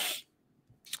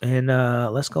 And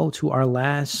let's go to our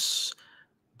last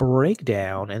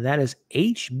breakdown, and that is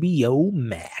HBO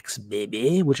Max,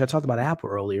 baby, which I talked about Apple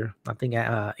earlier. I think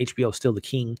HBO is still the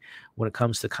king when it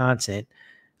comes to content.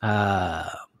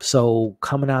 So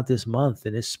coming out this month,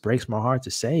 and this breaks my heart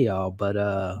to say, y'all, but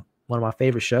one of my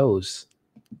favorite shows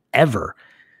ever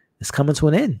is coming to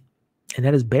an end, and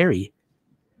that is Barry.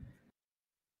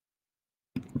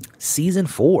 Season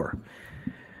 4.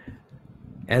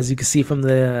 As you can see from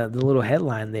the little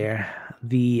headline there,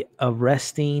 the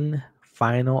arresting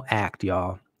final act,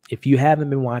 y'all, if you haven't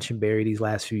been watching Barry these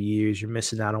last few years, you're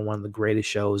missing out on one of the greatest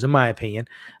shows, in my opinion,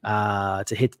 to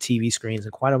hit the TV screens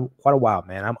in quite a while,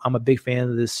 man. I'm a big fan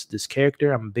of this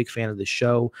character. I'm a big fan of the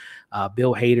show.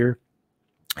 Bill Hader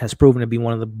has proven to be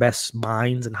one of the best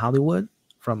minds in Hollywood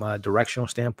from a directional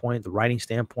standpoint, the writing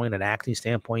standpoint, an acting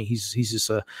standpoint. He's just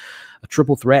a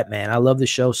triple threat, man. I love the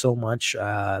show so much.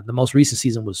 The most recent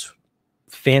season was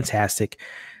fantastic.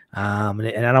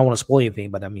 And I don't want to spoil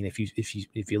anything, but I mean, if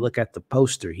you look at the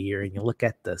poster here and you look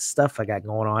at the stuff I got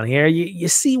going on here, you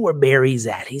see where Barry's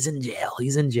at. He's in jail.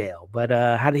 He's in jail. But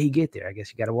how did he get there? I guess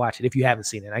you got to watch it if you haven't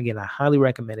seen it. Again, I highly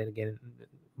recommend it. Again,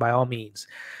 by all means,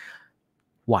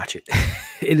 watch it.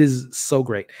 It is so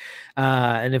great.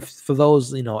 And if for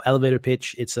those, elevator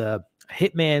pitch, it's a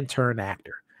hitman turned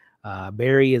actor.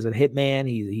 Barry is a hitman.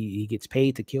 He gets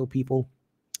paid to kill people.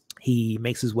 He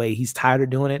makes his way. He's tired of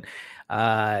doing it.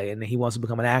 And he wants to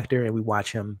become an actor, and we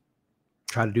watch him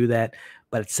try to do that.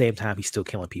 But at the same time, he's still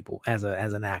killing people as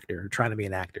an actor, trying to be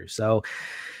an actor. So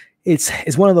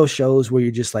it's one of those shows where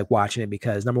you're just like watching it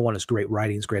because number one, it's great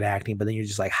writing, it's great acting, but then you're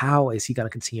just like, how is he going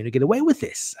to continue to get away with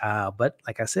this? But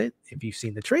like I said, if you've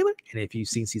seen the trailer and if you've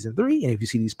seen season 3 and if you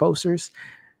see these posters,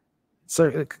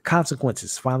 certain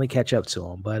consequences finally catch up to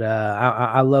him. But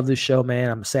I love this show, man.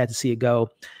 I'm sad to see it go.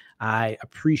 I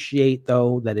appreciate,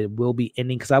 though, that it will be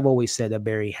ending because I've always said that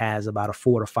Barry has about a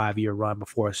 4 to 5 year run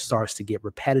before it starts to get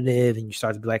repetitive and you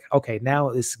start to be like, okay, now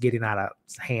it's getting out of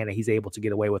hand and he's able to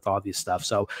get away with all this stuff.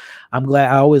 So I'm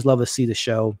glad. I always love to see the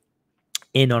show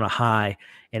end on a high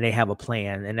and they have a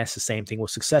plan. And that's the same thing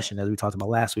with Succession, as we talked about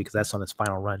last week, because that's on its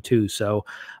final run too. So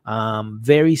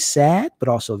very sad, but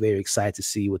also very excited to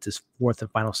see what this 4th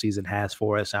and final season has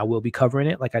for us. I will be covering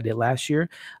it like I did last year.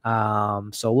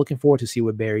 So looking forward to see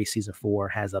what Barry season 4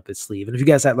 has up its sleeve. And if you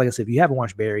guys have, like I said, if you haven't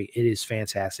watched Barry, it is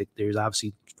fantastic. There's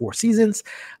obviously 4 seasons,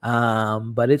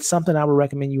 but it's something I would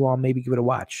recommend you all maybe give it a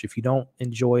watch. If you don't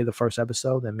enjoy the first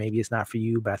episode, then maybe it's not for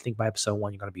you, but I think by episode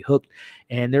 1, you're going to be hooked.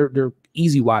 And they're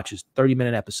easy watches,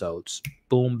 30-minute episodes,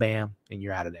 boom, bam, and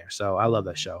you're out of there. So I love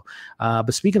that show.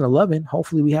 But speaking of loving,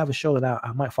 hopefully we have a show that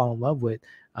I might fall in love with.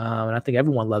 And I think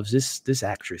everyone loves this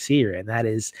actress here, and that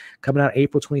is coming out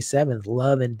April 27th,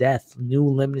 Love and Death, new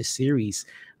limited series,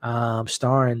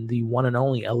 starring the one and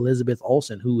only Elizabeth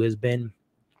Olsen, who has been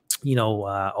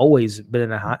always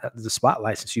been in the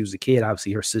spotlight since she was a kid.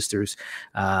 Obviously, her sisters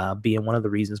being one of the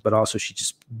reasons, but also she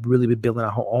just really been building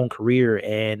out her own career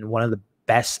and one of the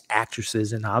best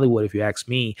actresses in Hollywood, if you ask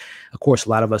me. Of course, a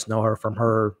lot of us know her from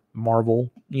her Marvel,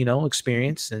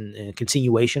 experience and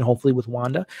continuation, hopefully with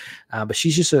Wanda. But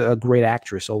she's just a great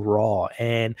actress overall.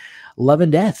 And Love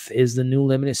and Death is the new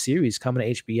limited series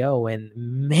coming to HBO. And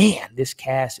man, this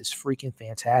cast is freaking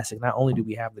fantastic. Not only do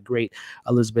we have the great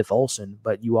Elizabeth Olsen,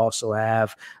 but you also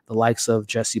have the likes of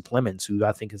Jesse Plemons, who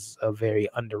I think is a very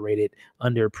underrated,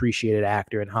 underappreciated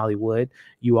actor in Hollywood.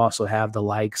 You also have the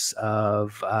likes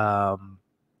of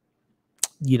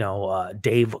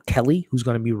Dave Kelly, who's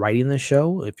going to be writing the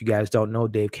show. If you guys don't know,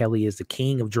 Dave Kelly is the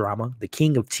king of drama, the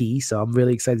king of tea. So I'm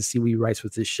really excited to see what he writes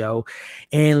with this show.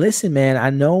 And listen, man,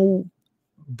 I know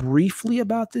briefly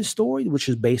about this story, which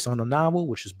is based on a novel,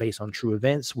 which is based on true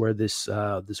events, where this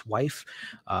wife,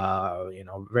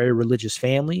 very religious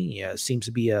family, seems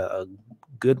to be a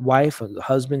good wife, a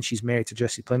husband. She's married to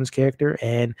Jesse Plemons' character,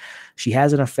 and she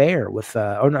has an affair with,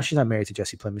 she's not married to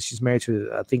Jesse Plemons. She's married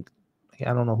to,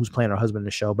 I don't know who's playing her husband in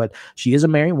the show, but she is a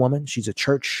married woman. She's a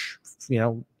church,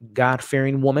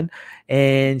 God-fearing woman,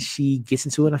 and she gets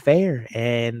into an affair,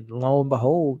 and lo and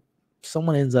behold,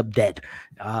 someone ends up dead.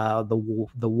 The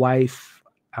wife,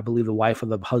 I believe the wife of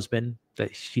the husband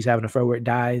that she's having an affair with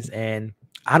dies, and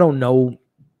I don't know.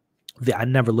 I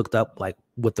never looked up like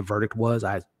what the verdict was.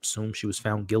 I assume she was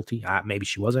found guilty. Maybe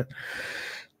she wasn't.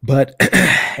 But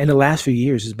in the last few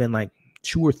years, there's been like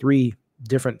 2 or 3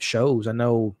 different shows. I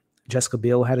know Jessica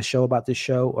Biel had a show about this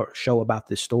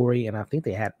story, and I think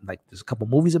they had there's a couple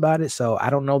movies about it. So I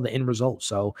don't know the end result.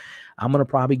 So I'm gonna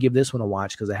probably give this one a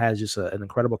watch because it has just an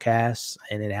incredible cast,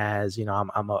 and it has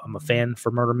I'm a fan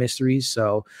for murder mysteries.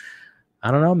 So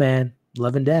I don't know, man.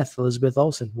 Love and Death, Elizabeth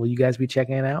Olsen. Will you guys be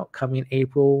checking it out? Coming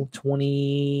April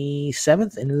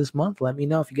 27th, end of this month. Let me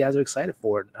know if you guys are excited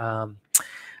for it.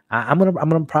 I'm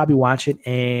gonna probably watch it,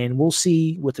 and we'll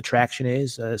see what the traction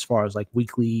is as far as like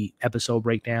weekly episode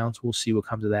breakdowns. We'll see what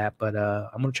comes of that, but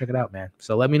I'm gonna check it out, man.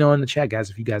 So let me know in the chat, guys,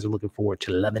 if you guys are looking forward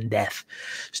to Love and Death,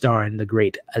 starring the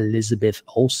great Elizabeth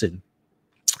Olsen.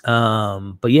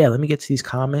 But yeah, let me get to these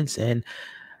comments, and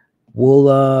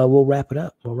we'll wrap it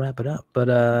up. But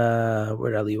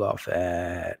where did I leave off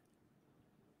at?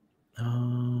 Let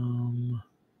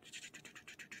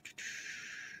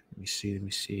me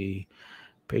see.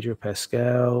 Pedro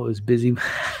Pascal is busy.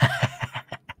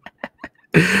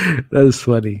 That was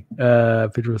funny.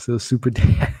 Pedro Pascal super.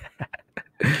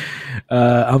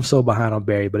 I'm so behind on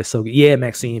Barry, but it's so good. Yeah,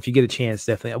 Maxine, if you get a chance,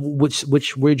 definitely.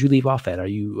 Where'd you leave off at? Are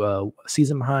you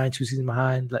season behind, 2 seasons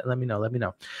behind? Let me know. Let me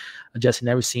know. Justin,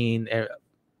 never seen.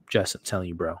 Justin, I'm telling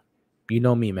you, bro. You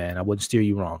know me, man. I wouldn't steer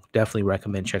you wrong. Definitely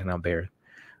recommend checking out Barry.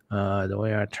 The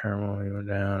way I turn when we went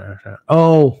down.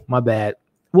 Oh, my bad.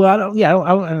 Well, I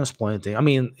don't spoil anything. I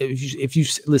mean, if you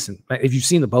listen, if you've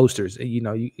seen the posters,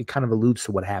 it kind of alludes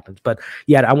to what happens. But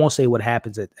yeah, I won't say what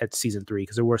happens at season 3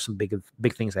 because there were some big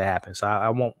things that happened. So I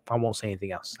won't say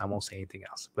anything else. I won't say anything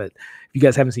else. But if you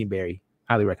guys haven't seen Barry,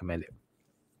 highly recommend it.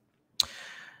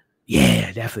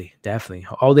 Yeah, definitely.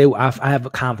 I have a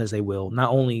confidence they will. Not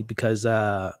only because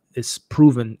it's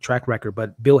proven track record,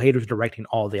 but Bill Hader's directing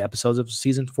all the episodes of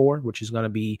season 4, which is going to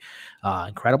be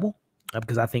incredible.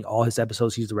 Because I think all his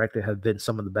episodes he's directed have been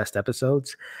some of the best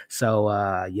episodes. So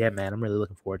yeah, man, I'm really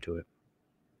looking forward to it.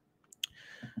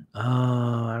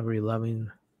 I agree,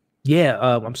 loving. Yeah,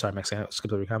 I'm sorry, Max. I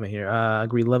skipped over your comment here. I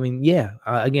agree, loving. Yeah,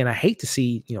 again, I hate to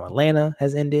see Atlanta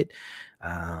has ended.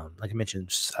 Like I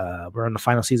mentioned, we're on the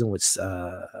final season with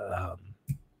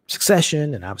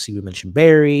Succession, and obviously we mentioned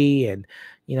Barry, and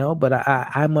but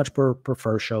I much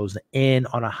prefer shows to end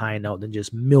on a high note than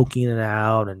just milking it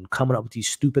out and coming up with these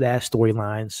stupid ass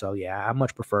storylines. So yeah, I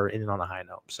much prefer ending on a high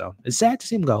note. So it's sad to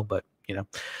see him go, but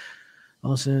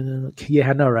also, yeah,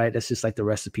 I know, right? That's just like the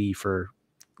recipe for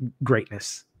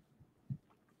greatness.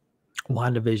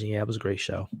 WandaVision, yeah, it was a great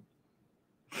show.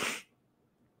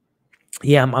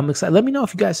 Yeah, I'm excited. Let me know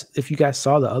if you guys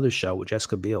saw the other show with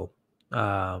Jessica Biel.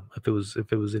 If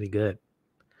it was any good.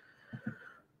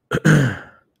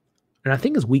 And I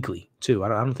think it's weekly too. I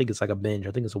don't think it's like a binge.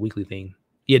 I think it's a weekly thing.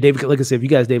 Yeah, David. Like I said, if you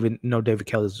guys know David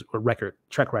Kelly's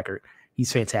track record,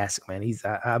 he's fantastic, man.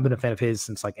 I've been a fan of his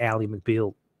since like Ally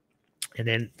McBeal, and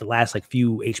then the last like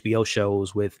few HBO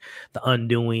shows with The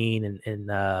Undoing and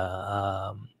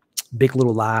Big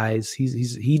Little Lies.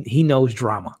 He knows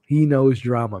drama. He knows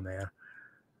drama, man.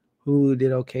 Hulu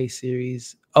did okay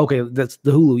series. Okay, that's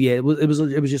the Hulu. Yeah, it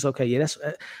was just okay. Yeah, that's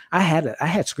I had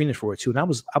screeners for it too, and I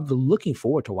was looking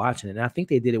forward to watching it. And I think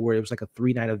they did it where it was like a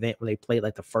 3-night event where they played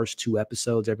like the first 2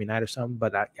 episodes every night or something.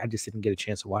 But I just didn't get a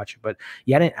chance to watch it. But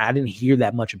yeah, I didn't hear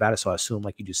that much about it, so I assume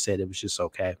like you just said it was just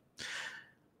okay.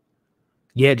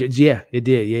 Yeah, it did. Yeah.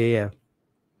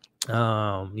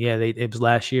 Yeah, it was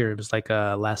last year. It was like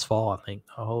last fall, I think.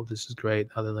 Oh, this is great.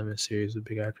 Other limited series with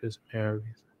big actress Mary.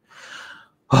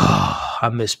 Oh, I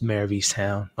miss Mayor of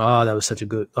Easttown. Oh, that was such a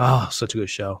good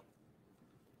show.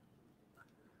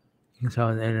 You can tell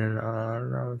an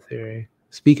ending theory.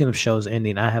 Speaking of shows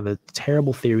ending, I have a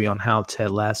terrible theory on how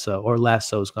Ted Lasso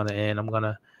is going to end. I'm going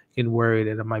to get worried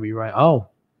that it might be right. Oh,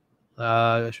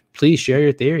 please share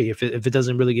your theory. If it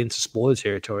doesn't really get into spoiler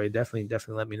territory, definitely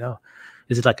let me know.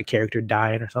 Is it like a character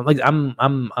dying or something? Like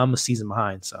I'm a season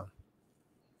behind, so.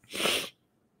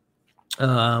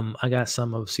 I got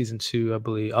some of season 2, I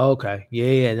believe. Oh, okay.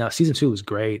 Yeah. No, season 2 was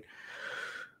great.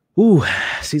 Ooh,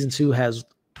 season 2 has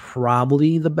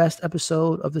probably the best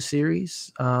episode of the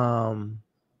series. I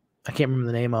can't remember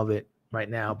the name of it right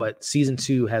now, but season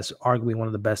 2 has arguably one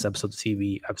of the best episodes of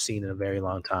TV I've seen in a very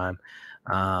long time.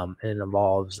 And it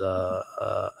involves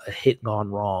a hit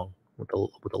gone wrong with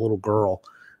a little girl.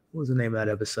 What was the name of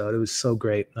that episode? It was so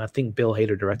great. I think Bill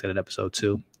Hader directed that episode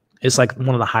too. It's like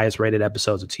one of the highest rated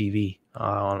episodes of TV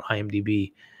on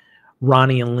IMDb.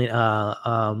 Ronnie and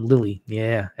Lily.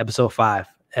 Yeah. Episode 5.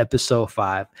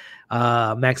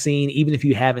 Maxine, even if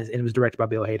you haven't, and it was directed by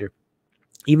Bill Hader,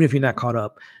 even if you're not caught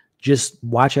up, just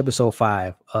watch episode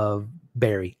 5 of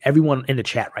Barry. Everyone in the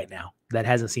chat right now that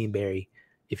hasn't seen Barry,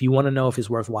 if you want to know if it's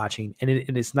worth watching, and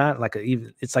it's not like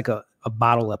it's like a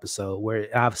bottle episode where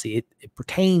obviously it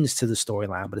pertains to the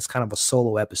storyline, but it's kind of a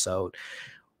solo episode.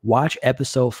 Watch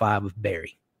episode 5 of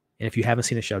Barry. And if you haven't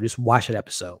seen the show, just watch that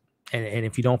episode. And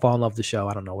if you don't fall in love with the show,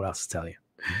 I don't know what else to tell you.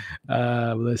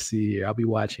 Let's see here. I'll be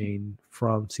watching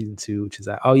From season 2, which is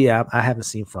I haven't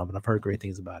seen From, but I've heard great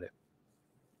things about it.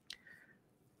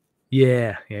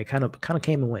 Yeah, it kind of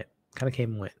came and went.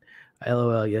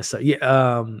 LOL, yes, sir.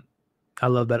 Yeah, I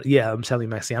love that. Yeah, I'm telling you,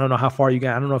 Maxine. I don't know how far you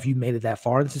got. I don't know if you made it that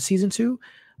far into season 2,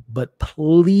 but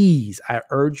please, I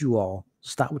urge you all,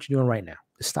 stop what you're doing right now.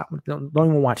 Stop. Don't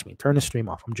even watch me. Turn the stream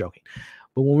off. I'm joking.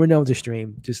 But when we're done with the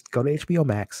stream, just go to HBO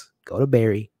Max, go to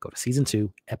Barry, go to season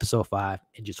 2, episode 5,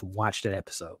 and just watch that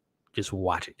episode. Just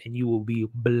watch it, and you will be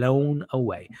blown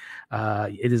away.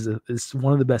 It's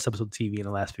one of the best episodes of TV in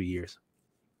the last few years.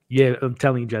 Yeah, I'm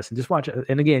telling you, Justin, just watch it.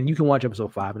 And again, you can watch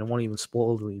episode 5, and it won't even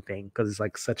spoil anything because it's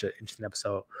like such an interesting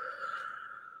episode.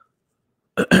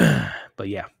 But But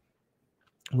yeah,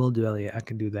 we'll do Elliot. I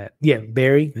can do that. Yeah,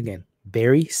 Barry again.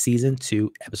 Barry season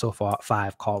 2, episode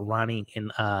 5, called Ronnie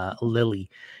and Lily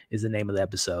is the name of the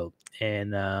episode,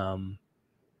 and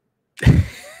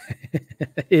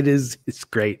it's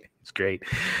great. It's great.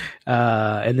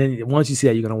 And then once you see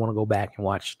that, you're gonna want to go back and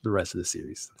watch the rest of the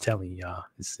series. I'm telling you, y'all,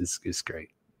 it's great.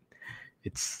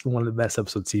 It's one of the best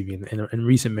episodes of TV in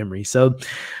recent memory. So,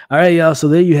 all right, y'all. So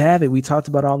there you have it. We talked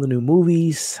about all the new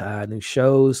movies, new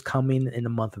shows coming in the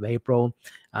month of April.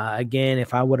 Again,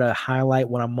 if I were to highlight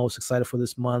what I'm most excited for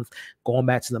this month, going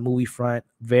back to the movie front,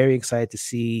 very excited to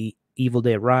see Evil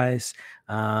Dead Rise.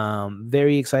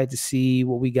 Very excited to see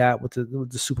what we got with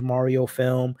the Super Mario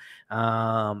film.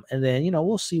 And then,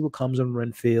 we'll see what comes on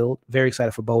Renfield. Very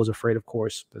excited for Beau is Afraid, of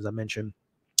course, as I mentioned.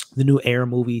 The new Air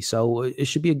movie. So it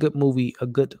should be a good movie, a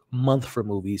good month for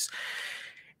movies.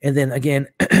 And then again,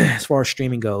 as far as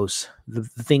streaming goes, the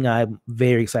thing I'm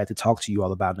very excited to talk to you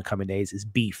all about in the coming days is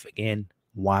Beef. Again,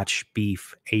 watch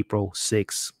Beef April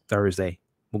 6th, Thursday.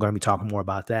 We're going to be talking more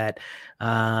about that.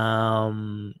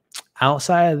 Outside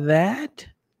of that,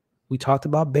 we talked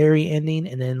about Barry ending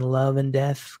and then Love and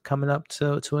Death coming up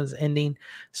to its ending.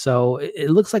 So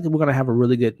it looks like we're going to have a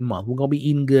really good month. We're going to be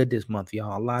eating good this month,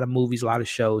 y'all. A lot of movies, a lot of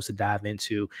shows to dive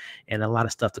into, and a lot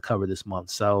of stuff to cover this month.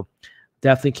 So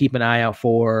definitely keep an eye out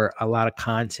for a lot of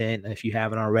content. If you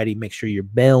haven't already, make sure your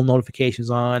bell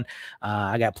notifications on.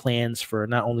 I got plans for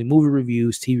not only movie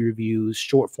reviews, TV reviews,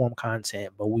 short form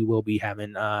content, but we will be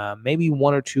having maybe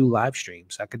 1 or 2 live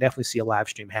streams. I could definitely see a live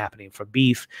stream happening for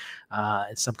Beef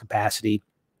in some capacity.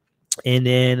 And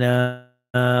then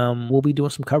we'll be doing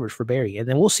some coverage for Barry. And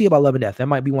then we'll see about Love and Death. That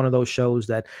might be one of those shows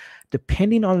that,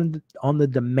 depending on the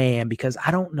demand, because I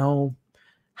don't know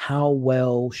how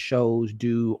well shows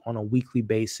do on a weekly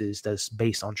basis that's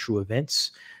based on true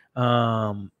events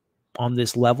on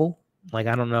this level. Like,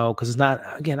 I don't know, because it's not,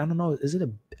 again, I don't know,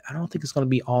 I don't think it's going to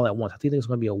be all at once. I think it's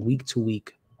going to be a week to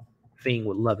week thing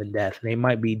with Love and Death. And they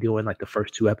might be doing like the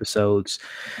first 2 episodes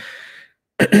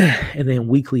and then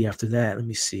weekly after that. Let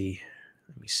me see.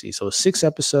 So 6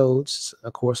 episodes.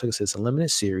 Of course, like I said, it's a limited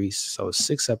series. So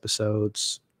 6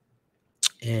 episodes.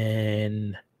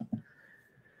 And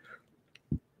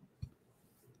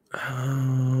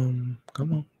come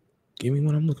on, give me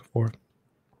what I'm looking for.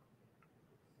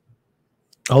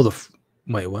 Oh,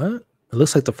 wait, what? It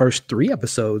looks like the first 3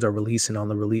 episodes are releasing on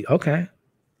the release. Okay.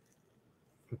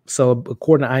 So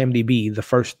according to IMDb, the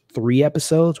first 3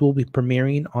 episodes will be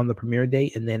premiering on the premiere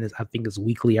date, and then I think it's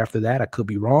weekly after that. I could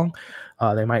be wrong.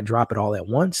 They might drop it all at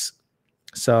once.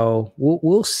 So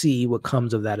we'll see what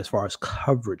comes of that as far as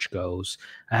coverage goes.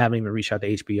 I haven't even reached out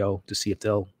to HBO to see if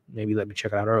they'll maybe let me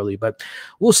check it out early, but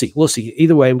we'll see.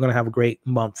 Either way, we're going to have a great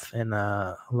month and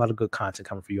a lot of good content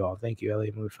coming for you all. Thank you,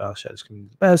 Elliot. MovieFiles Show is the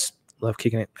best. Love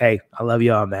kicking it. Hey, I love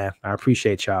y'all, man. I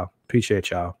appreciate y'all.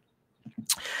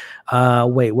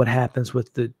 Wait, what happens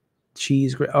with the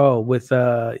cheese? With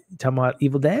talking about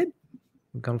Evil Dead?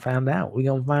 We're gonna find out.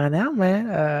 Man.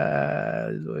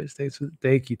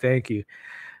 Thank you.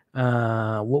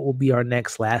 What will be our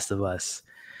next Last of Us?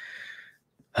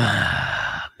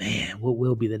 Man, what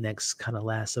will be the next kind of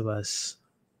Last of Us?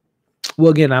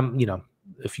 Well, again,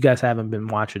 if you guys haven't been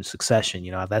watching Succession,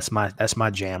 that's my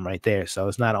jam right there. So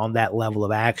it's not on that level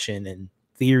of action and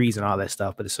theories and all that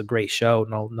stuff, but it's a great show,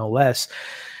 no less.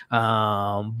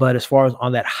 But as far as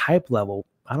on that hype level,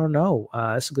 I don't know.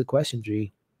 That's a good question,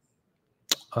 G.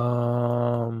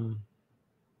 I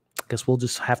guess we'll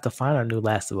just have to find our new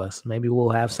Last of Us. Maybe we'll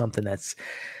have something that's,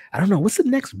 I don't know, what's the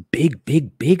next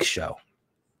big show?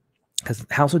 Because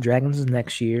House of Dragons is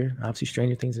next year. Obviously,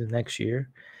 Stranger Things is next year.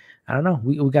 I don't know.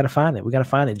 We got to find it. We got to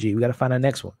find it, G. We got to find our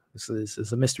next one. This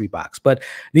is a mystery box. But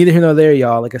neither here nor there,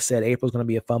 y'all. Like I said, April's going to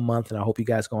be a fun month, and I hope you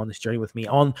guys go on this journey with me.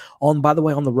 By the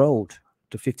way, on the road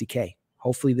to 50K.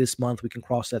 Hopefully this month we can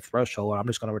cross that threshold. I'm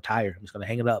just going to retire. I'm just going to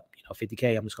hang it up.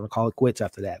 50K. I'm just going to call it quits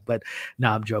after that. But no,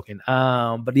 I'm joking.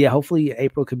 But yeah, hopefully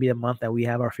April could be a month that we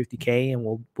have our 50K, and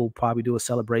we'll probably do a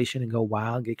celebration and go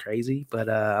wild, get crazy. But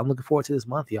I'm looking forward to this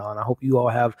month, y'all. And I hope you all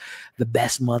have the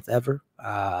best month ever.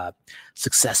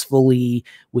 Successfully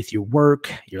with your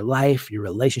work, your life, your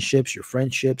relationships, your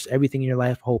friendships, everything in your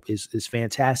life. Hope is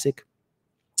fantastic.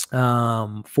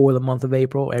 For the month of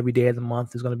April, every day of the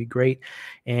month is going to be great.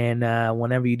 And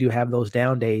whenever you do have those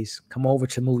down days, come over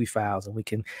to MovieFiles and we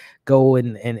can go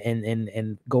and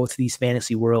go to these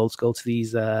fantasy worlds, go to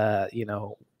these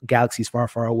galaxies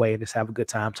far away, and just have a good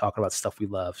time talking about stuff we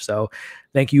love. So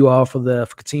thank you all for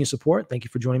continued support. Thank you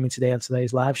for joining me today on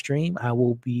today's live stream. I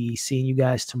will be seeing you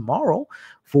guys tomorrow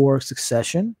for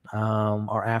Succession,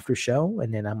 our after show,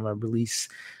 and then I'm going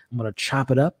to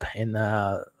chop it up and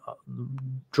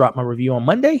drop my review on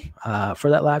Monday for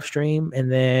that live stream.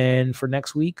 And then for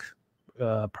next week,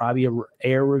 probably a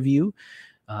Air review,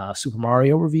 Super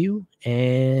Mario review.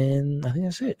 And I think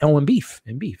that's it. Oh, and beef.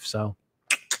 So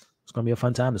it's going to be a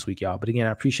fun time this week, y'all. But again,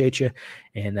 I appreciate you.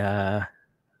 And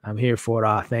I'm here for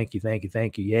it. Thank you.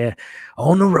 Yeah.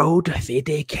 On the road to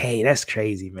 50K. That's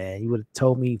crazy, man. You would have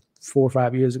told me 4 or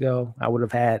 5 years ago, I would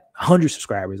have had 100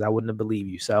 subscribers. I wouldn't have believed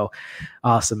you. So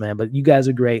awesome, man. But you guys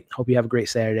are great. Hope you have a great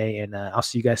Saturday. And I'll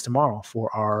see you guys tomorrow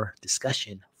for our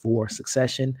discussion for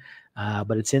Succession.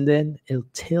 But until then, you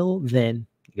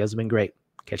guys have been great.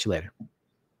 Catch you later.